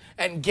stream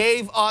and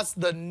gave us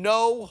the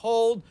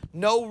no-hold,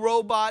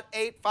 no-robot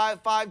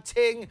 855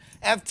 Ting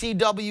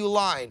FTW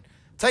line.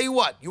 Tell you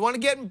what, you want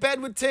to get in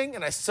bed with Ting?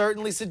 And I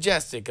certainly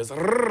suggest it, because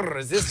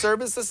is this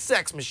service a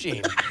sex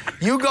machine?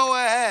 You go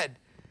ahead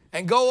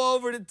and go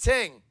over to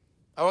Ting.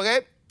 Okay?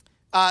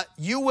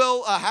 You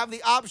will have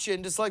the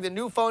option to select a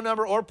new phone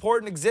number or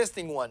port an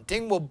existing one.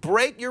 Ting will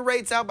break your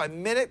rates out by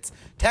minutes,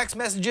 text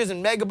messages,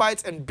 and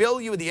megabytes and bill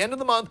you at the end of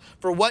the month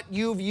for what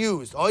you've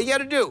used. All you got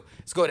to do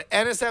is go to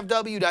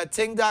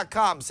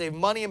nsfw.ting.com, save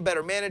money and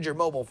better manage your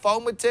mobile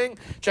phone with Ting.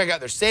 Check out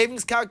their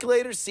savings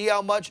calculator, see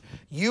how much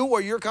you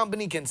or your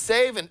company can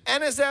save, and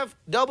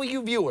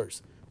NSFW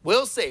viewers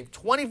will save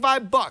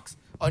 $25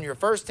 on your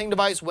first Ting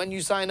device when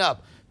you sign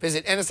up.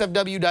 Visit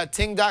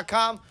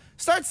nsfw.ting.com.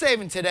 Start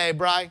saving today,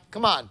 Bri.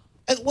 Come on.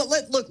 Well,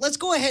 let's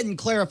go ahead and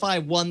clarify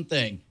one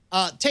thing.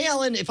 Tay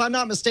Allen, if I'm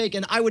not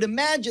mistaken, I would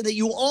imagine that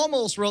you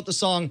almost wrote the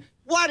song,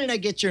 Why Didn't I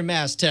Get Your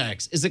Mass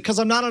Text? Is it because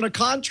I'm not on a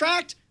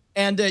contract?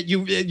 And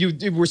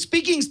you were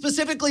speaking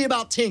specifically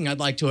about Ting, I'd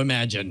like to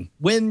imagine,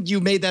 when you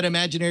made that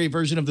imaginary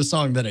version of the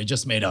song that I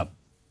just made up.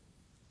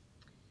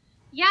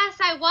 Yes,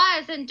 I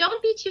was. And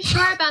don't be too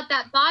sure about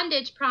that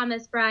bondage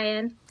promise,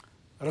 Brian.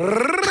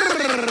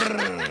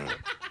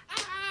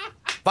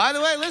 By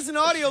the way, listen,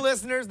 audio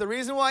listeners, the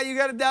reason why you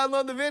got to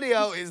download the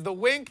video is the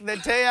wink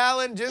that Tay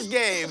Allen just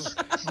gave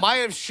might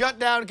have shut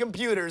down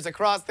computers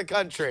across the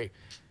country.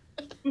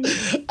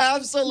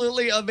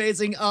 Absolutely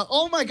amazing.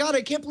 Oh, my God,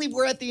 I can't believe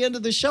we're at the end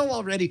of the show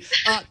already.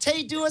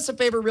 Tay, do us a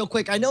favor real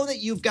quick. I know that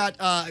you've got,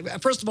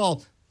 first of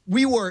all,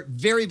 we were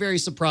very, very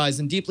surprised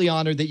and deeply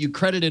honored that you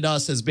credited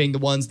us as being the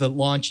ones that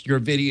launched your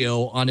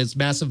video on its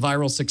massive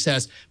viral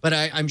success. But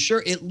I'm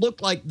sure it looked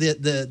like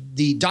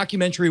the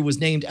documentary was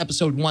named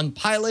Episode 1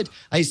 Pilot.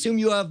 I assume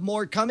you have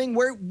more coming.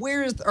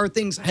 Where are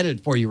things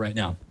headed for you right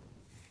now?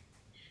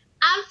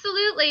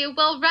 Absolutely.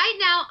 Well, right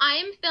now I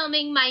am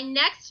filming my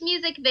next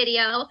music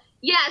video.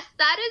 Yes,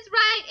 that is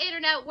right,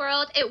 Internet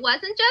world. It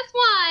wasn't just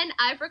one.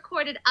 I've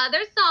recorded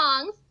other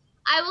songs.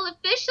 I will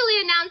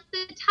officially announce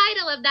the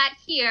title of that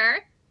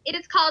here. It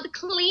is called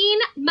Clean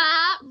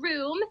Ma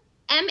Room,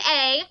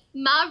 M-A,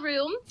 Ma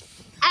Room.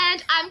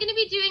 And I'm going to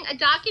be doing a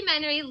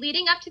documentary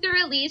leading up to the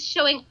release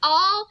showing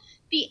all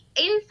the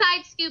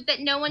inside scoop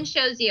that no one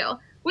shows you.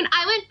 When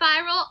I went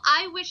viral,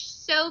 I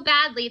wished so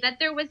badly that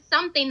there was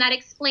something that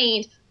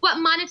explained what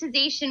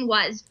monetization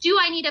was. Do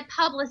I need a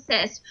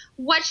publicist?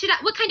 What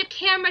kind of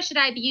camera should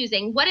I be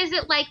using? What is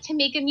it like to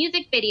make a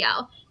music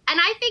video? And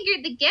I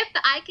figured the gift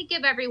that I could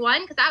give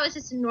everyone, because I was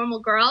just a normal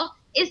girl,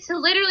 is to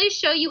literally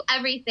show you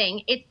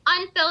everything. It's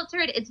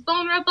unfiltered, it's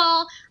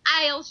vulnerable.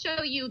 I'll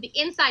show you the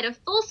inside of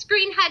full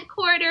screen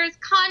headquarters,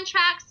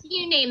 contracts,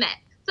 you name it.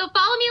 So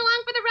follow me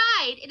along for the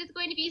ride. It is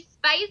going to be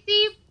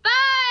spicy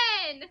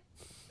fun.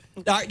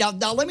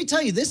 Now, let me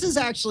tell you, this is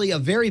actually a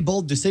very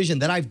bold decision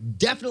that I've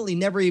definitely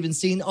never even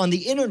seen on the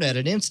internet,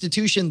 an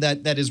institution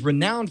that is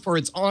renowned for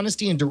its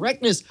honesty and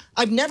directness.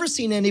 I've never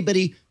seen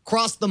anybody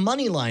cross the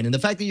money line. And the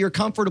fact that you're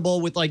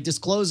comfortable with like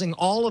disclosing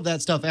all of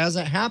that stuff as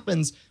it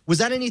happens, was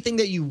that anything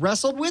that you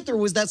wrestled with, or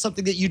was that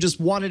something that you just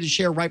wanted to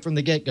share right from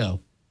the get-go?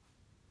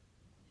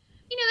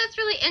 You know, that's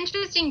really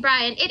interesting,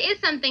 Brian. It is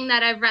something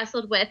that I've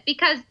wrestled with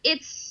because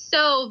it's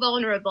so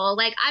vulnerable.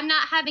 Like, I'm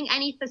not having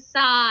any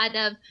facade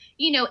of,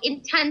 you know,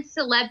 intense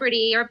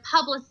celebrity or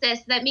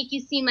publicists that make you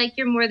seem like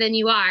you're more than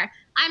you are.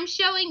 I'm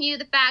showing you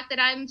the fact that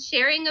I'm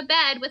sharing a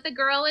bed with a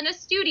girl in a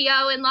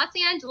studio in Los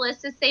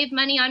Angeles to save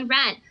money on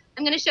rent.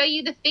 I'm going to show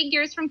you the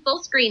figures from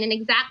full screen and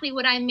exactly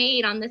what I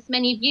made on this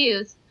many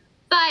views.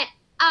 But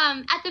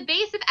at the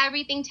base of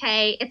everything,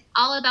 Tay, it's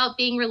all about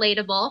being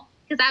relatable.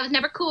 Because I was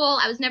never cool,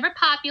 I was never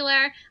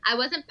popular, I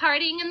wasn't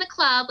partying in the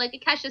club like a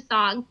Kesha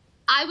song.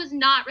 I was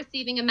not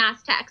receiving a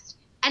mass text.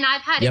 And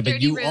I've had a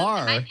dirty room with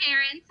my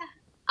parents.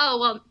 Oh,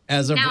 well,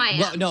 now I am.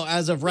 Well, no,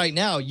 as of right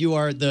now, you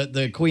are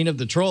the queen of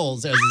the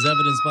trolls, as is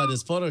evidenced by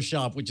this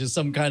Photoshop, which is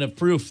some kind of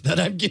proof that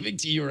I'm giving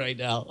to you right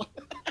now.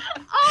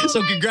 Oh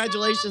so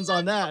congratulations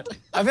on that.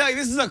 I feel like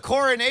this is a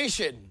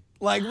coronation.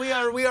 Like we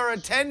are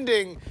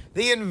attending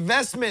the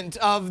investment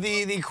of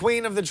the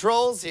queen of the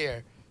trolls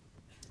here.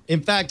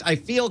 In fact, I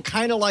feel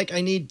kind of like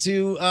I need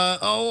to,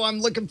 I'm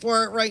looking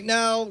for it right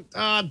now.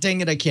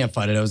 Dang it, I can't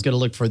find it. I was going to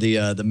look for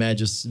the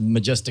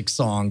majestic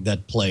song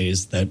that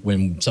plays that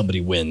when somebody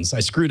wins.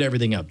 I screwed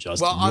everything up,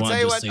 Justin. Well, I'll tell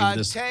you what,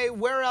 Tay,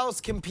 where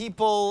else can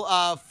people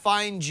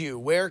find you?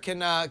 Where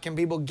can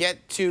people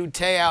get to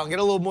Tay Allen, get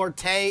a little more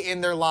Tay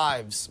in their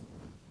lives?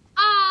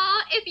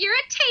 If you're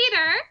a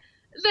Tayter,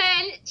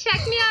 then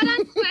check me out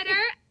on Twitter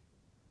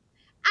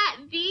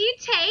at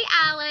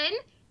 @TayAllen.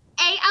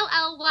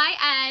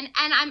 ALLYN,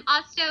 and I'm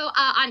also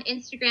on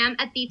Instagram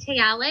at the Tay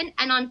Allen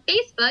and on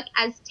Facebook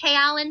as Tay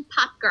Allen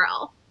Pop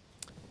Girl.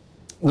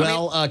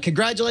 Well,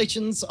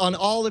 congratulations on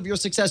all of your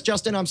success.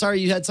 Justin, I'm sorry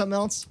you had something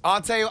else?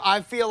 I'll tell you,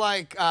 I feel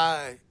like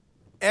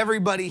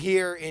everybody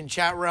here in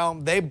Chat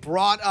Realm, they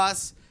brought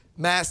us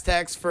mass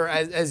text for,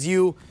 as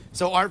you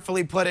so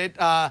artfully put it,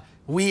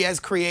 we as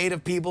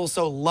creative people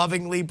so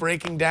lovingly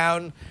breaking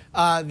down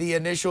the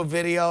initial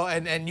video,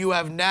 and you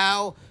have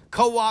now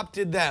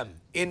co-opted them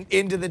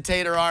into the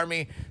Tater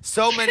Army.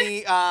 So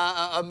many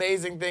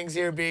amazing things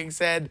here being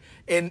said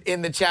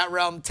in the chat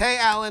realm. Tay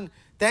Allen,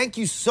 thank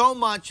you so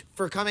much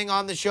for coming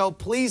on the show.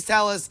 Please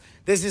tell us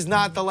this is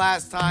not the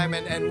last time,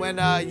 and when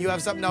you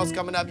have something else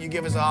coming up, you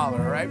give us a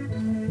holler, all right?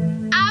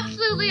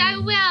 Absolutely, I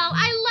will.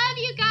 I love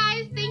you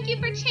guys. Thank you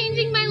for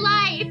changing my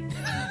life.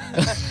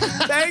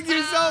 Thank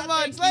you so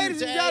much.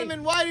 Ladies and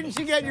gentlemen, why didn't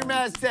she get your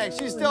mass text?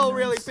 She's still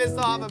really pissed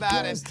off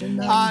about it.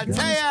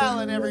 Tay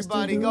Allen,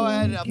 everybody, go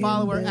ahead and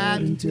follow her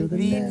at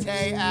the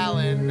Tay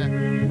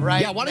Allen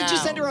right now. Yeah, why don't you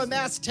send her a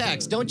mass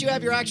text? Don't you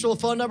have your actual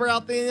phone number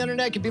out there on the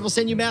internet? Can people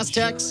send you mass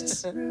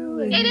texts?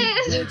 It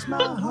is.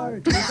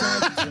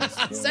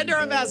 Send her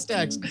a mass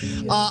text.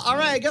 All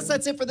right, I guess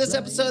that's it for this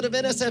episode of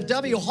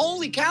NSFW.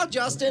 Holy cow,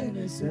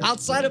 Justin.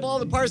 Outside of all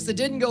the parts that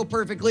didn't go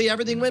perfectly,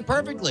 everything went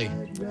perfectly.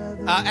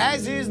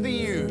 As is the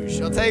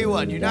usual. I'll tell you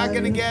what, you're not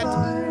going to get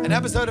an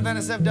episode of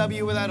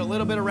NSFW without a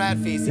little bit of rat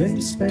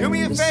feces. Do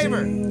me a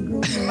favor.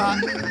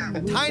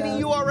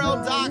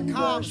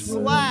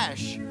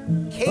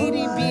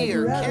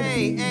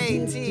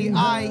 tinyurl.com/KatieBeer,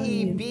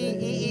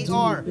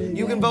 KATIEBEER.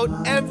 You can vote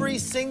every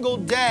single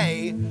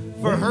day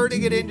for her to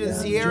get into the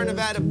Sierra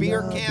Nevada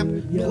Beer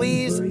Camp.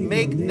 Please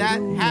make that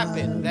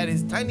happen. That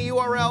is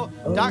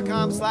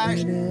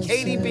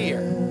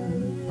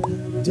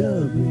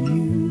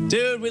tinyurl.com/KatieBeer.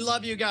 Dude, we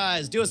love you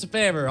guys. Do us a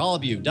favor, all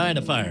of you. Die in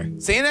a fire.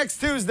 See you next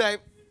Tuesday.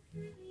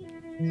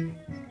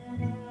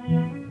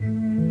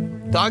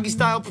 Doggy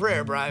style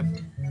prayer,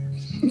 Brian.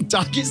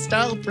 Doggy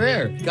style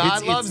prayer.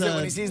 God loves it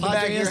when he sees the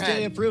back of your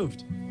head.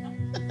 Approved.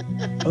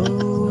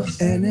 Oh,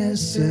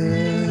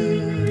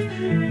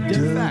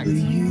 NSFW. Fact.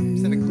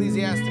 It's an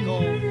ecclesiastical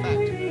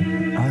fact.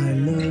 I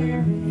love you.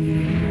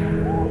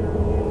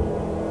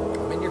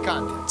 I'm in your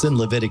content. It's in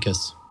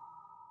Leviticus.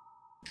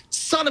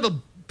 Son of a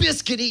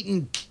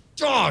biscuit-eating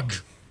dog.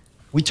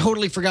 We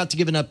totally forgot to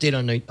give an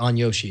update on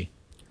Yoshi.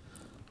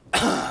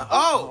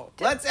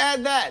 Let's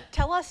add that.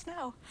 Tell us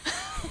now.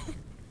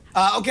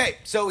 Okay,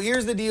 so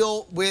here's the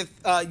deal with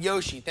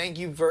Yoshi. Thank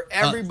you for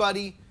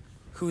everybody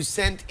who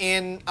sent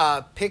in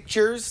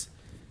pictures.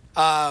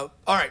 All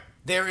right,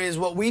 there is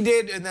what we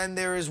did, and then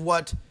there is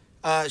what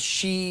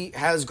she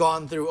has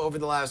gone through over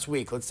the last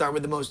week. Let's start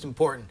with the most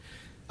important.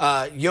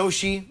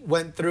 Yoshi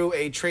went through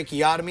a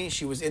tracheotomy.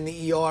 She was in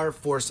the ER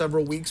for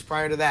several weeks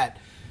prior to that.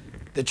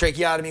 The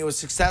tracheotomy was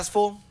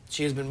successful.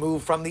 She has been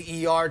moved from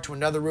the ER to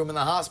another room in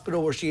the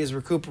hospital where she is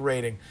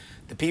recuperating.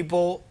 The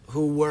people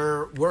who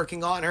were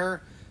working on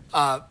her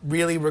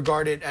really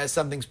regard it as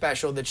something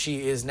special that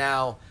she is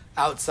now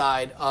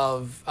outside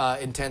of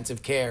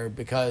intensive care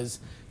because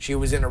she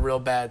was in a real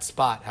bad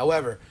spot.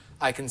 However,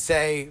 I can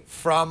say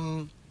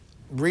from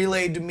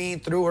relayed to me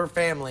through her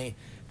family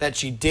that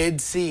she did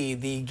see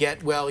the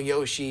Get Well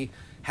Yoshi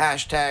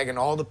hashtag and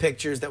all the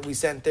pictures that we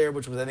sent there,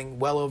 which was, I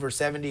think, well over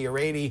 70 or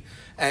 80,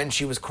 and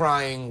she was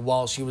crying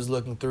while she was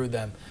looking through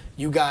them.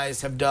 You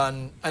guys have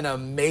done an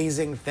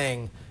amazing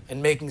thing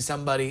in making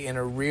somebody in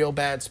a real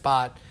bad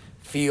spot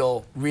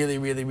feel really,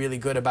 really, really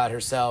good about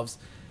herself.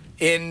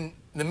 In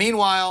the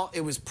meanwhile, it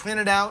was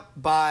printed out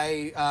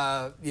by,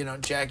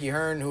 Jackie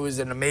Hearn, who is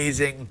an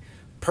amazing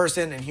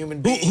person and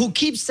human being. Who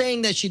keeps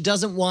saying that she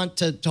doesn't want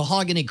to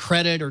hog any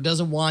credit or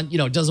doesn't want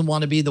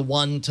to be the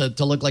one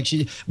to look like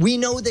she. We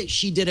know that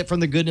she did it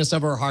from the goodness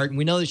of her heart, and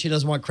we know that she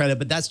doesn't want credit,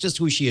 but that's just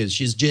who she is.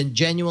 She's a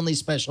genuinely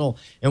special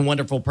and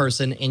wonderful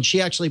person, and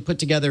she actually put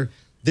together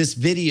this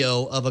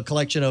video of a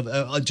collection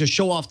of to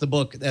show off the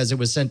book as it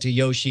was sent to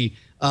Yoshi.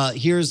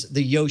 Here's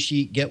the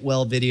Yoshi Get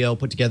Well video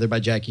put together by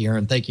Jackie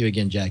Hearn. Thank you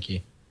again,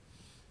 Jackie.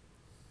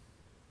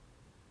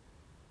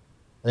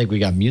 I think we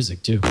got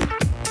music too.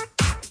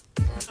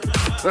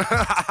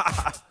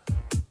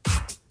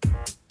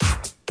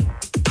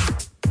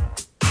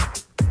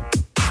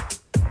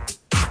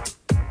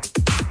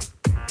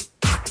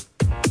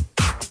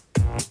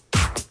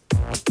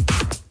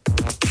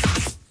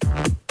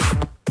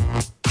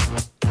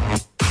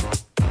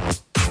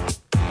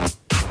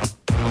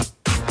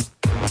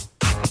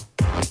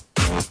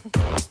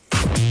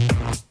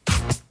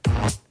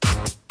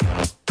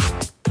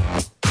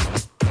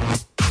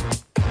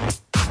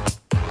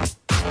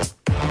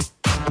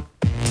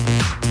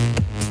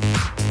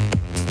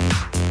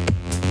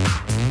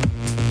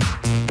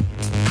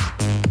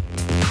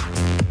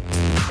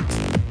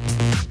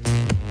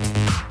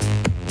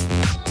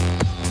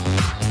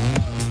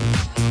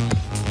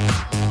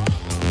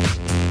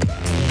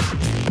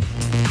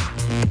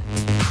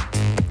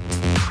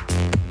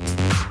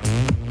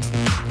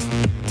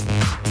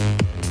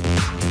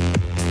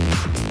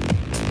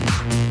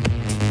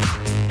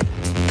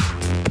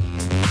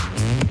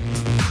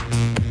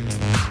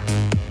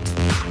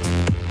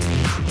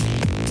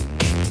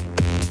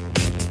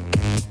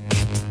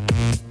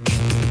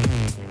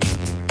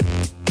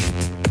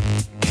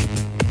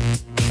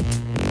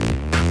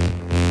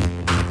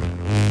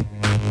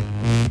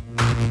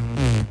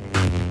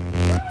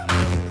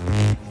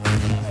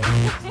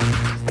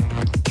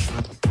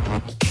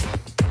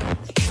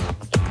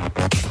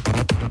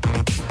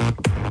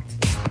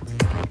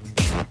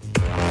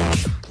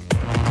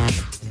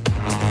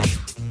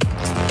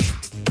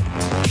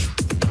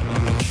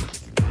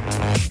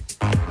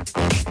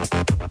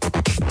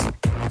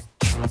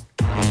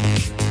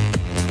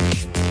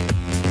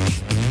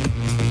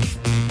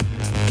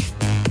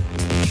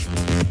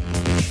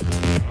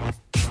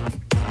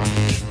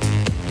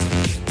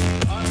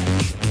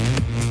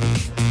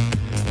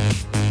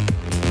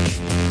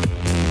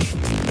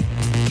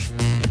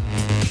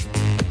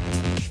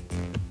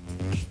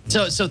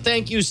 So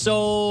thank you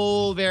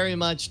so very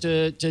much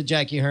to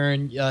Jackie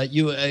Hearn.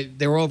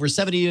 There were over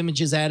 70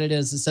 images added,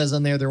 as it says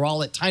on there. They're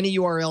all at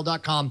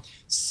tinyurl.com/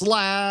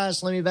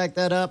 let me back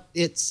that up.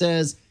 It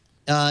says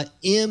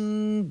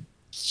MQ.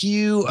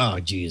 Oh,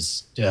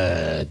 geez.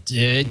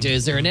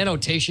 Is there an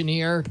annotation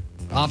here,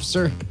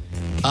 officer?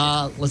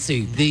 Let's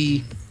see.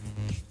 The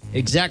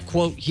exact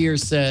quote here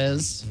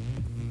says,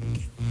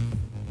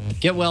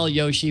 "Get well,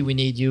 Yoshi. We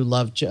need you.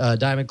 Love,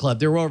 Diamond Club."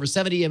 There were over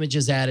 70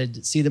 images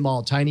added. See them all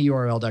at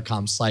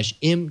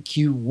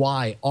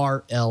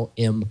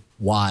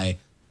tinyurl.com/MQYRLMY.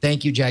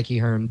 Thank you, Jackie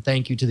Hearn.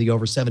 Thank you to the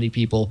over 70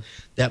 people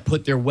that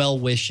put their well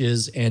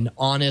wishes and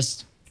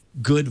honest,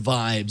 good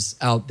vibes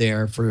out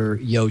there for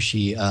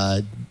Yoshi.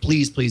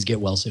 Please get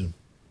well soon.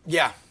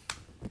 Yeah.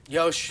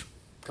 Yosh,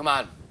 come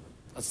on.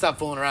 Let's stop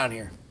fooling around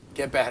here.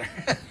 Get better.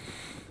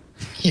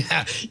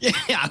 Yeah.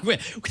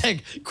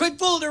 Quit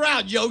fooling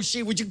around,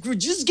 Yoshi. Would you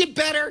just get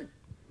better?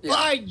 Yeah.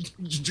 Bye,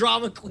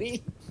 drama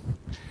queen.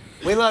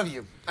 We love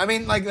you. I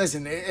mean, like,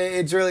 listen,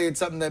 it's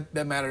something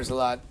that matters a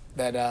lot.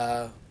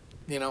 That,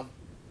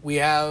 we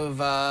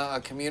have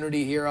a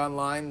community here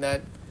online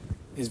that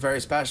is very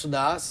special to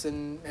us,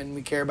 and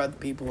we care about the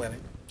people in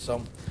it.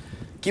 So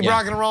keep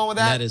rocking and rolling with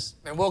that. That is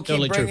and we'll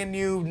keep bringing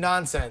you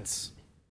nonsense.